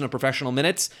 season of professional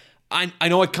minutes. I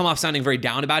know I'd come off sounding very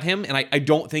down about him, and I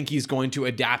don't think he's going to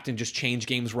adapt and just change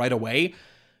games right away.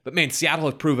 But man, Seattle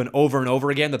has proven over and over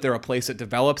again that they're a place that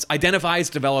develops,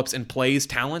 develops, and plays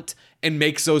talent and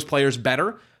makes those players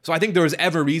better. So I think there is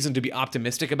every reason to be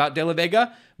optimistic about De La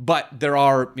Vega, but there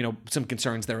are, some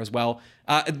concerns there as well.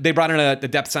 They brought in the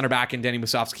depth center back in Danny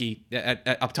Musovski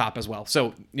up top as well.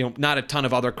 So, not a ton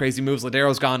of other crazy moves.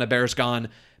 Ladeiro's gone, Aber's gone,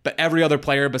 but every other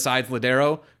player besides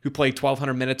Lodeiro, who played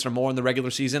 1,200 minutes or more in the regular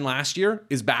season last year,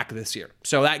 is back this year.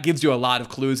 So that gives you a lot of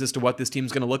clues as to what this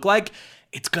team's going to look like.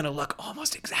 It's going to look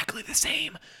almost exactly the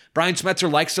same. Brian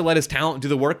Schmetzer likes to let his talent do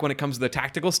the work when it comes to the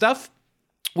tactical stuff.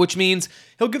 which means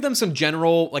he'll give them some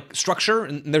general like structure,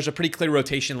 and there's a pretty clear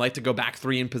rotation, like to go back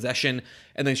 3 in possession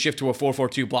and then shift to a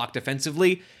 4-4-2 block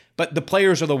defensively. But the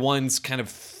players are the ones kind of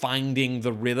finding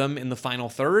the rhythm in the final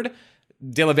third.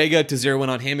 De La Vega, to zero in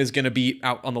on him, is going to be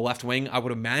out on the left wing, I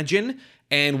would imagine.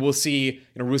 And we'll see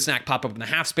Rusnak pop up in the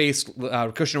half space,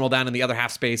 Kushner roll down in the other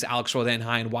half space, Alex Roldan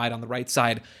high and wide on the right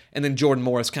side, and then Jordan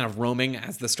Morris kind of roaming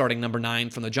as the starting number 9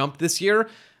 from the jump this year.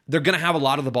 They're going to have a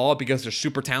lot of the ball because they're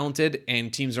super talented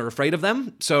and teams are afraid of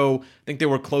them. So I think they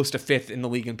were close to 5th in the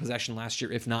league in possession last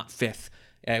year, if not 5th.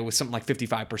 It was something like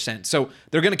 55%. So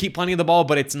they're going to keep plenty of the ball,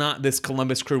 but it's not this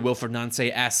Columbus Crew, Wilfred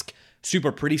Nancy-esque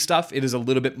super pretty stuff. It is a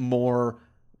little bit more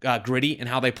gritty in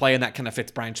how they play, and that kind of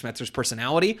fits Brian Schmetzer's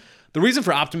personality. The reason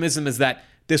for optimism is that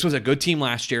this was a good team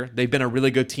last year. They've been a really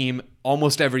good team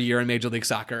almost every year in Major League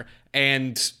Soccer,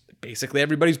 and basically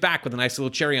everybody's back with a nice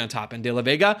little cherry on top. And De La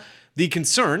Vega, the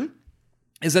concern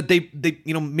is that they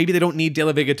maybe they don't need De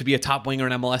La Vega to be a top winger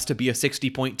in MLS to be a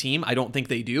 60-point team. I don't think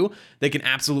they do. They can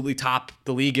absolutely top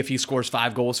the league if he scores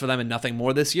 5 goals for them and nothing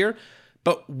more this year.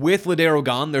 But with Ladero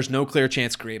gone, there's no clear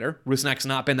chance creator. Rusnak's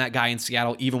not been that guy in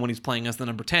Seattle, even when he's playing as the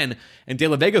number 10. And De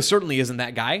La Vega certainly isn't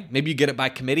that guy. Maybe you get it by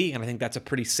committee, and I think that's a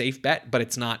pretty safe bet, but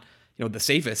it's not the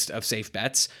safest of safe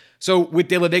bets. So with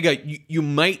De La Vega, you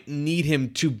might need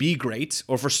him to be great,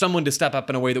 or for someone to step up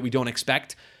in a way that we don't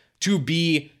expect, to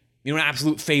be an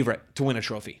absolute favorite to win a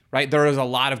trophy, right? There is a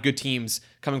lot of good teams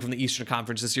coming from the Eastern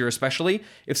Conference this year, especially.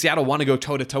 If Seattle want to go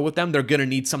toe-to-toe with them, they're going to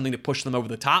need something to push them over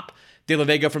the top. De La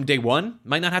Vega from day one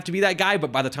might not have to be that guy,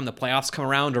 but by the time the playoffs come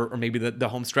around, or maybe the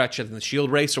home stretch and the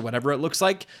Shield race or whatever it looks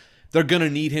like, they're going to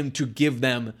need him to give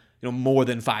them more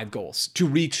than 5 goals to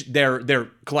reach their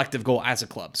collective goal as a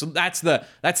club. So that's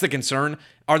the concern.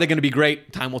 Are they going to be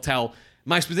great? Time will tell.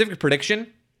 My specific prediction,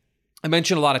 I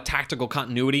mentioned a lot of tactical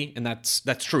continuity, and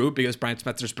that's true because Brian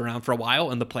Schmetzer's been around for a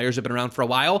while and the players have been around for a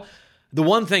while. The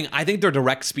one thing, I think their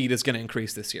direct speed is going to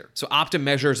increase this year. So Opta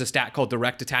measures a stat called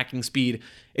direct attacking speed.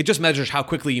 It just measures how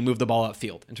quickly you move the ball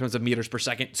upfield in terms of meters per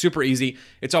second. Super easy.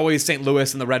 It's always St.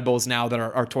 Louis and the Red Bulls now that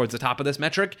are towards the top of this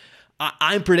metric.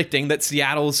 I'm predicting that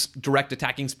Seattle's direct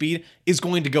attacking speed is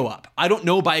going to go up. I don't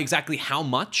know by exactly how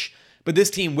much, but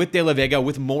this team with De La Vega,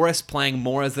 with Morris playing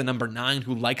more as the number 9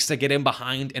 who likes to get in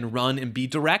behind and run and be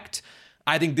direct,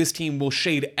 I think this team will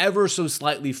shade ever so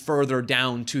slightly further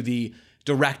down to the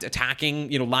direct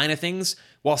attacking, line of things,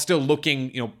 while still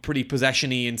looking, pretty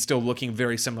possession-y and still looking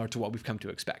very similar to what we've come to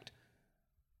expect.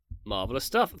 Marvellous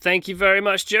stuff. Thank you very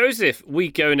much, Joseph. We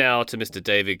go now to Mr.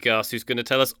 David Gus, who's going to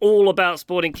tell us all about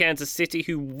Sporting Kansas City,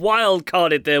 who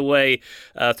wild-carded their way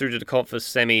through to the conference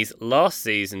semis last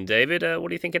season. David,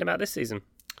 what are you thinking about this season?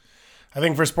 I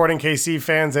think for Sporting KC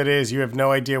fans, it is you have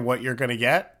no idea what you're going to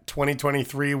get.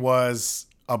 2023 was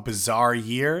a bizarre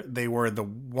year. They were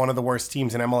one of the worst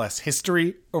teams in MLS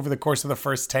history over the course of the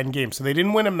first 10 games. So they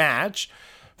didn't win a match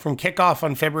from kickoff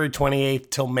on February 28th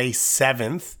till May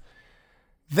 7th.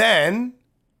 Then,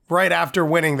 right after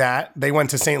winning that, they went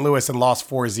to St. Louis and lost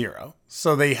 4-0.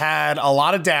 So they had a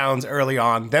lot of downs early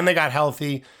on. Then they got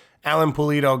healthy. Alan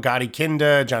Pulido, Gotti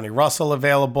Kinda, Johnny Russell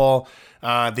available.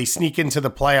 They sneak into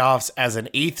the playoffs as an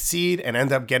 8th seed and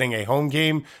end up getting a home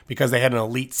game because they had an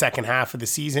elite second half of the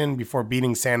season before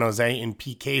beating San Jose in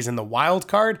PKs in the wild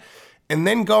card, and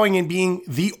then going and being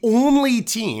the only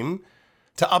team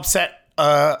to upset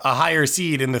a higher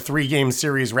seed in the 3-game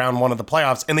series round 1 of the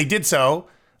playoffs. And they did so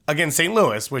against St.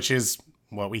 Louis, which is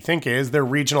what we think is their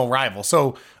regional rival.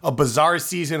 So a bizarre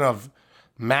season of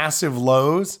massive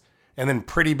lows and then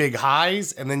pretty big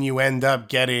highs, and then you end up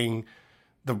getting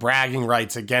the bragging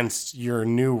rights against your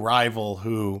new rival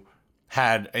who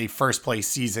had a first-place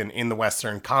season in the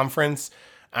Western Conference.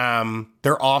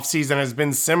 Their offseason has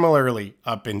been similarly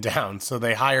up and down. So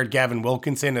they hired Gavin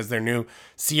Wilkinson as their new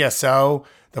CSO,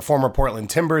 the former Portland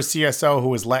Timbers CSO who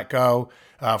was let go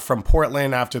from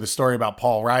Portland after the story about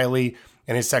Paul Riley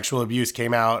and his sexual abuse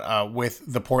came out with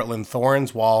the Portland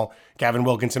Thorns, while Gavin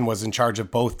Wilkinson was in charge of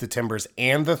both the Timbers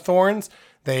and the Thorns.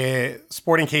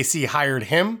 Sporting KC hired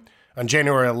him on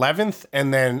January 11th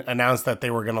and then announced that they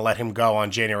were going to let him go on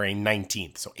January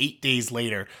 19th. So 8 days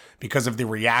later, because of the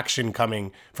reaction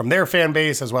coming from their fan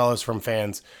base as well as from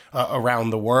fans around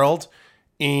the world.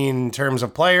 In terms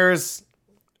of players,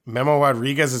 Memo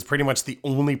Rodriguez is pretty much the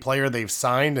only player they've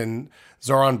signed, and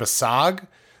Zoran Basag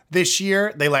this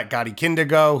year. They let Gotti Kinda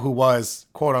go, who was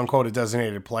quote-unquote a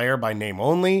designated player by name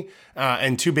only,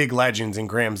 and 2 big legends in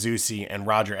Graham Zusi and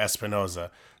Roger Espinoza.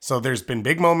 So there's been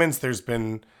big moments, there's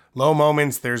been low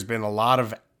moments, there's been a lot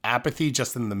of apathy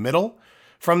just in the middle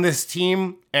from this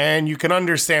team, and you can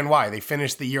understand why. They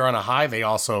finished the year on a high. They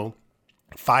also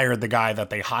fired the guy that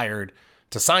they hired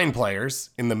to sign players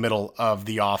in the middle of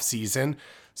the offseason.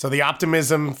 So the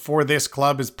optimism for this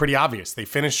club is pretty obvious. They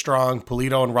finish strong.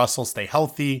 Pulido and Russell stay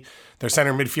healthy. Their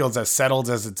center midfield's as settled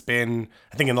as it's been,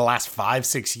 I think, in the last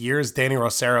 5-6 years. Danny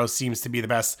Rosero seems to be the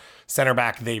best center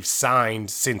back they've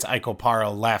signed since Ike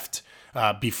Opara left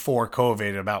before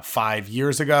COVID about 5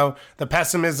 years ago. The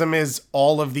pessimism is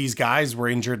all of these guys were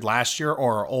injured last year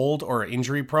or are old or are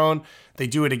injury prone. They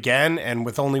do it again, and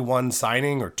with only one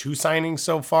signing or two signings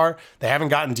so far, they haven't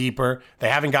gotten deeper. They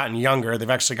haven't gotten younger. They've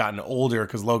actually gotten older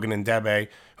because Logan Ndebe,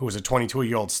 who was a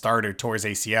 22-year-old starter, tore his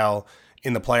ACL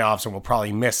in the playoffs and will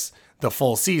probably miss the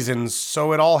full season.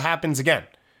 So it all happens again.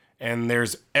 And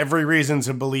there's every reason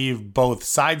to believe both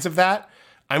sides of that.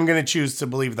 I'm going to choose to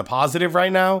believe the positive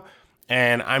right now.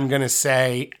 And I'm going to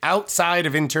say, outside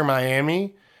of Inter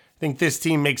Miami, I think this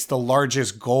team makes the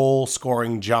largest goal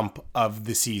scoring jump of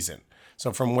the season.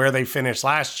 So from where they finished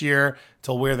last year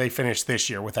till where they finished this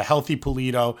year, with a healthy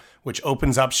Pulido, which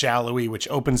opens up Shallowy, which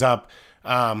opens up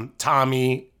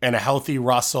Tommy, and a healthy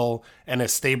Russell, and a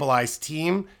stabilized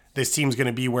team, this team's going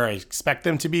to be where I expect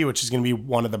them to be, which is going to be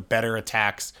one of the better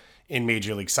attacks in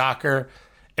Major League Soccer.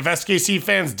 If SKC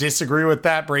fans disagree with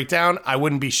that breakdown, I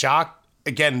wouldn't be shocked.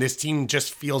 Again, this team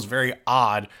just feels very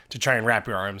odd to try and wrap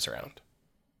your arms around.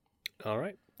 All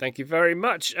right. Thank you very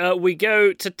much. We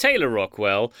go to Taylor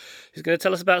Rockwell, who's going to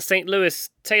tell us about St. Louis.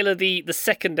 Taylor, the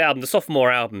second album, the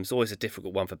sophomore album, is always a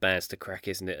difficult one for bands to crack,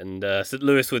 isn't it? And St.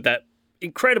 Louis, with that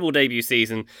incredible debut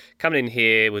season, coming in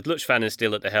here with Lutz Fannin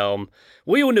still at the helm.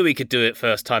 We all knew he could do it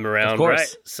first time around,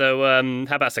 right? So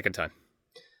how about second time?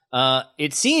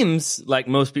 It seems like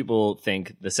most people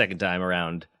think the second time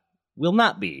around will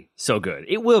not be so good.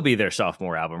 It will be their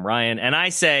sophomore album, Ryan. And I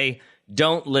say,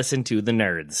 don't listen to the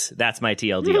nerds. That's my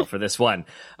TLDL for this one.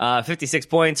 56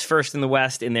 points, first in the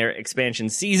West in their expansion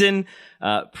season.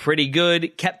 Pretty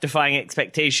good. Kept defying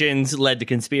expectations. Led to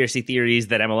conspiracy theories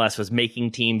that MLS was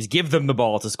making teams give them the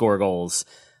ball to score goals.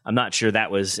 I'm not sure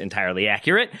that was entirely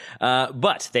accurate,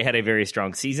 but they had a very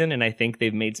strong season, and I think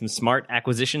they've made some smart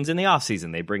acquisitions in the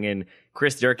offseason. They bring in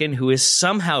Chris Durkin, who is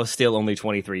somehow still only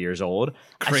 23 years old.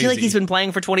 Crazy. I feel like he's been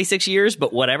playing for 26 years,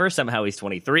 but whatever. Somehow he's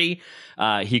 23.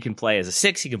 He can play as a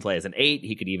 6. He can play as an 8.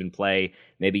 He could even play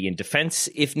maybe in defense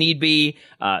if need be.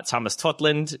 Thomas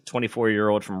Totland,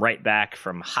 24-year-old from right back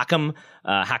from Hakan,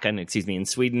 in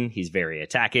Sweden. He's very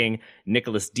attacking.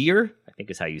 Nicholas Deer, I think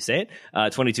is how you say it,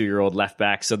 22-year-old left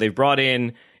back. So they've brought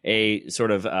in a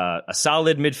sort of a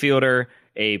solid midfielder,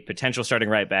 a potential starting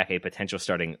right back, a potential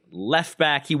starting left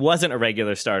back. He wasn't a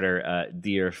regular starter,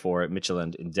 Deer, for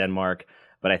Midtjylland in Denmark,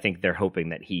 but I think they're hoping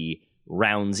that he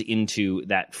rounds into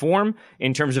that form.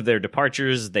 In terms of their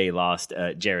departures, they lost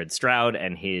Jared Stroud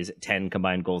and his 10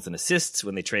 combined goals and assists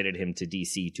when they traded him to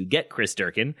DC to get Chris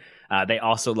Durkin. They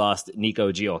also lost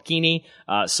Nico Gioacchini,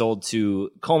 sold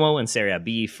to Como and Serie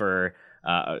B for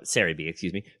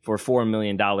 $4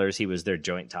 million. He was their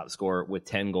joint top scorer with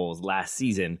 10 goals last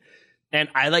season. And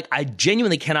I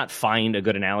genuinely cannot find a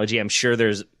good analogy. I'm sure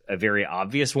there's a very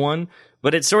obvious one,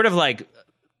 but it's sort of like,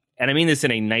 and I mean this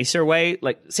in a nicer way,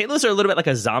 like St. Louis are a little bit like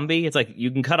a zombie. It's like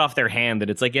you can cut off their hand and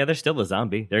it's like, yeah, they're still a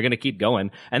zombie. They're going to keep going.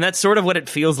 And that's sort of what it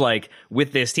feels like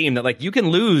with this team, that like you can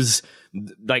lose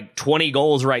like 20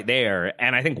 goals right there.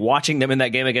 And I think watching them in that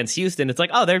game against Houston, it's like,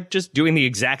 oh, they're just doing the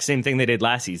exact same thing they did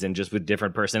last season, just with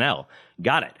different personnel.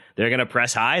 Got it. They're going to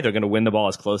press high. They're going to win the ball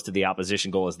as close to the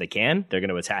opposition goal as they can. They're going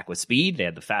to attack with speed. They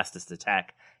had the fastest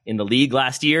attack in the league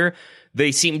last year.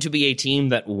 They seem to be a team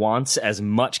that wants as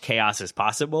much chaos as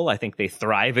possible. I think they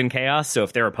thrive in chaos. So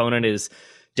if their opponent is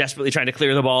desperately trying to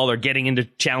clear the ball or getting into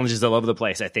challenges all over the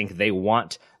place, I think they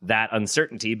want that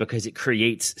uncertainty because it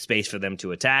creates space for them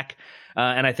to attack.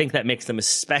 And I think that makes them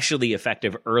especially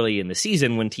effective early in the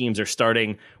season when teams are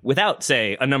starting without,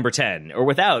 say, a number 10 or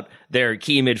without their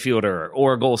key midfielder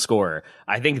or a goal scorer.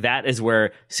 I think that is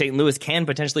where St. Louis can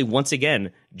potentially once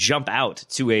again jump out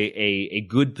to a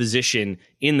good position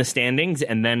in the standings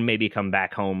and then maybe come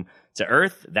back home to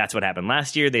earth. That's what happened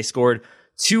last year. They scored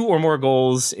 2 or more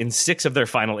goals in 6 of their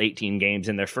final 18 games.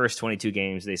 In their first 22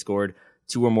 games, they scored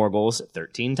 2 or more goals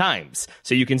 13 times.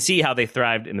 So you can see how they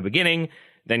thrived in the beginning,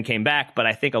 then came back. But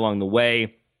I think along the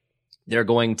way, they're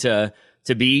going to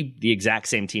be the exact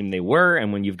same team they were.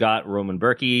 And when you've got Roman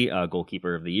Berkey,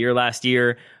 goalkeeper of the year last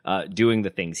year, doing the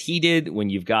things he did, when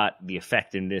you've got the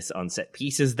effectiveness on set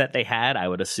pieces that they had, I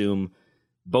would assume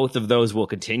both of those will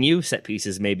continue. Set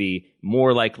pieces may be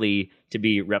more likely to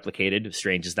be replicated,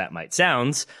 strange as that might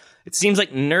sound. It seems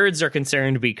like nerds are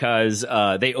concerned because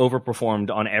they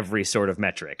overperformed on every sort of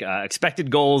metric.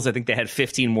 Expected goals, I think they had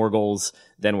 15 more goals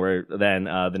than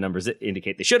the numbers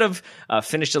indicate they should have.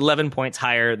 Finished 11 points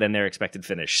higher than their expected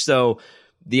finish. So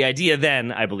the idea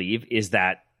then, I believe, is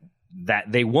that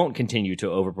they won't continue to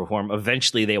overperform.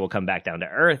 Eventually, they will come back down to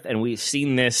earth. And we've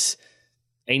seen this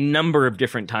a number of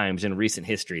different times in recent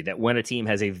history, that when a team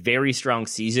has a very strong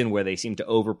season where they seem to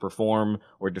overperform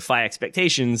or defy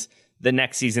expectations, the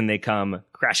next season they come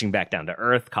crashing back down to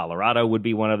earth. Colorado would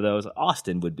be one of those.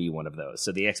 Austin would be one of those.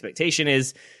 So the expectation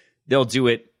is they'll do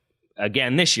it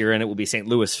again this year, and it will be St.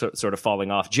 Louis sort of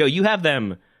falling off. Joe, do you have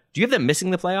them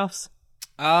missing the playoffs?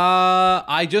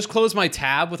 I just closed my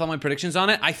tab with all my predictions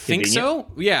on it. I think Convenient.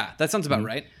 so. Yeah, that sounds about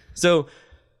right. So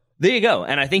there you go.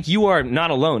 And I think you are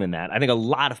not alone in that. I think a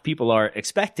lot of people are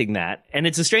expecting that. And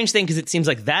it's a strange thing because it seems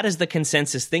like that is the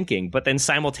consensus thinking. But then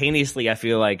simultaneously, I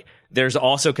feel like there's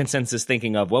also consensus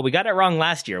thinking of, well, we got it wrong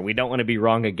last year. We don't want to be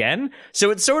wrong again.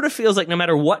 So it sort of feels like no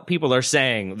matter what people are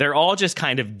saying, they're all just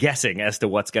kind of guessing as to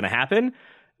what's going to happen,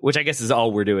 which I guess is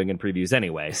all we're doing in previews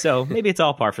anyway. So maybe it's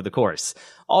all par for the course.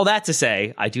 All that to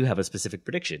say, I do have a specific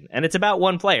prediction, and it's about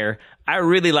one player. I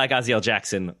really like Aziel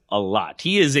Jackson a lot.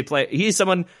 He is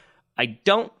someone I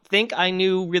don't think I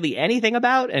knew really anything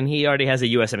about, and he already has a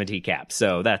USMNT cap,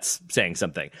 so that's saying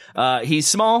something. He's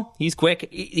small, he's quick,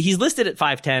 he's listed at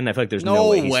 5'10". I feel like there's no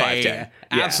way he's 5'10". Yeah.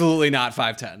 Absolutely not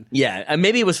 5'10". Yeah,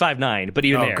 maybe it was 5'9", but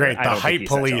even there. Oh, great. The height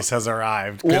police has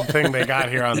arrived. Good thing they got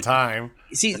here on time.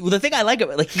 See, the thing I like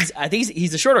about, like, I think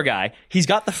he's a shorter guy. He's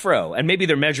got the fro, and maybe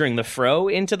they're measuring the fro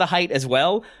into the height as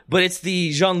well. But it's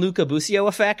the Gianluca Busio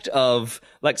effect of,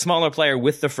 like, smaller player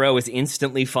with the fro is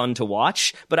instantly fun to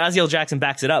watch. But Aziel Jackson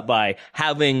backs it up by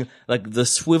having, like, the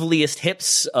swiveliest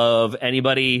hips of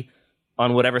anybody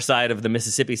on whatever side of the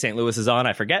Mississippi St. Louis is on,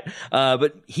 I forget.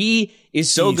 But he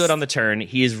is so good on the turn.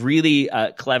 He is really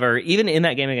clever. Even in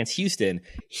that game against Houston,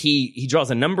 he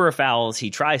draws a number of fouls. He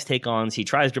tries take-ons. He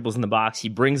tries dribbles in the box. He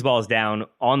brings balls down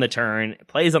on the turn,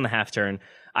 plays on the half turn.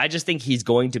 I just think he's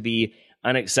going to be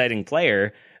an exciting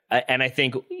player. And I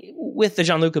think with the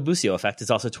Gianluca Busio effect,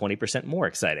 it's also 20% more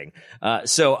exciting.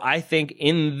 So I think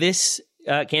in this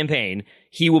campaign,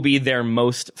 he will be their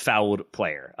most fouled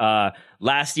player.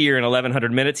 Last year in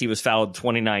 1,100 minutes, he was fouled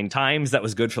 29 times. That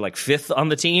was good for like 5th on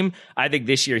the team. I think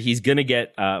this year he's going to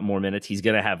get more minutes. He's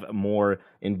going to have more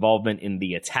involvement in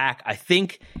the attack. I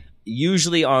think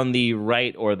usually on the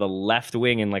right or the left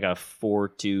wing in like a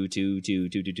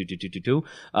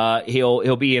 4-2-2-2-2-2-2-2-2.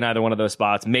 He'll be in either one of those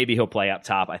spots. Maybe he'll play up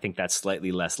top. I think that's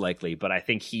slightly less likely, but I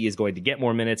think he is going to get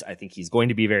more minutes. I think he's going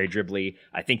to be very dribbly.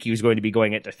 I think he's going to be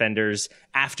going at defenders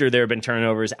after there have been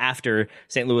turnovers, after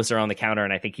St. Louis are on the counter,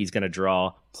 and I think he's going to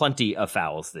draw plenty of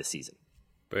fouls this season.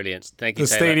 Brilliant. Thank you,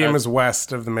 The stadium is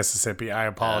west of the Mississippi. I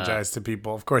apologize to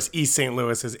people. Of course, East St.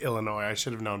 Louis is Illinois. I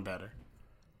should have known better.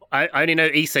 I only know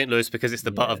East St. Louis because it's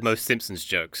the butt of most Simpsons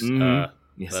jokes.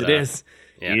 Yes, it is.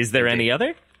 Yeah, is there any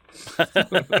other?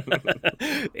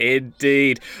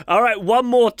 Indeed. All right, one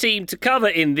more team to cover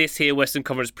in this here Western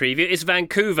Conference preview is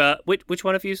Vancouver. Which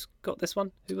one of you's got this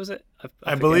one? Who was it?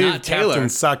 I believe Captain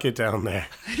Suckett down there.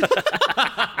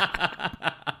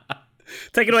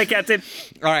 Take it away, Captain.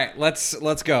 All right, let's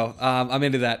go. I'm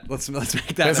into that. Let's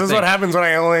make that. This is what happens when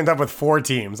I only end up with 4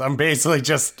 teams. I'm basically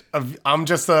just a live You're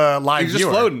just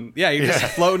viewer. floating. Yeah, you're just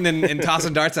floating and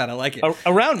tossing darts out. I like it.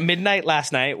 Around midnight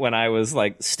last night, when I was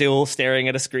like still staring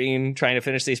at a screen trying to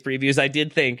finish these previews, I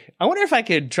did think, I wonder if I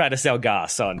could try to sell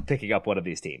Goss on picking up one of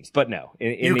these teams. But no,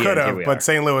 you could have, but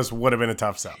St. Louis would have been a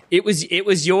tough sell. It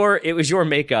was your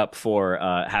makeup for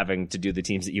having to do the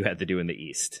teams that you had to do in the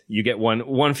East. You get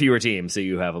one fewer team, so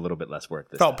you have a little bit less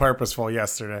work. Felt purposeful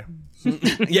yesterday.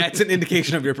 Yeah, it's an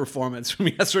indication of your performance from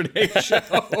yesterday's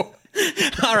show.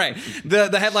 All right,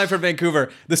 the headline for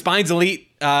Vancouver: the spine's elite.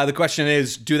 The question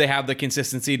is, do they have the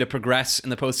consistency to progress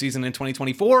in the postseason in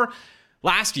 2024?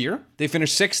 Last year, they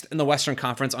finished 6th in the Western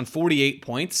Conference on 48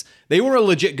 points. They were a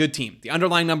legit good team. The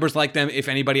underlying numbers like them. If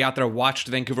anybody out there watched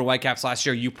the Vancouver Whitecaps last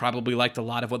year, you probably liked a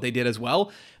lot of what they did as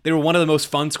well. They were one of the most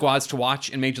fun squads to watch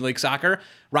in Major League Soccer.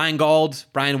 Ryan Gauld,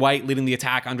 Brian White leading the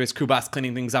attack, Andres Kubas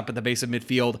cleaning things up at the base of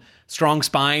midfield. Strong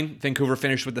spine. Vancouver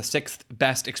finished with the 6th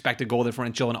best expected goal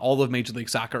differential in all of Major League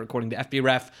Soccer, according to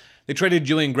FBref. They traded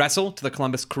Julian Gressel to the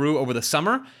Columbus Crew over the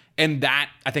summer, and that,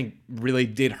 I think, really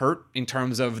did hurt in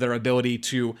terms of their ability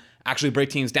to actually break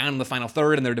teams down in the final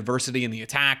third and their diversity in the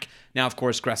attack. Now, of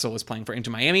course, Gressel is playing for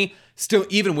Inter Miami. Still,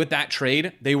 even with that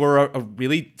trade, they were a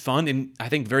really fun and, I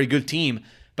think, very good team,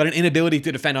 but an inability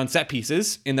to defend on set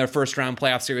pieces in their first-round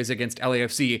playoff series against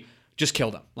LAFC just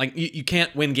killed them. Like, you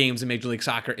can't win games in Major League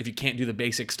Soccer if you can't do the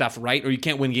basic stuff right, or you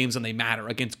can't win games when they matter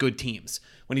against good teams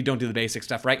when you don't do the basic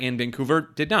stuff right, and Vancouver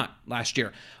did not last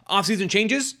year. Offseason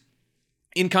changes.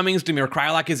 Incomings, Damir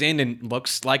Kreilach is in and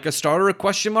looks like a starter, a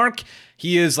question mark.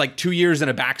 He is like 2 years in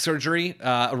a back surgery,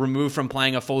 removed from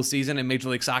playing a full season in Major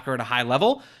League Soccer at a high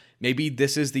level. Maybe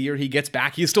this is the year he gets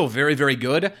back. He's still very, very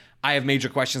good. I have major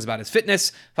questions about his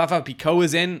fitness. Fafa Picault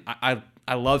is in.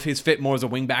 I love his fit more as a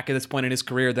wingback at this point in his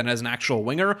career than as an actual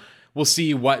winger. We'll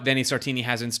see what Vinny Sartini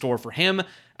has in store for him.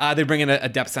 They bring in a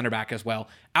depth center back as well.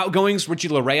 Outgoings, Richie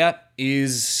Larea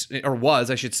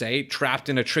was, I should say, trapped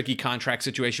in a tricky contract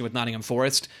situation with Nottingham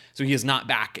Forest. So he is not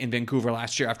back in Vancouver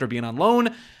last year after being on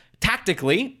loan.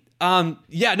 Tactically, I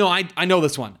know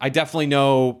this one. I definitely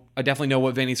know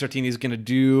what Vinny Sartini is going to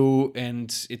do,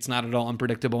 and it's not at all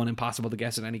unpredictable and impossible to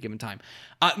guess at any given time.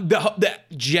 The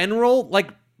general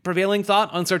prevailing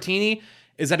thought on Sartini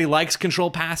is that he likes control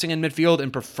passing in midfield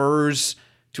and prefers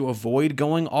to avoid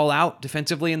going all out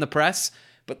defensively in the press.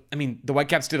 But I mean, the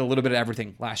Whitecaps did a little bit of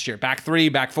everything last year: back three,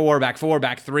 back four, back four,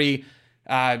 back three.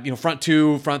 Front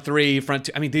two, front three, front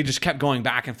two. I mean, they just kept going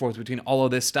back and forth between all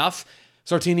of this stuff.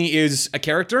 Sartini is a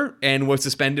character and was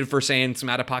suspended for saying some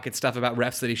out-of-pocket stuff about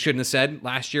refs that he shouldn't have said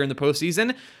last year in the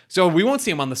postseason. So we won't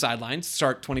see him on the sidelines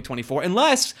start 2024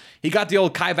 unless he got the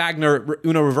old Kai Wagner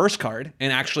Uno reverse card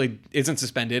and actually isn't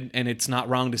suspended, and it's not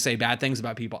wrong to say bad things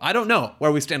about people. I don't know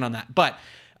where we stand on that. But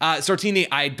Sartini,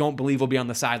 I don't believe, will be on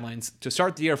the sidelines to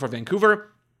start the year for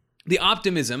Vancouver. The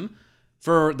optimism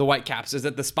for the Whitecaps is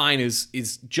that the spine is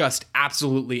just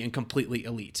absolutely and completely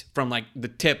elite from the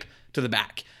tip to the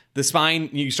back. The spine,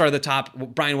 you start at the top.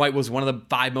 Brian White was one of the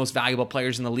 5 most valuable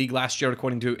players in the league last year,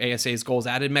 according to ASA's goals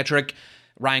added metric.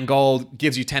 Ryan Gold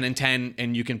gives you 10 and 10,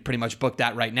 and you can pretty much book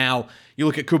that right now. You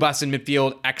look at Kubas in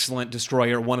midfield, excellent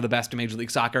destroyer, one of the best in Major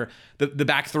League Soccer. The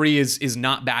back three is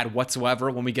not bad whatsoever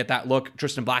when we get that look.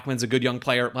 Tristan Blackman's a good young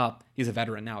player. Well, he's a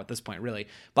veteran now at this point, really.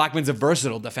 Blackman's a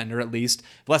versatile defender, at least.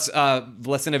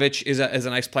 Vlasinovic is a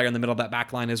nice player in the middle of that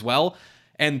back line as well.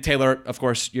 And Taylor, of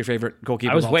course, your favorite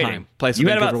goalkeeper of all time. You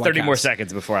had about 30 more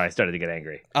seconds before I started to get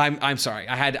angry. I'm sorry.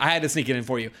 I had to sneak it in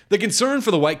for you. The concern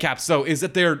for the Whitecaps, though, is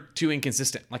that they're too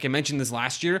inconsistent. Like I mentioned this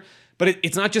last year, but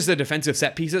it's not just the defensive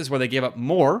set pieces where they gave up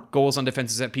more goals on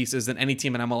defensive set pieces than any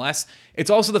team in MLS. It's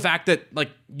also the fact that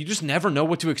you just never know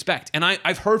what to expect. And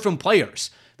I've heard from players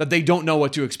that they don't know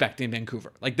what to expect in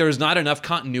Vancouver. There's not enough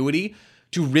continuity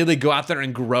to really go out there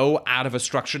and grow out of a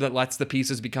structure that lets the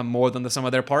pieces become more than the sum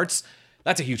of their parts.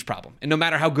 That's a huge problem. And no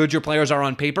matter how good your players are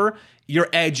on paper, your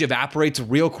edge evaporates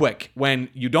real quick when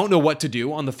you don't know what to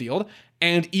do on the field.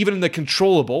 And even in the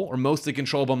controllable or mostly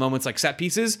controllable moments like set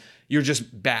pieces, you're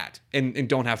just bad and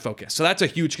don't have focus. So that's a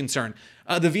huge concern.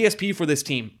 The VSP for this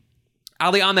team,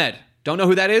 Ali Ahmed. Don't know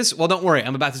who that is? Well, don't worry.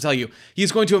 I'm about to tell you.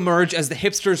 He's going to emerge as the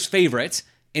hipster's favorite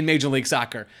in Major League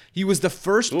Soccer. He was the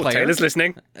first player. Taylor's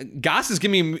listening. Goss is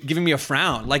giving me a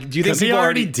frown. Do you think he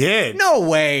already did? No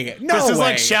way. This is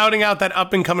like shouting out that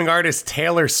up and coming artist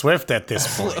Taylor Swift at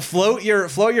this point. Float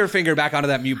your finger back onto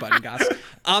that mute button, Goss.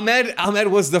 Ahmed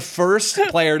was the first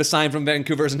player to sign from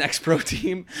Vancouver's next pro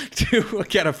team to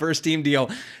get a first team deal.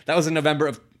 That was in November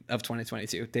of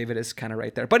 2022. David is kind of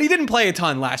right there. But he didn't play a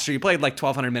ton last year. He played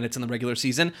 1,200 minutes in the regular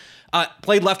season.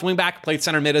 Played left wing back, played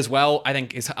center mid as well. I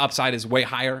think his upside is way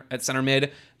higher at center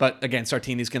mid. But again,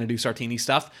 Sartini's going to do Sartini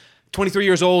stuff. 23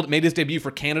 years old, made his debut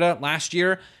for Canada last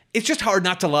year. It's just hard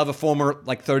not to love a former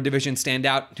third division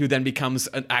standout who then becomes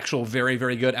an actual very,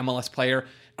 very good MLS player.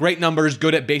 Great numbers,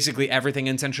 good at basically everything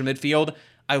in central midfield.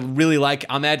 I really like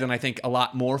Ahmed, and I think a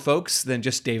lot more folks than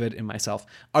just David and myself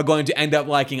are going to end up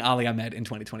liking Ali Ahmed in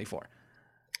 2024.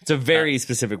 It's a very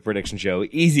specific prediction show.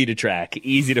 Easy to track,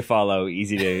 easy to follow,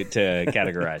 easy to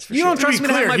categorize. For you don't trust me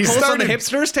to have my pulse on the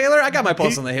hipsters, Taylor? I got my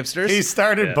pulse on the hipsters. He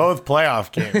started both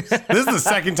playoff games. This is the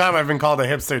second time I've been called a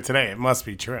hipster today. It must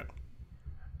be true.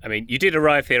 I mean, you did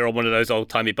arrive here on one of those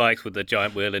old-timey bikes with the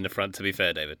giant wheel in the front, to be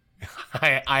fair, David.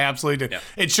 I absolutely did. Yeah.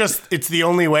 It's the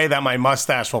only way that my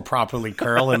mustache will properly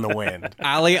curl in the wind.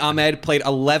 Ali Ahmed played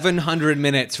 1,100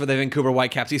 minutes for the Vancouver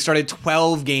Whitecaps. He started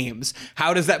 12 games.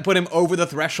 How does that put him over the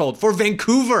threshold for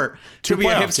Vancouver to be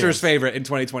a hipster's favorite in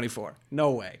 2024? No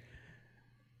way.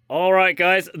 All right,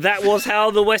 guys, that was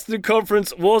how the Western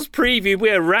Conference was previewed.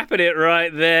 We're wrapping it right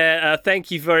there.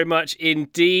 Thank you very much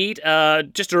indeed.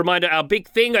 Just a reminder, our big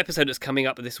thing episode that's coming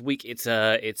up this week, it's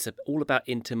all about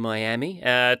Inter Miami.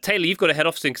 Taylor, you've got to head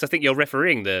off soon because I think you're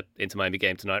refereeing the Inter Miami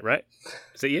game tonight, right?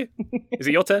 Is it you? Is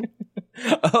it your turn?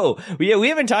 Oh, yeah, we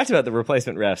haven't talked about the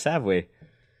replacement refs, have we?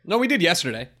 No, we did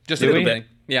yesterday. Just a little bit.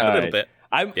 Yeah, a little bit.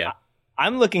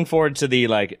 I'm looking forward to the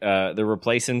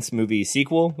Replacements movie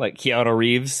sequel. Keanu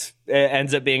Reeves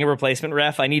ends up being a replacement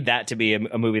ref. I need that to be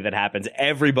a movie that happens.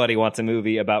 Everybody wants a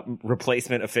movie about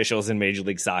replacement officials in Major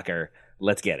League Soccer.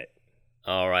 Let's get it.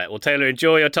 All right. Well, Taylor,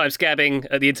 enjoy your time scabbing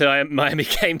at the Inter Miami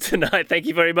game tonight. Thank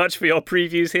you very much for your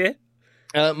previews here.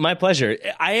 My pleasure.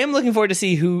 I am looking forward to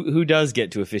see who does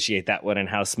get to officiate that one and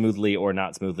how smoothly or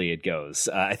not smoothly it goes.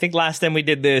 I think last time we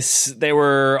did this, there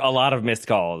were a lot of missed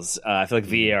calls. I feel like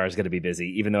VAR is going to be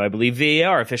busy, even though I believe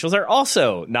VAR officials are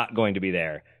also not going to be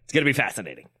there. It's going to be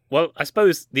fascinating. Well, I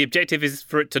suppose the objective is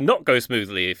for it to not go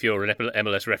smoothly if you're an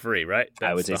MLS referee, right?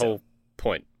 That's I would say the whole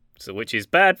point. So, which is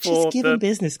bad for Just give them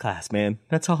business class, man.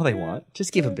 That's all they want.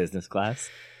 Just give them business class.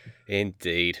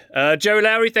 Indeed. Joe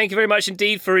Lowry, thank you very much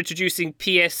indeed for introducing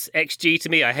PSXG to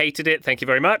me. I hated it. Thank you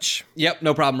very much. Yep,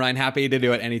 no problem, Ryan. Happy to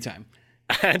do it anytime.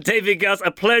 And David Gus,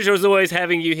 a pleasure as always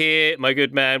having you here, my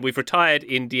good man. We've retired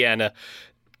Indiana,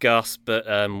 Gus, but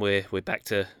we're back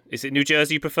to, is it New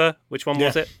Jersey you prefer? Which one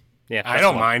was it? Yeah, I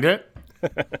don't mind it.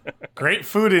 Great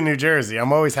food in New Jersey.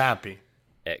 I'm always happy.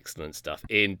 Excellent stuff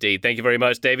indeed. Thank you very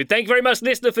much, David. Thank you very much,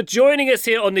 listener, for joining us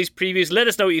here on these previews. Let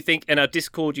us know what you think in our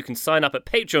Discord. You can sign up at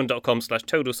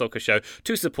patreon.com/Total Soccer Show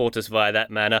to support us via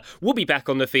that manner. We'll be back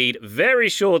on the feed very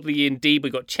shortly indeed.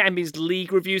 We've got Champions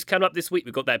League reviews coming up this week.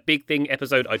 We've got that big thing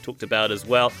episode I talked about as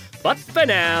well. But for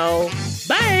now,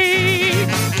 bye!